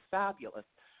fun and fabulous,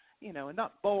 and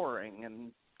not boring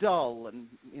and dull and,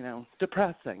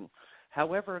 depressing.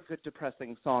 However, a good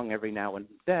depressing song every now and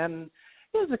then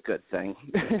is a good thing.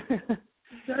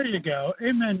 There you go.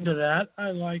 Amen to that.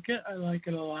 I like it. I like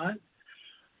it a lot.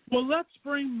 Well, let's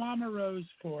bring Mama Rose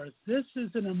forth. This is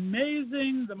the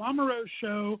Mama Rose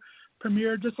show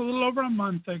premiered just a little over a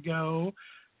month ago.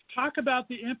 Talk about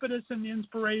the impetus and the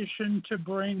inspiration to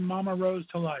bring Mama Rose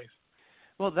to life.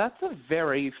 Well, that's a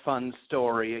very fun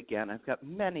story. Again, I've got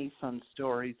many fun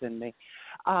stories in me.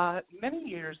 Many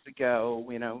years ago,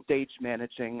 stage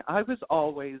managing, I was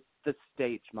always the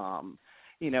stage mom.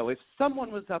 If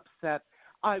someone was upset,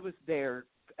 I was there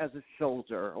as a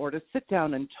shoulder or to sit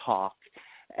down and talk.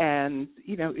 And,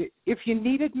 if you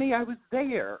needed me, I was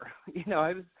there.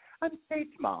 I'm stage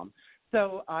mom.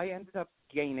 So I ended up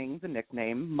gaining the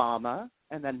nickname Mama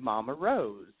and then Mama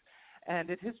Rose. And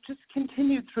it has just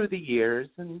continued through the years.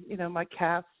 And, my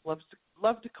cast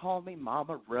love to call me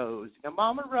Mama Rose.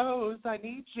 Mama Rose, I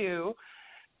need you.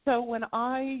 So when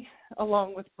I,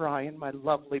 along with Brian, my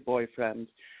lovely boyfriend,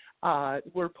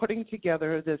 were putting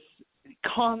together this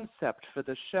concept for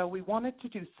the show, we wanted to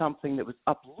do something that was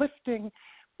uplifting,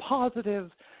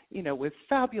 positive, with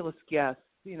fabulous guests.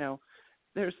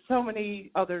 There's so many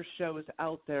other shows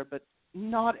out there, but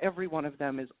not every one of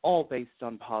them is all based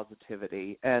on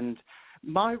positivity. And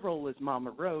my role as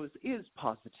Mama Rose is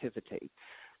positivity.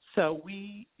 So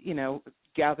we,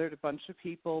 gathered a bunch of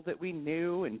people that we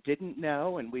knew and didn't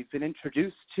know, and we've been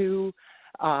introduced to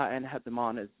and had them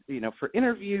on as, for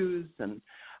interviews. And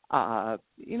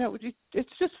It's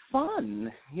just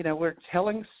fun. We're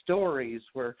telling stories.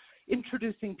 We're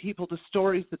introducing people to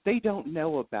stories that they don't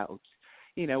know about.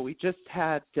 We just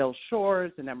had Del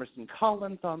Shores and Emerson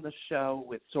Collins on the show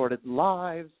with Sordid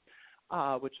Lives,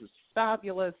 which was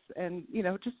fabulous. And,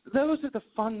 just those are the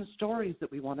fun stories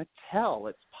that we want to tell.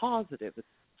 It's positive. It's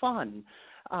fun.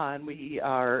 And we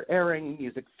are airing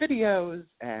music videos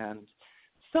and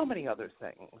so many other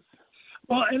things.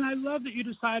 Well, and I love that you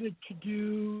decided to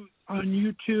do on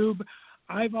YouTube.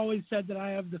 I've always said that I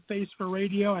have the face for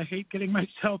radio. I hate getting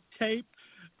myself taped.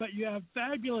 But you have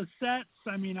fabulous sets.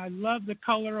 I mean, I love the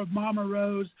color of Mama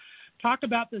Rose. Talk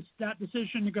about that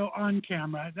decision to go on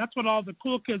camera. That's what all the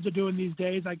cool kids are doing these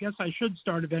days. I guess I should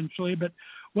start eventually. But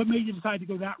what made you decide to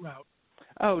go that route?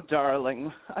 Oh,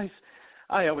 darling,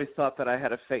 I always thought that I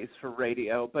had a face for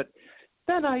radio, but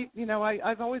then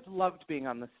I've always loved being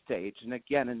on the stage and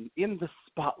again in the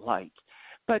spotlight.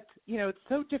 But, it's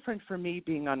so different for me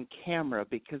being on camera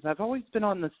because I've always been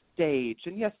on the stage.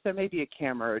 And, yes, there may be a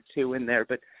camera or two in there,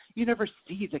 but you never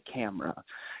see the camera.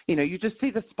 You just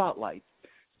see the spotlight.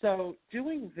 So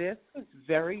doing this was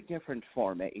very different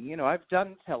for me. I've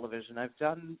done television. I've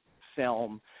done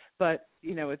film. But,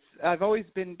 I've always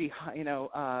been behind,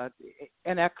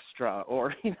 an extra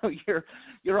or,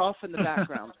 you're off in the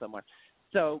background somewhere.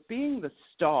 So being the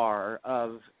star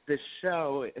of this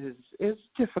show is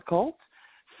difficult.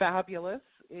 Fabulous,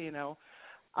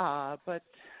 but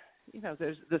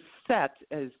there's the set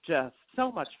is just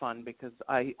so much fun because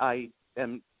I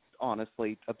am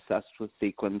honestly obsessed with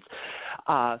sequins.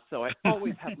 So I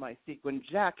always have my sequin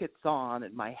jackets on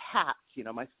and my hat,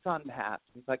 my sun hat,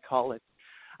 as I call it.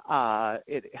 I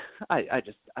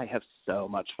have so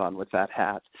much fun with that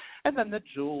hat, and then the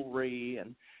jewelry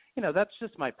and. That's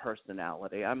just my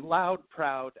personality. I'm loud,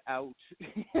 proud, out.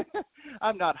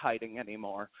 I'm not hiding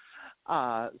anymore.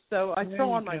 So I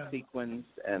throw on my sequins,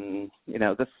 and,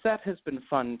 the set has been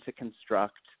fun to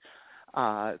construct,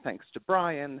 thanks to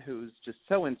Brian, who's just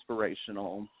so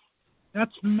inspirational.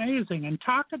 That's amazing. And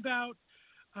talk about,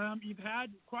 you've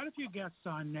had quite a few guests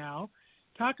on now.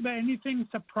 Talk about anything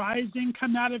surprising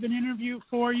come out of an interview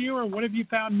for you, or what have you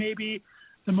found maybe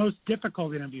the most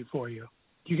difficult interview for you?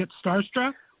 Do you get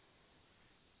starstruck?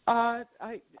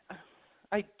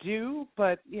 I do,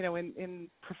 but in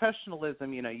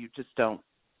professionalism, you just don't,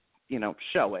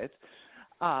 show it.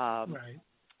 Right.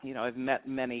 I've met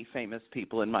many famous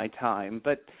people in my time,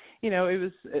 but it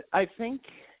was, I think,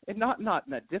 not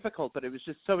that difficult, but it was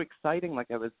just so exciting.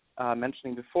 Like I was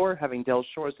mentioning before, having Del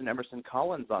Shores and Emerson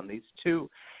Collins on, these two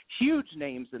huge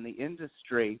names in the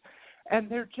industry, and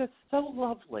they're just so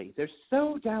lovely. They're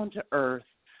so down to earth.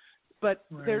 But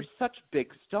they're such big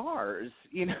stars,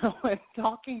 and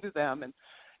talking to them and,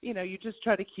 you just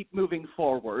try to keep moving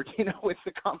forward, with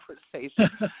the conversation,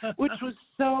 which was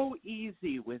so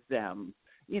easy with them.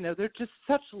 They're just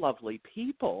such lovely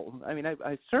people. I mean,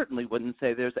 I certainly wouldn't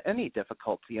say there's any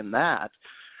difficulty in that.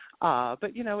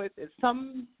 But,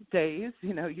 some days,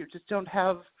 you just don't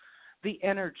have the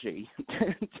energy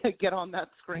to get on that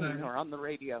screen or on the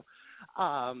radio.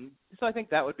 So I think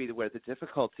that would be where the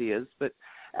difficulty is. But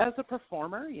as a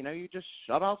performer, you just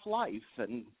shut off life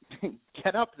and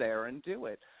get up there and do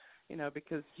it,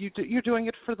 because you're doing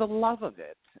it for the love of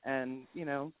it. And,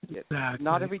 exactly.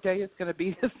 Not every day is going to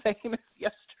be the same as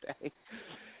yesterday.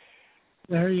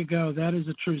 There you go. That is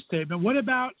a true statement. What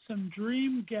about some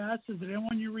dream guests? Is there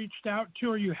anyone you reached out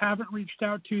to or you haven't reached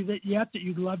out to that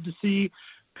you'd love to see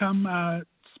come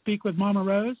speak with Mama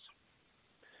Rose?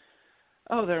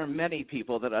 Oh, there are many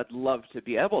people that I'd love to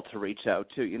be able to reach out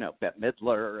to. Bette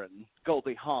Midler and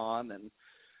Goldie Hawn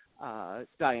and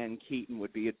Diane Keaton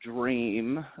would be a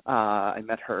dream. I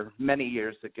met her many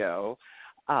years ago.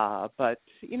 But,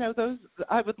 those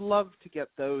I would love to get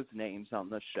those names on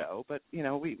the show. But,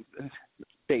 we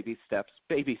baby steps.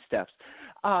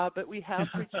 But we have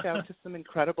reached out to some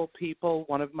incredible people.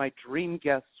 One of my dream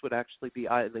guests would actually be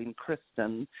Eileen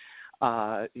Kristen.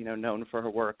 Known for her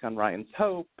work on Ryan's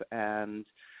Hope and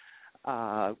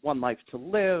One Life to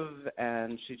Live,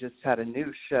 and she just had a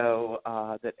new show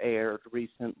that aired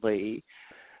recently.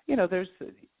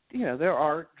 There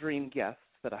are dream guests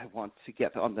that I want to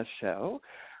get on the show,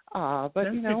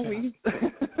 but we.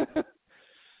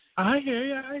 I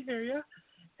hear you.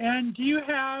 And do you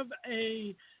have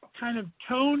a kind of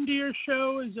tone to your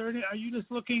show? Are you just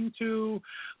looking to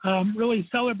really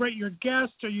celebrate your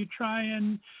guests? Are you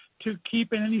trying to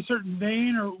keep in any certain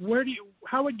vein, or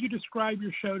how would you describe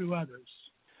your show to others?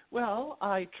 Well,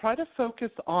 I try to focus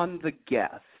on the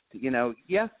guest.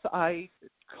 Yes, I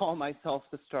call myself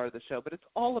the star of the show, but it's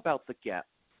all about the guest.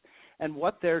 and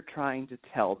what they're trying to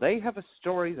tell. They have a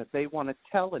story that they want to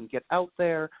tell and get out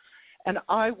there, and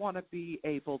I want to be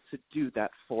able to do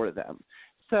that for them.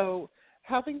 So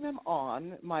having them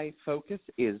on, my focus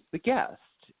is the guest.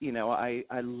 You know, I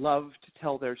love to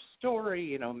tell their story.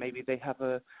 You know, maybe they have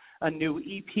a new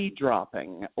EP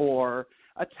dropping, or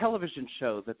a television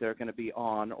show that they're going to be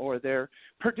on, or they're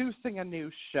producing a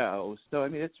new show. So, I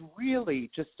mean, it's really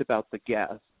just about the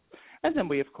guests. And then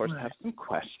we, of course, have some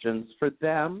questions for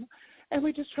them, and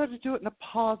we just try to do it in a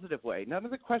positive way. None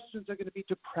of the questions are going to be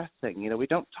depressing. You know, we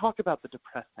don't talk about the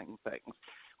depressing things.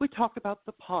 We talk about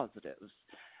the positives.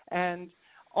 And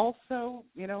also,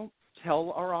 you know,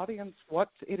 tell our audience what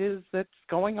it is that's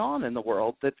going on in the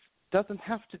world that doesn't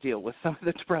have to deal with some of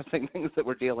the depressing things that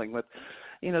we're dealing with.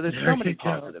 You know, there's so many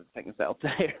positive things out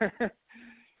there.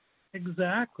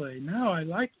 Exactly. No, I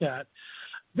like that.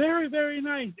 Very, very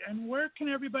nice. And where can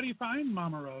everybody find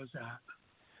Mama Rose at?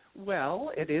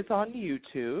 Well, it is on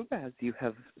YouTube, as you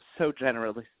have so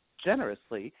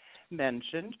generously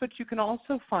mentioned, but you can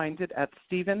also find it at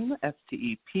Stephen,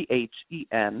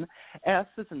 Stephen, S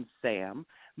as in Sam,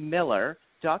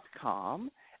 Miller.com.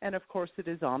 And, of course, it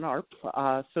is on our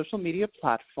social media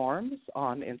platforms.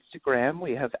 On Instagram,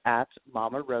 we have at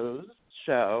Mama Rose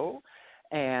Show,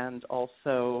 and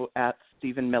also at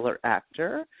Stephen Miller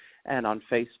Actor, and on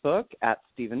Facebook at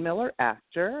Stephen Miller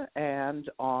Actor,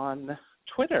 and on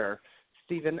Twitter,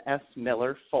 Stephen S.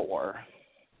 Miller 4.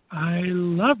 I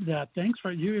love that. Thanks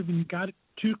for you. Even got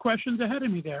 2 questions ahead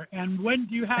of me there. And when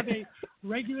do you have a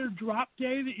regular drop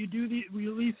day that you do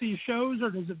release these shows, or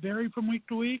does it vary from week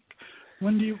to week?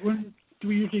 When do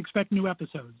we usually expect new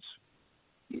episodes?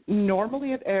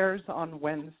 Normally it airs on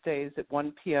Wednesdays at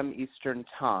 1 p.m. Eastern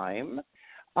Time,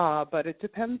 but it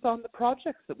depends on the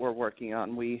projects that we're working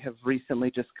on. We have recently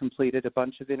just completed a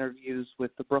bunch of interviews with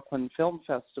the Brooklyn Film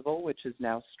Festival, which is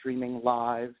now streaming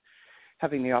live,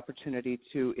 having the opportunity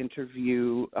to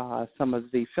interview some of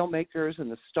the filmmakers and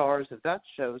the stars of that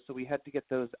show, so we had to get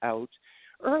those out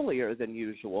earlier than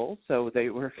usual, so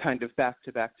they were kind of back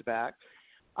to back to back.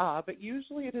 But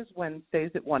usually it is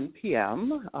Wednesdays at 1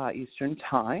 p.m. Eastern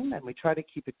Time, and we try to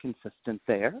keep it consistent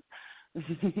there.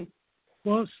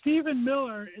 Well, Stephen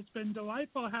Miller, it's been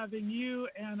delightful having you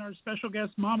and our special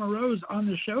guest, Mama Rose, on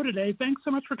the show today. Thanks so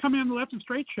much for coming on the Left of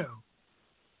Str8 show.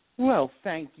 Well,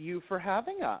 thank you for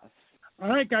having us. All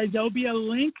right, guys, there'll be a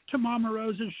link to Mama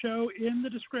Rose's show in the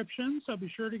description, so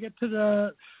be sure to get to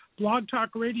the Blog Talk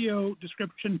Radio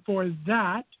description for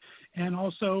that. And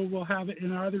also we'll have it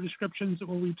in our other descriptions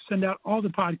where we send out all the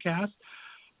podcasts.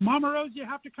 Mama Rose, you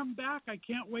have to come back. I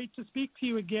can't wait to speak to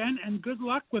you again, and good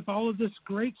luck with all of this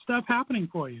great stuff happening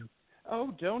for you.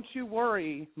 Oh, don't you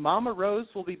worry. Mama Rose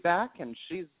will be back, and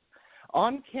she's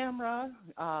on camera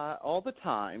all the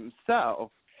time.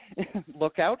 So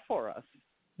look out for us.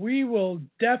 We will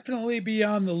definitely be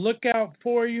on the lookout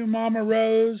for you, Mama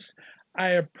Rose. I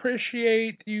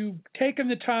appreciate you taking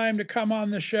the time to come on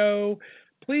the show.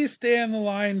 Please stay on the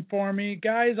line for me.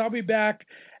 Guys, I'll be back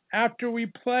after we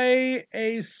play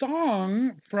a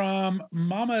song from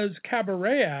Mama's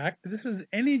Cabaret Act. This is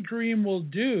Any Dream Will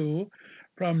Do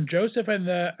from Joseph and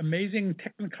the Amazing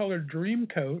Technicolor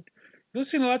Dreamcoat. You're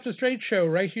listening to the Left of Str8 show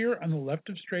right here on the Left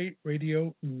of Str8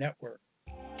 Radio Network.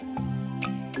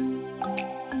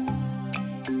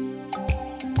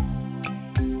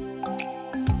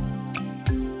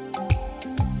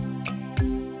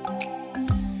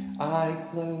 I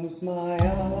closed my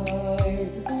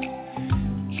eyes,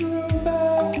 drew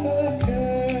back the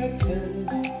curtain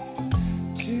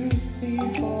to see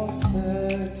for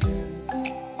certain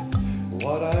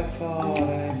what I thought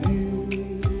I knew.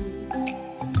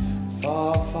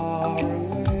 Far, far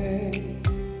away,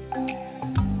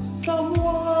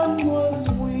 someone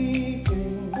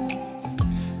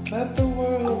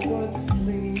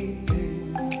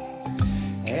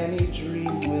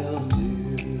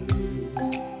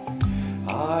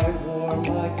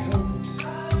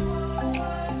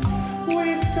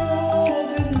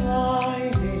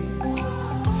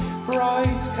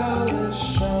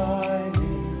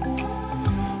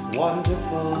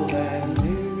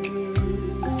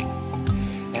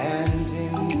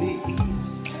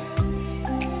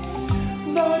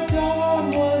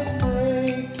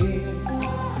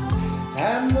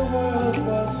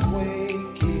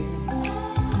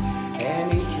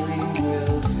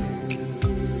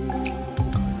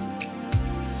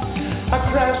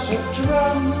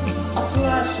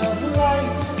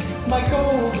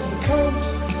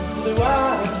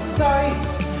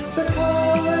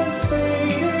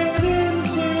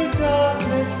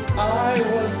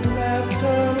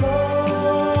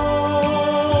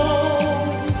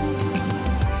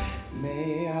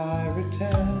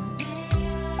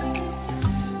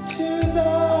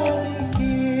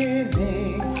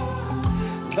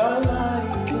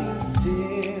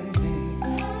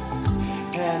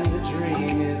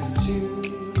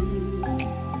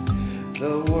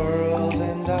the world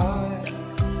and I,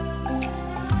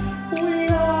 we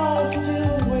are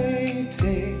still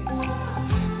waiting,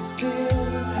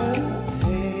 still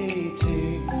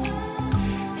hesitating.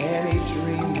 Any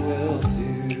dream will do.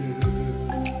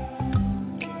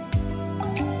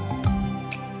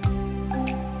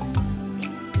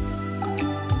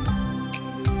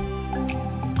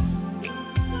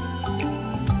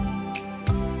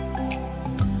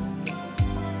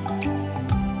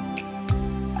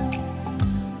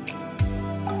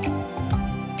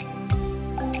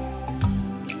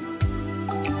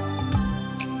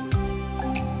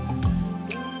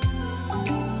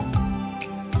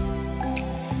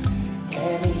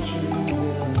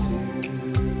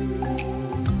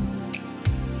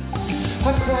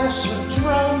 A crash of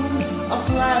drums, a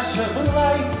flash of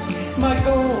light, my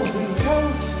golden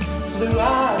coat flew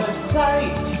out of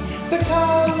sight. The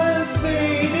colors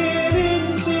faded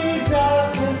into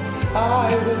darkness,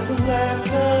 I was left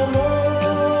alone.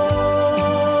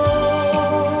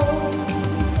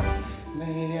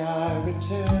 May I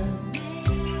return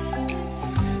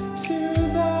to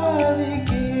the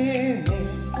beginning,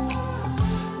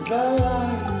 the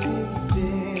light is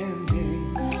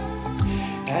dimming,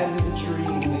 and the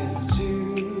dream is too.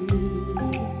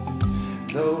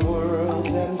 The world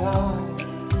and I,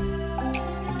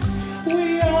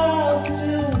 we are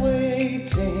still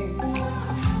waiting,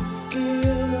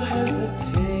 still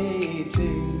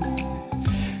hesitating.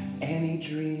 Any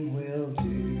dream will do.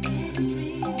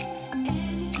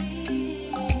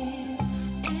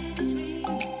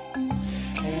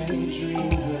 Any dream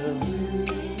will do.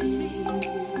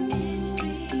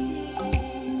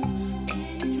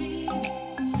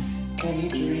 Any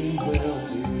dream will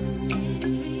do.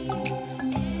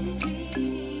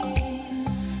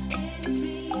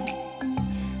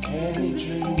 Any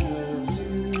dream will do.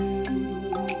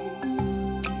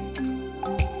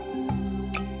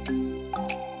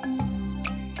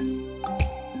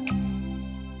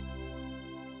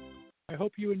 I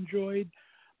hope you enjoyed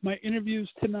my interviews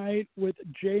tonight with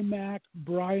J Mac,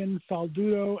 Brian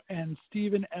Falduto, and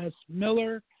Stephen S.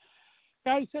 Miller.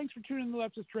 Guys, thanks for tuning in to the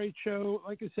Left of Str8 show.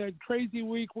 Like I said, crazy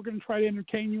week. We're going to try to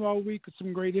entertain you all week with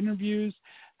some great interviews,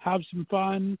 have some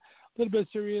fun, a little bit of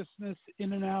seriousness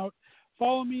in and out.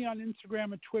 Follow me on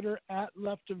Instagram and Twitter at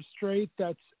Left of Str8.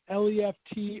 That's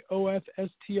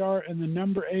LEFTOFSTR and the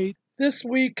number 8. This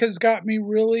week has got me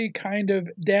really kind of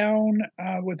down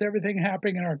with everything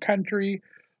happening in our country.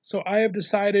 So I have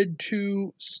decided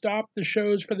to stop the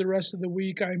shows for the rest of the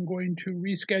week. I'm going to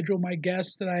reschedule my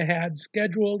guests that I had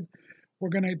scheduled. We're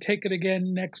going to take it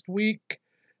again next week,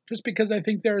 just because I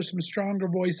think there are some stronger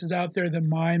voices out there than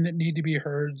mine that need to be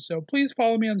heard. So please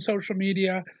follow me on social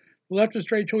media. The Left of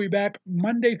Str8 will be back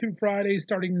Monday through Friday,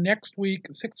 starting next week,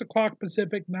 6 o'clock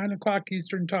Pacific, 9 o'clock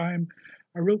Eastern Time.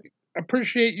 I really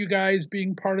appreciate you guys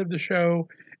being part of the show,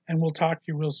 and we'll talk to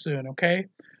you real soon, okay?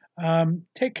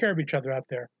 Take care of each other out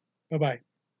there. Bye-bye.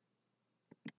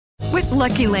 With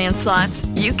Lucky Land Slots,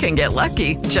 you can get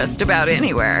lucky just about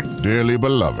anywhere. Dearly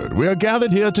beloved, we are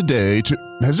gathered here today to...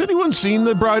 Has anyone seen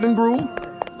the bride and groom?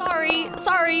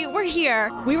 Sorry, we're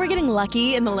here. We were getting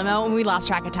lucky in the limo and we lost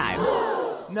track of time.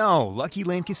 No, Lucky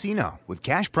Land Casino, with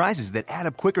cash prizes that add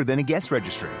up quicker than a guest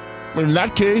registry. In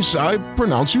that case, I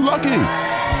pronounce you lucky.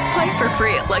 Play for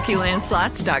free at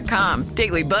LuckyLandSlots.com.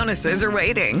 Daily bonuses are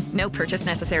waiting. No purchase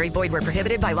necessary. Void where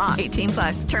prohibited by law.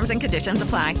 18+. Terms and conditions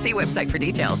apply. See website for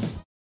details.